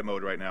in beta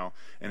mode right now.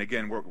 And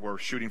again, we're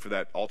shooting for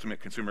that ultimate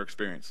consumer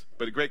experience.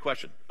 But a great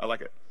question. I like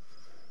it.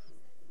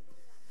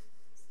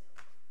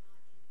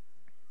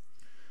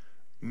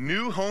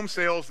 New home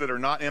sales that are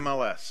not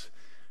MLS.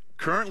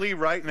 Currently,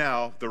 right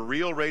now, the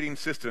real rating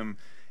system,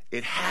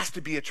 it has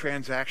to be a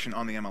transaction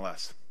on the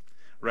MLS.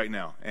 right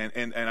now.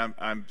 And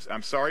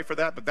I'm sorry for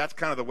that, but that's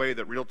kind of the way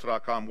that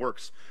Realtor.com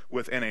works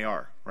with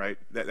NAR, right?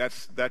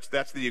 That's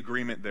the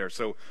agreement there.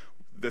 So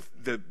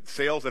the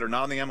sales that are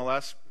not on the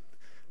MLS,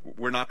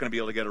 we're not going to be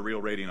able to get a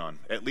real rating on.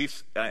 At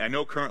least I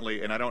know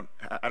currently, and I don't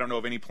know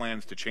of any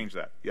plans to change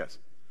that. Yes.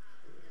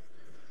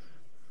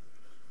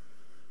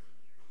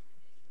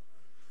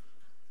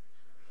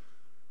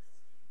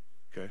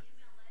 Okay.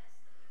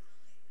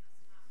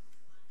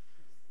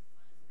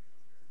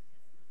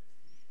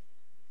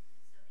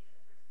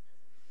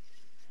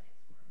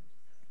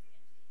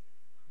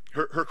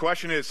 Her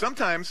question is,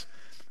 sometimes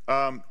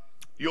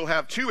you'll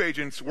have two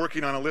agents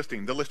working on a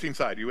listing, the listing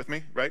side. You with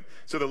me, right?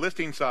 So the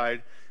listing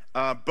side,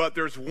 but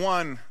there's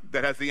one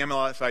that has the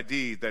MLS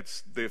ID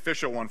that's the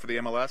official one for the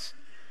MLS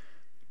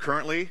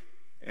currently,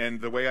 and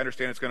the way I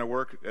understand it's going to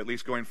work, at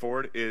least going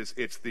forward, is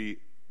it's the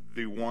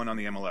one on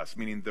the MLS,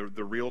 meaning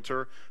the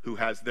realtor who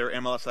has their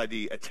MLS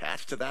ID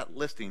attached to that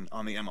listing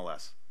on the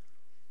MLS.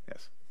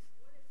 Yes.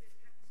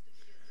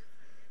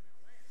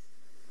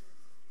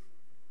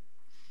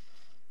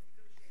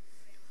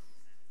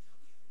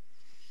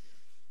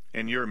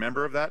 And you're a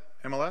member of that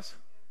MLS?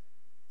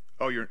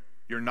 Oh, you're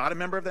not a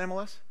member of the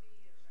MLS?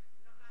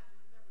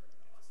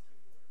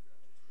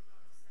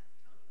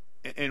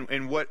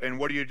 And what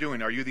are you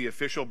doing? Are you the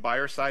official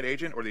buyer side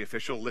agent or the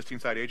official listing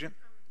side agent?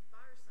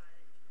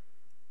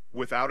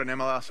 Without an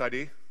MLS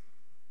ID?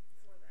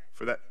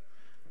 For that?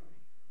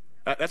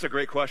 That's a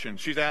great question.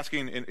 She's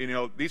asking, and you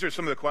know, these are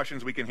some of the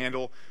questions we can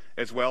handle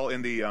as well.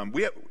 In the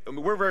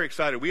we're very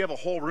excited. We have a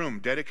whole room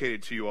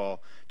dedicated to you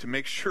all to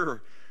make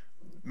sure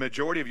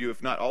majority of you,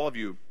 if not all of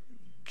you,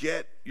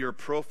 get your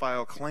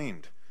profile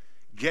claimed.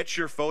 Get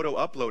your photo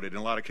uploaded in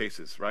a lot of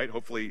cases, right?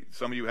 Hopefully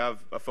some of you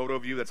have a photo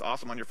of you that's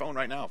awesome on your phone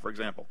right now, for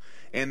example.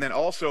 And then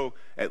also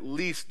at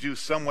least do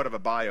somewhat of a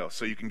bio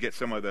so you can get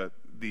some of the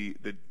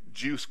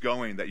juice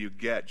going that you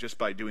get just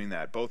by doing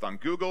that, both on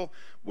Google,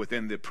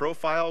 within the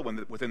profile,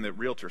 within the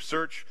realtor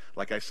search.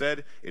 Like I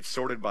said, it's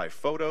sorted by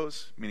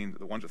photos, meaning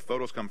the ones with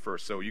photos come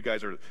first. So you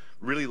guys are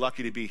really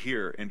lucky to be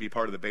here and be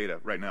part of the beta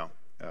right now.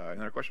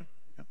 Another question?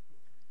 Yeah.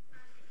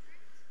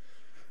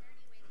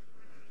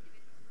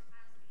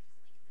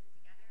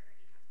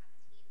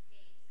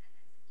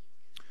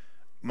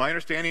 My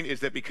understanding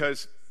is that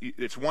because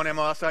it's one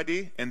MLS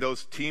ID and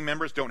those team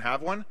members don't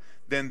have one,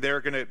 then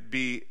they're going to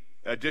be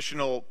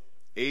additional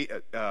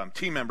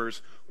team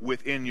members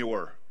within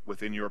your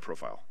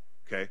profile.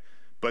 Okay,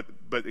 but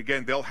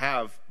again, they'll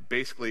have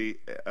basically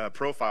a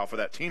profile for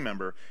that team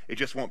member. It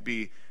just won't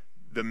be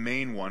the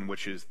main one,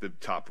 which is the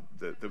top,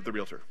 the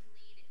realtor.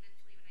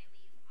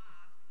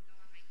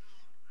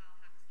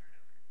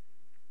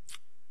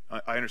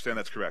 I understand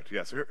that's correct.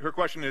 Yes, her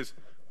question is.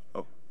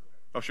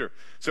 Oh, sure.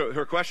 So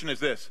her question is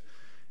this.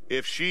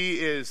 If she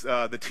is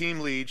the team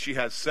lead, she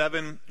has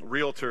 7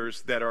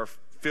 realtors that are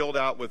filled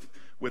out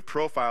with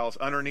profiles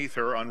underneath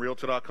her on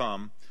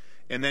Realtor.com,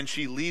 and then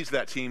she leaves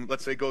that team,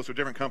 let's say goes to a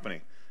different company.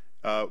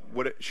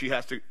 What does she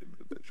have to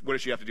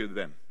do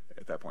then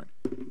at that point?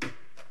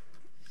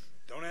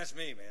 Don't ask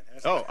me,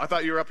 man. I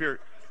thought you were up here.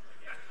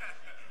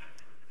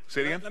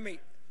 Say it again? Let me.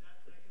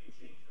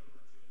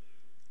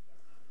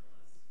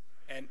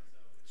 And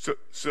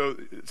So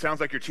it sounds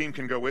like your team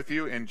can go with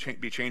you and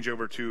be changed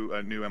over to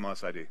a new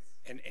MLS ID.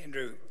 And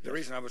Andrew, the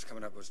reason I was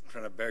coming up was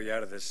trying to bear you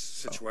out of this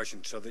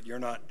situation so that you're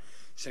not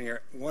sitting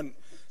here.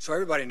 So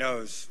everybody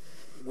knows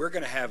we're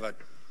going to have a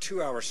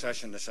 2-hour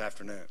session this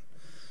afternoon.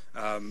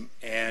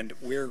 And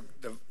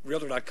the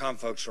Realtor.com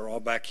folks are all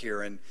back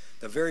here, and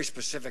the very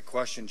specific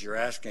questions you're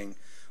asking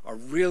are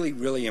really,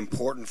 really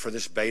important for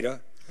this beta.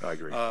 I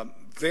agree.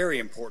 Very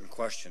important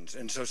questions.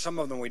 And so some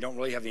of them we don't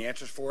really have the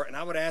answers for. And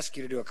I would ask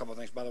you to do a couple of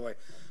things. By the way,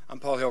 I'm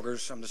Paul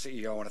Hilgers. I'm the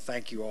CEO. I want to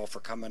thank you all for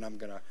coming. I'm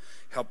going to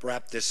help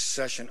wrap this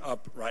session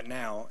up right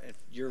now. If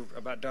you're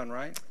about done,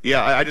 right?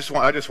 Yeah, I just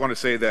want to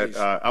say that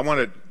I want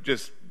to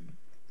just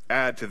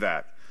add to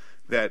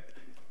that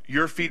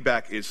your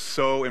feedback is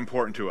so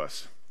important to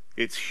us.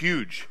 It's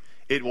huge.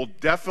 It will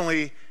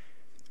definitely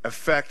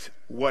affect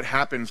what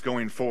happens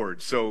going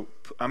forward. So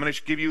I'm going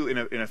to give you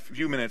in a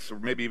few minutes, or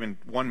maybe even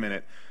 1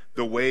 minute,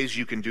 the ways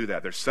you can do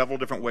that. There's several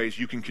different ways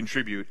you can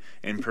contribute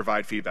and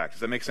provide feedback. Does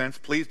that make sense?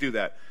 Please do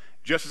that.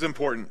 Just as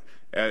important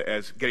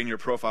as getting your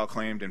profile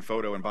claimed in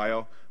photo and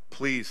bio,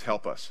 please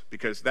help us,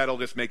 because that'll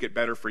just make it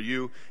better for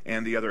you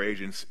and the other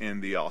agents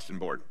in the Austin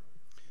board.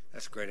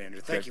 That's great,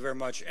 Andrew. Thank you very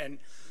much. And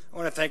I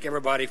want to thank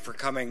everybody for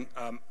coming.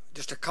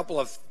 Just a couple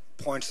of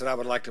points that I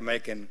would like to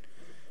make in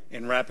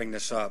wrapping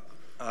this up.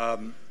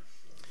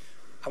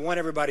 I want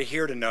everybody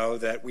here to know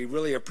that we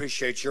really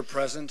appreciate your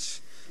presence,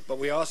 but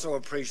we also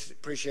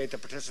appreciate the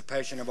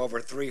participation of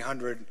over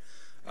 300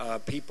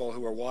 people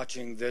who are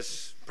watching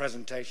this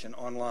presentation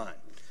online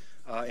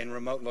in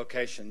remote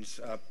locations,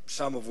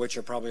 some of which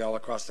are probably all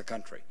across the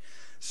country.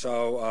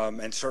 So,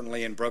 and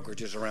certainly in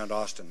brokerages around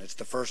Austin. It's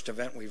the first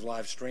event we've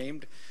live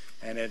streamed,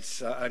 and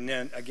it's,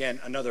 again,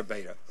 another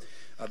beta.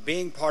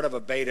 Being part of a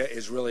beta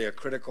is really a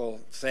critical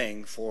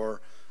thing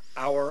for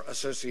our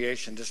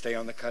association to stay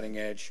on the cutting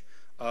edge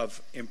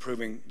of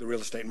improving the real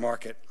estate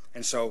market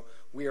And so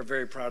we are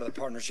very proud of the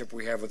partnership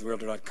we have with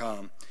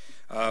Realtor.com.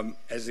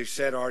 As you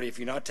said already, if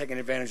you're not taking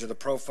advantage of the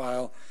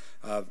profile,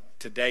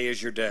 today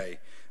is your day.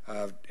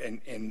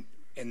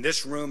 In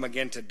this room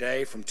again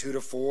today from 2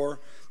 to 4,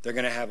 they're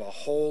going to have a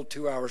whole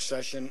 2-hour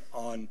session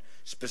on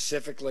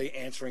specifically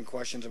answering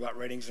questions about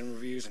ratings and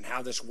reviews and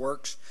how this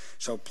works.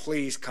 So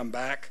please come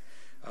back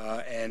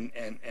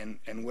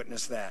and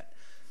witness that.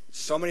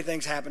 So many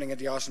things happening at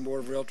the Austin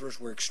Board of Realtors.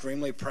 We're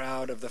extremely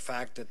proud of the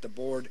fact that the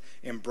board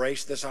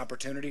embraced this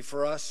opportunity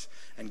for us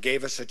and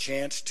gave us a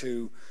chance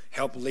to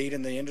help lead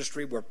in the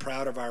industry. We're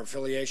proud of our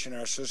affiliation,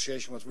 our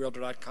association with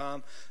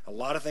Realtor.com. A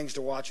lot of things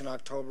to watch in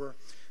October.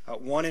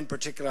 One in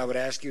particular I would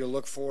ask you to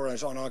look for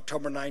is on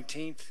October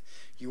 19th,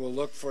 you will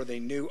look for the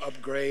new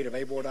upgrade of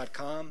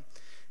ABoR.com.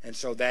 And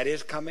so that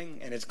is coming,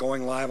 and it's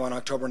going live on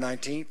October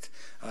 19th.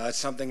 It's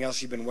something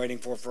else you've been waiting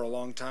for a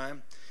long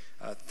time.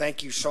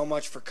 Thank you so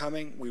much for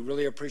coming. We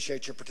really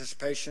appreciate your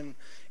participation,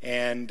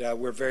 and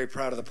we're very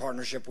proud of the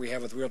partnership we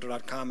have with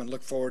Realtor.com and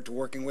look forward to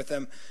working with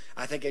them,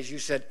 I think, as you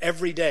said,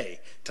 every day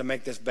to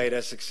make this beta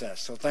a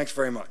success. So thanks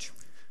very much.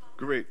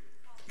 Great.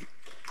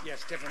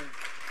 Yes, Tiffany.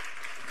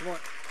 Come on.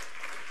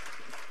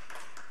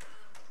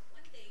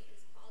 One thing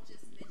is Paul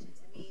just mentioned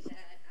to me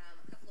that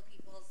a couple of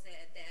people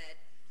said that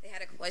they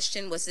had a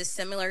question, was this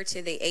similar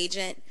to the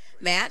agent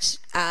match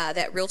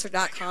that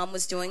Realtor.com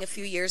was doing a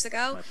few years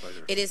ago? My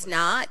pleasure. It is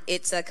not.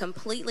 It's a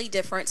completely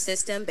different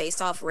system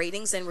based off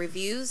ratings and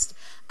reviews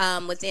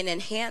with an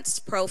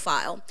enhanced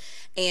profile.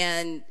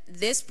 And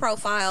this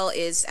profile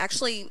is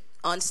actually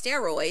on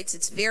steroids.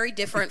 It's very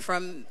different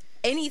from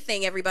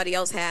anything everybody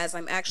else has.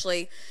 I'm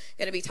actually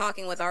going to be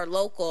talking with our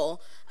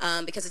local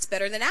because it's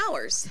better than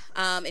ours.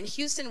 In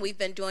Houston, we've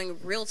been doing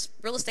real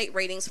estate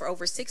ratings for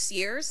over 6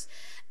 years.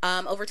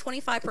 Over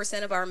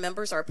 25% of our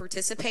members are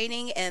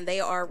participating, and they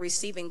are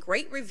receiving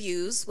great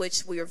reviews,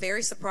 which we are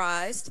very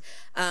surprised.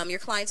 Your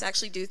clients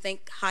actually do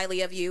think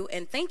highly of you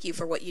and thank you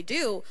for what you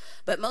do.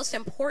 But most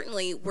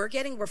importantly, we're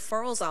getting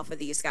referrals off of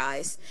these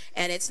guys,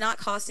 and it's not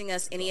costing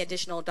us any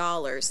additional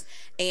dollars.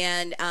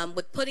 And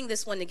with putting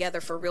this one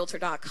together for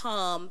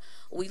Realtor.com,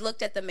 we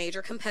looked at the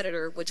major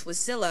competitor, which was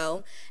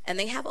Zillow, and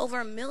they have over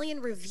 1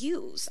 million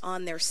reviews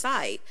on their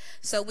site.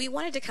 So we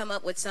wanted to come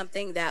up with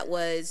something that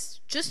was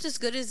just as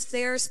good as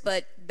theirs,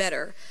 but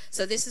better.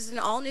 So this is an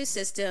all-new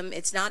system.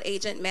 It's not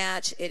agent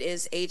match. It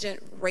is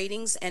agent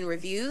ratings and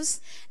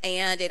reviews,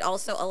 and it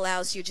also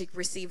allows you to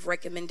receive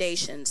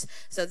recommendations.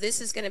 So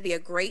this is going to be a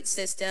great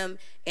system,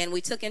 and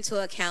we took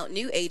into account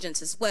new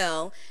agents as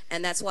well,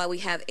 and that's why we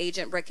have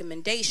agent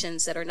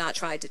recommendations that are not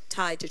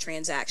tied to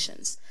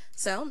transactions.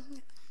 So,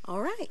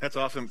 all right. That's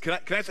awesome. Can I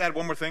just add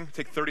one more thing?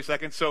 Take 30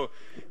 seconds. So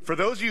for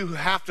those of you who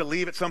have to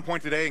leave at some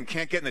point today and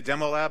can't get in the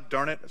demo lab,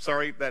 darn it,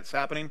 sorry that's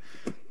happening,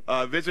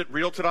 visit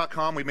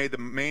Realtor.com. We made the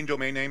main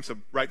domain name, so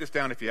write this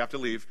down if you have to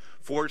leave,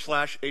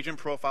 /agent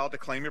profile to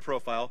claim your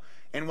profile.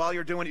 And while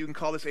you're doing it, you can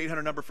call this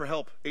 800 number for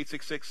help,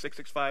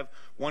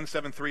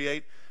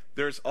 866-665-1738.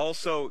 There's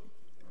also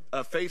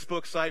a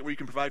Facebook site where you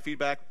can provide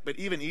feedback, but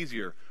even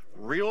easier,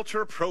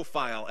 Realtor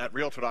profile at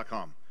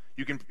Realtor.com.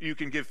 You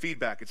can give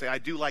feedback and say, I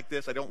do like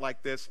this, I don't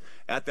like this,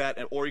 at that,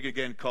 or you can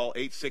again call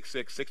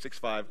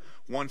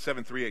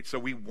 866-665-1738. So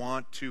we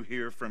want to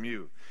hear from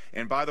you.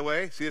 And by the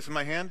way, see this in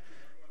my hand?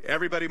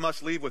 Everybody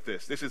must leave with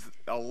this. This is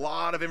a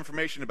lot of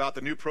information about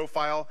the new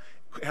profile.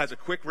 It has a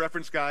quick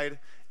reference guide,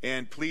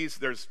 and please,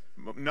 there's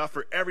enough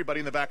for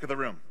everybody in the back of the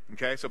room.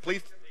 Okay, so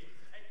please,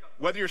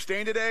 whether you're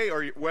staying today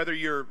or whether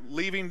you're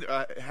leaving,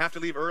 have to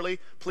leave early,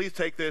 please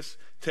take this,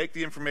 take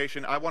the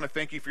information. I want to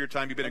thank you for your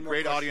time. You've been a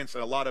great audience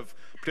and a lot of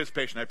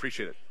participation. I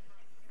appreciate it.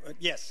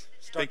 Yes.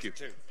 Thank you.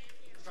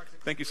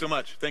 Thank you so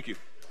much. Thank you.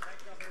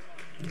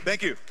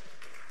 Thank you.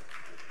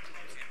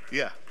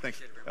 Yeah, thanks.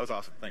 That was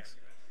awesome. Thanks.